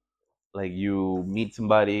 Hmm. like you meet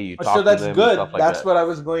somebody, you So talk to that's them and stuff good. like That's that. what I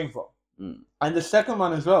was going for. Mm. And the second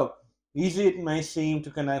one as well. Easy it may seem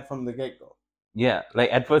to connect from the get go. Yeah,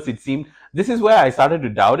 like at first it seemed, this is where I started to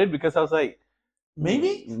doubt it because I was like,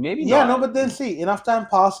 Maybe. maybe Yeah, no, not. but then see, enough time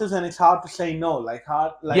passes and it's hard to say no. Like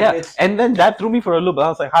hard, like Yeah, it's and then that threw me for a loop. I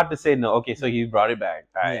was like, hard to say no. Okay, so yeah, he brought it back.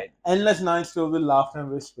 All yeah. right. Endless nights filled with laughter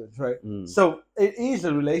and whispers, right? Mm. So it is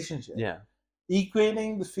a relationship. Yeah.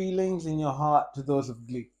 Equating the feelings in your heart to those of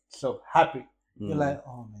glee. So happy. You're Mm. like,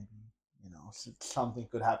 oh, maybe, something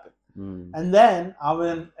could happen. Mm. And then I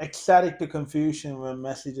went ecstatic to confusion when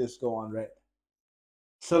messages go unread.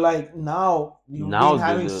 So like now you've Now been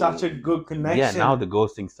having such a good yeah, now connection. the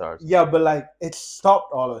ghosting starts. Yeah, but like it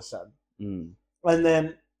stopped all of a sudden. Mm. And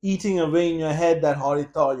then eating away in your head that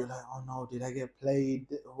horrid thought, you're like, oh no, did I get played?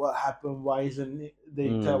 What happened?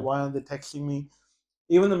 Mm. Why aren't they texting me?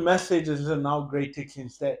 Even the messages are now great ticks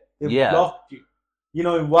instead. They Yeah. blocked you. In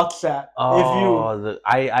WhatsApp, if you Oh,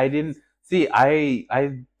 I didn't see.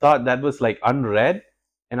 I thought that was like unread,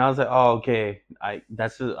 And I was like, oh, okay.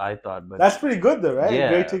 That's what I thought, but That's pretty good though, right? Great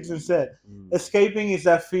yeah. things instead. Mm, Escaping is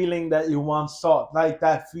that feeling that you once sought, like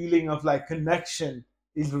that feeling of like connection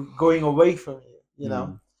is going away from you, you know?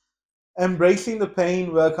 mm, Embracing the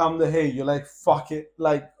pain, welcome the hate. You're like, fuck it.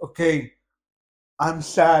 Like, okay, I'm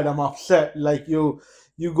sad, I'm upset. Like you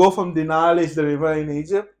go from denial is the river in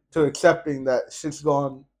Egypt to accepting that shit's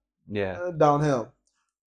gone yeah. downhill.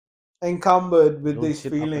 Encumbered with Don't these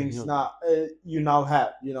shit up a feelings hill. now, you now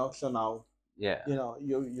have, you know. So now, Yeah. you know,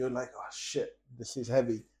 you're like, oh shit, this is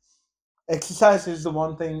heavy. Exercise is the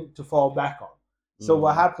one thing to fall back on. So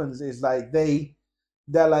what Mm, happens is like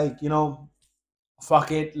they're like, you know,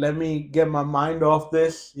 fuck it, let me get my mind off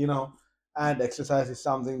this, you know. And exercise is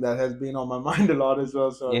something that has been on my mind a lot as well,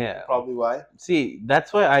 so yeah. probably why. See,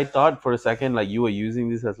 that's why I thought for a second like you were using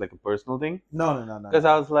this as like a personal thing, No, no, no, no, because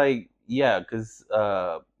I no. was like, yeah, because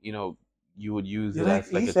you would use You're it like,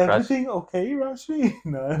 as like a is crush. everything okay, Rashi?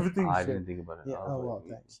 No, everything's I good. didn't think about it. Yeah. I was Oh like, well,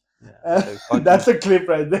 thanks. yeah, I was like, fuck you. That's a clip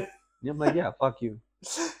right there. Yeah, I'm like, yeah, fuck you.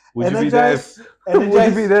 Would you be there if Energize, would you be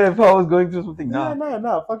energize. there if I was going through something? No, Nah. no,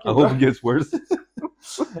 no. Fuck I you, hope bro. it gets worse.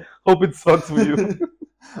 Hope it sucks for you.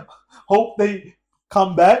 Hope they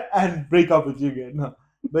come back and break up with you again. No.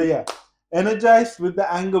 But yeah, energized with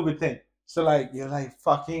the anger within. So like you're like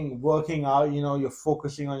fucking working out, you know, you're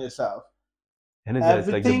focusing on yourself. Energized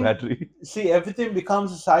like the Everything, battery. see, everything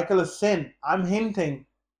becomes a cycle of sin. I'm hinting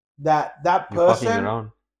that that You're fucking person,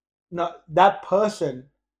 around. no, that person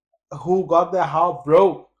who got their heart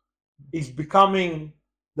broke is becoming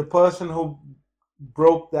the person who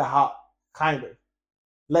broke their heart, kind of.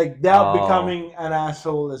 Like they're Oh, becoming an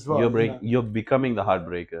asshole as well, you know. you're becoming the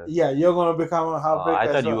heartbreaker. Yeah, you're gonna become a heartbreaker I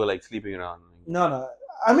as thought you were well. like sleeping around. No, no.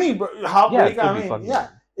 I mean, Yeah, it heartbreaker. could I be mean, fucking yeah,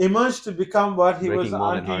 emerged to become what he was breaking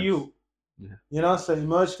more than unto hearts. you. Yeah. You know, so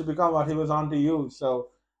emerged to become what he was unto you. So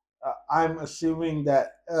I'm assuming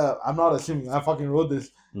that I'm not assuming. I fucking wrote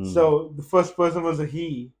this. Mm, So the first person was a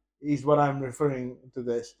he. Is what I'm referring to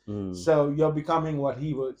this. mm, So you're becoming what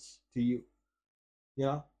he was to you. You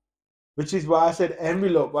know, which is why I said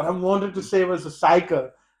envelope. What I wanted to say was a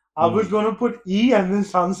cycle. I was mm, going to put E and then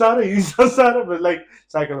samsara, E samsara, but like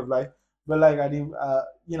cycle of life. But like I didn't,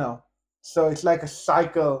 you know, so it's like a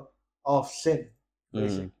cycle of sin,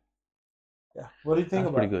 basically. mm. Yeah. What do you think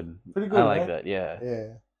That's pretty about it? good. Pretty I good, like right? that. Yeah. Yeah.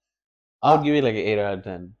 I would give it like an 8 out of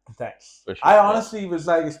 10 Thanks. for sure. I Yeah. honestly was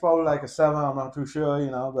like, it's probably like a 7. I'm not too sure,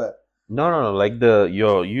 you know, but No, no, no. Like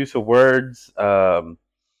your use of words,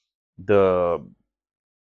 the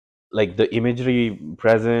like the imagery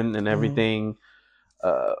present and mhm. everything.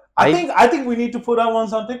 I I think we need to put our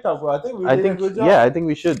ones on TikTok, bro. I think we I did a think good yeah, job. I think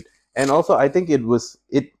we should. And also, I think it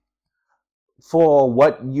for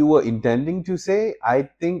what you were intending to say. I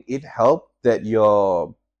think it helped that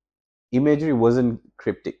your imagery wasn't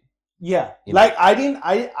cryptic Yeah. enough. Like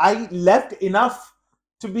I left enough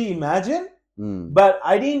to be imagined, Mm. but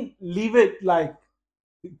I didn't leave it like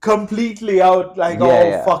completely out, like, Yeah, oh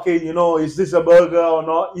yeah. fuck it, you know, is this a burger or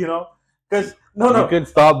not, you know? Because no, You no, can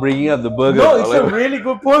stop bringing up the burger no, now. it's a Like, really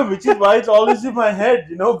good point, which is why it's always in my head,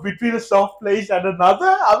 you know, between a soft place and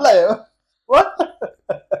another. I'm like, what?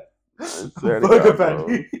 I swear to Burger God, bro.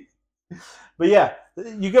 patty. But yeah,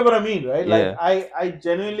 you get what I mean, right? Like Yeah. I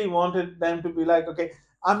genuinely wanted them to be like, okay,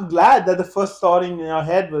 I'm glad that the first thought in your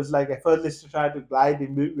head was like, effortless to try to glide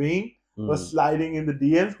in between was Mm. sliding in the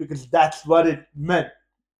DMs, because that's what it meant,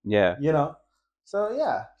 Yeah. you know. So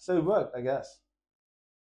yeah, so it worked, I guess.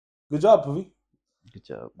 Good job, Puvi. Good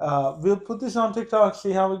job. We'll put this on TikTok,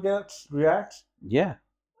 see how it gets reacts. Yeah.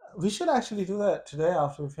 We should actually do that today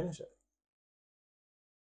after we finish it.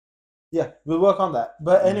 Yeah, we'll work on that.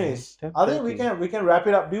 But anyways, I think 10:30. we can wrap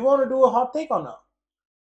it up. Do you want to do a hot take or no?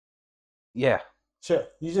 Yeah. Sure.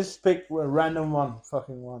 You just pick a random one,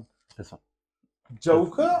 fucking one. This one.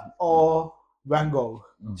 Joker or Van Gogh?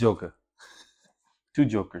 Joker. Two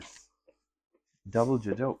jokers. Double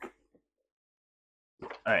joke.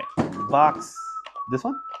 All right. Box. This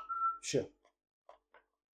one. Sure.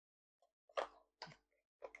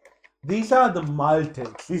 These are the mild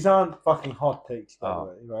takes. These aren't fucking hot takes, by the Oh.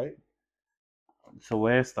 way, right? So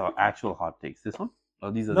where's the actual hot takes? This one? Oh,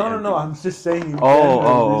 these are the No, no, empty no. I'm ones. just saying in Oh, general, these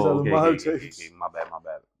oh, are oh, the okay, okay, mild okay, okay, okay. takes. My bad, my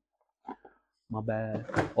bad. My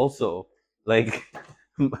bad. Also, like,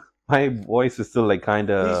 my voice is still like kind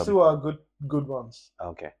These of two are good ones.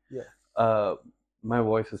 okay. Yeah. Uh, my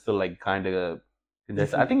voice is still like kind of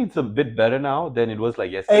congested. I Iffy. think it's a bit better now than it was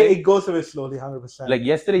like yesterday. It goes away slowly, 100%. Like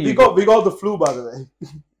yesterday, you go. We got the flu, by the way.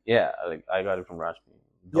 Yeah, like I got it from Rashmi.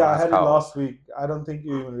 Don't Yeah, I ask had it how. last week. I don't think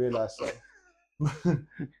you even realized that.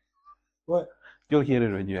 What? You'll hear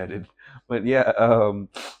it when you edit. But yeah,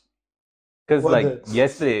 because What like the?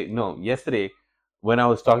 yesterday, no, yesterday when I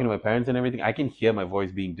was talking to my parents and everything, I can hear my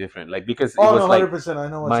voice being different, like because it Oh was no, like 100%. I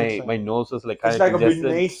know what you're saying. my nose was like kind It's of like a bit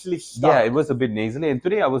congested. nasally Yeah, stuck. it was a bit nasally, and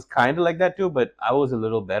today I was kind of like that too, but I was a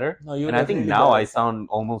little better. No, you're And I think definitely now I better. sound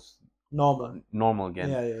almost Normal. normal again.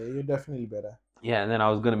 Yeah, you're definitely better. Yeah, and then I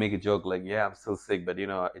was gonna make a joke like, yeah, I'm still sick, but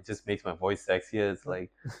it just makes my voice sexier. It's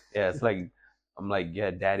like, yeah, it's like I'm like,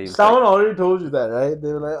 yeah, daddy. It's like, Someone already told you that, right?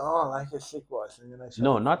 They were like, "Oh, I like your sick voice," and you're like, "Shut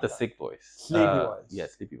no, the not fuck the up." sick voice. Sleepy Yeah,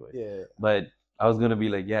 voice. sleepy voice. Yeah. But I was gonna be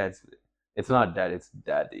like, yeah, it's not dad, it's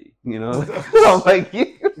daddy. I'm like, yeah.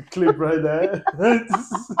 Clip right there.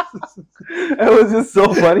 It was just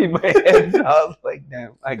so funny in my head. I was like,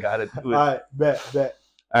 damn, I gotta do it. All right, bet.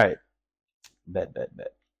 All right, bet.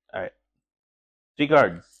 All right, 3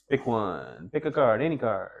 cards. Pick one. Pick a card. Any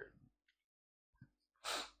card.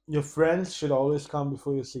 Your friends should always come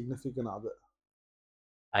before your significant other.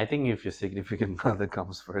 I think if your significant other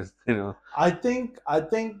comes first, I think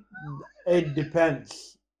it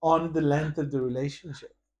depends on the length of the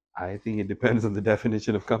relationship. I think it depends on the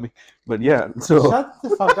definition of coming. But yeah, so Shut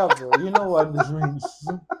the fuck up, bro. You know what this means.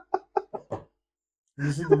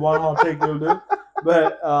 This is the one hot take you'll do.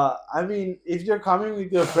 But I mean, if you're coming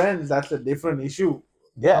with your friends, that's a different issue.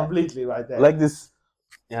 yeah, Completely right there. like this.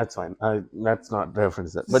 Yeah, that's fine. That's not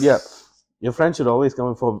reference that. But yeah, your friend should always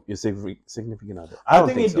come for your significant other. I don't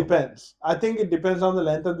think think it so. depends. I think it depends on the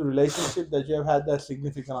length of the relationship that you have had that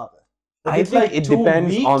significant other. If I it's think like it 2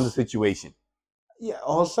 depends on the weeks, situation. yeah,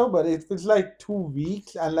 also, but if it's like 2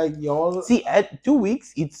 weeks and like y'all, See, at 2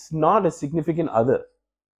 weeks, it's not a significant other.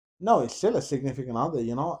 no, it's still a significant other.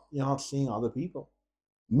 You're not seeing other people.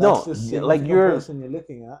 No, That's the like significant person you're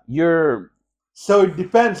looking at. you're So it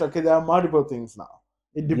depends. Okay, there are multiple things now.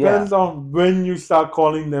 It yeah, depends on when you start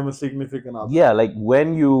calling them a significant other. yeah, like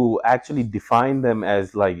when you actually define them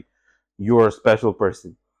as like your special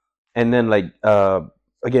person, and then like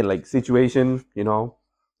again, like situation,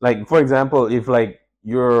 like for example, if like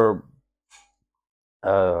your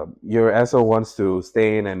SO wants to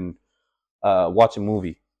stay in and watch a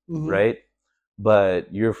movie, Mhm. right?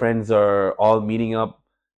 But your friends are all meeting up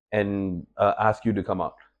and ask you to come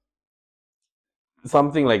out,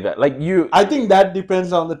 something like that. Like I think that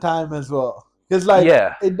depends on the time as well. Because like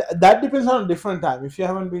yeah, that depends on a different time. If you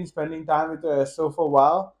haven't been spending time with your SO for a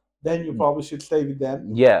while, then you probably should stay with them.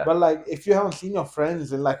 yeah, But like if you haven't seen your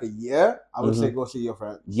friends in like a year, I would say go see your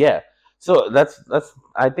friends. yeah. So that's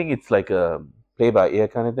I think it's like a play by ear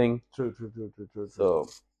kind of thing. True. So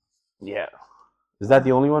yeah, is that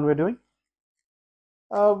the only one we're doing?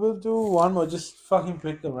 We'll do one more. Just fucking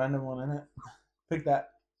pick the random one in it. Pick that.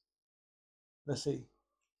 Let's see.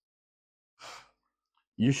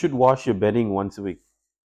 You should wash your bedding once a week.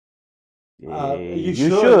 You You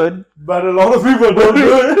should, should. but a lot of people don't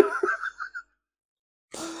do it.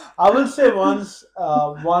 I will say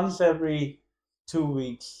once every 2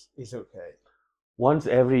 weeks is okay. Once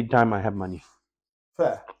every time I have money.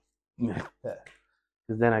 Fair. Because Fair.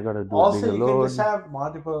 then I gotta do a Also, bigger you can just load. have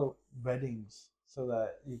multiple weddings so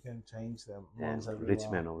that you can change them once And every rich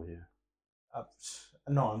while. man over here.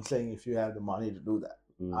 No, I'm saying if you have the money to do that.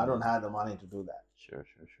 I don't have the money to do that. Sure.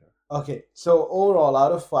 Okay, so overall,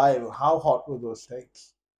 out of 5, how hot were those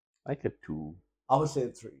steaks? Like a 2. I would say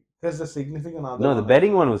 3 because the significant other. No, the one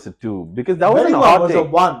bedding one was a 2 because that The wasn't wedding a one hot was a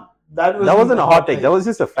take. 1. That Wasn't a hot take. That was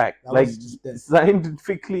just a fact. That like was just dead.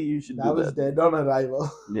 scientifically, you should That do was that. dead on arrival.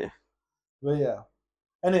 Yeah. But yeah.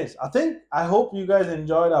 Anyways, I hope you guys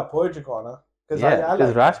enjoyed our poetry corner because Yeah, I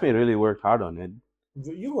because like Rashmi really worked hard on it.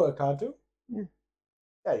 you worked hard too. Yeah.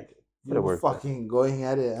 Yeah, you did. You Could've were worked better. fucking going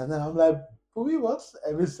at it, and then I'm like, "Puvi, what's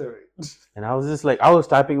emissary?" And I was just like, I was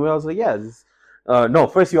typing away. I was like, yeah, no,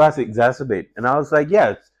 first you asked to exacerbate. And I was like,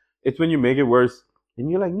 yeah, it's when you make it worse. And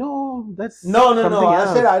you're like, no, that's No. something I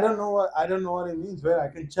else. said I don't know what it means. Where I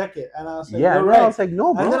can check it, and I was like, Yeah, "You're and then right." I was like,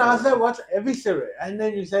 no, bro. And then I was like, "What's emissary?" And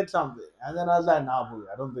then you said something, and then I was like, "Nah, Puvi,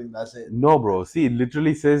 I don't think that's it." No, bro. See, it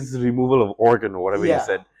literally says removal of organ or whatever you Yeah,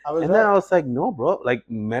 said. I was And then I was like, no, bro. Like,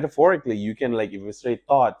 metaphorically, you can, like, eviscerate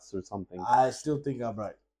thoughts or something. I still think I'm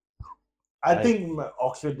right. I think my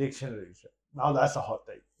Oxford Dictionary. Now that's a hot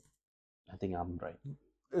take. I think I'm right.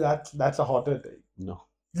 That's a hotter take. No,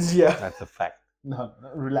 Yeah. that's a fact. No,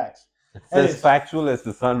 relax. It's Anyways. as factual as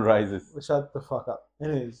the sun rises. Shut the fuck up.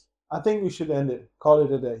 Anyways, I think we should end it. Call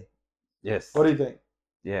it a day. Yes. What do you think?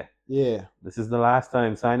 Yeah. Yeah. This is the last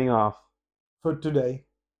time signing off. For today.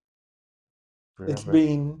 Forever. It's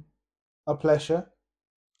been a pleasure.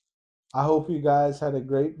 I hope you guys had a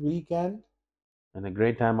great weekend. And a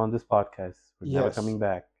great time on this podcast. We're never Yes. coming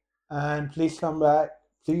back. And please come back.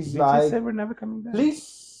 Please We like. just said we're never coming back.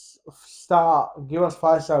 Please give us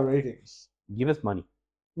 5-star ratings. Give us money.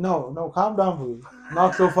 No, calm down, please.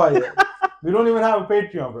 Not so far yet. We don't even have a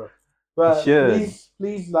Patreon, bro. But should.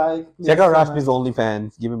 please like. Please Check out comment. Rashmi's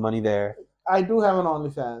OnlyFans. Give him money there. I do have an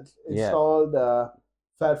OnlyFans. It's Yeah. called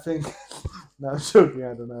Fat Finger. No, I'm joking.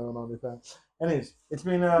 I don't have an OnlyFans. Anyways, it's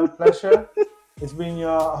been a pleasure. It's been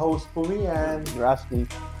your host Pumi and Rashmi.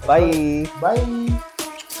 Bye. Bye.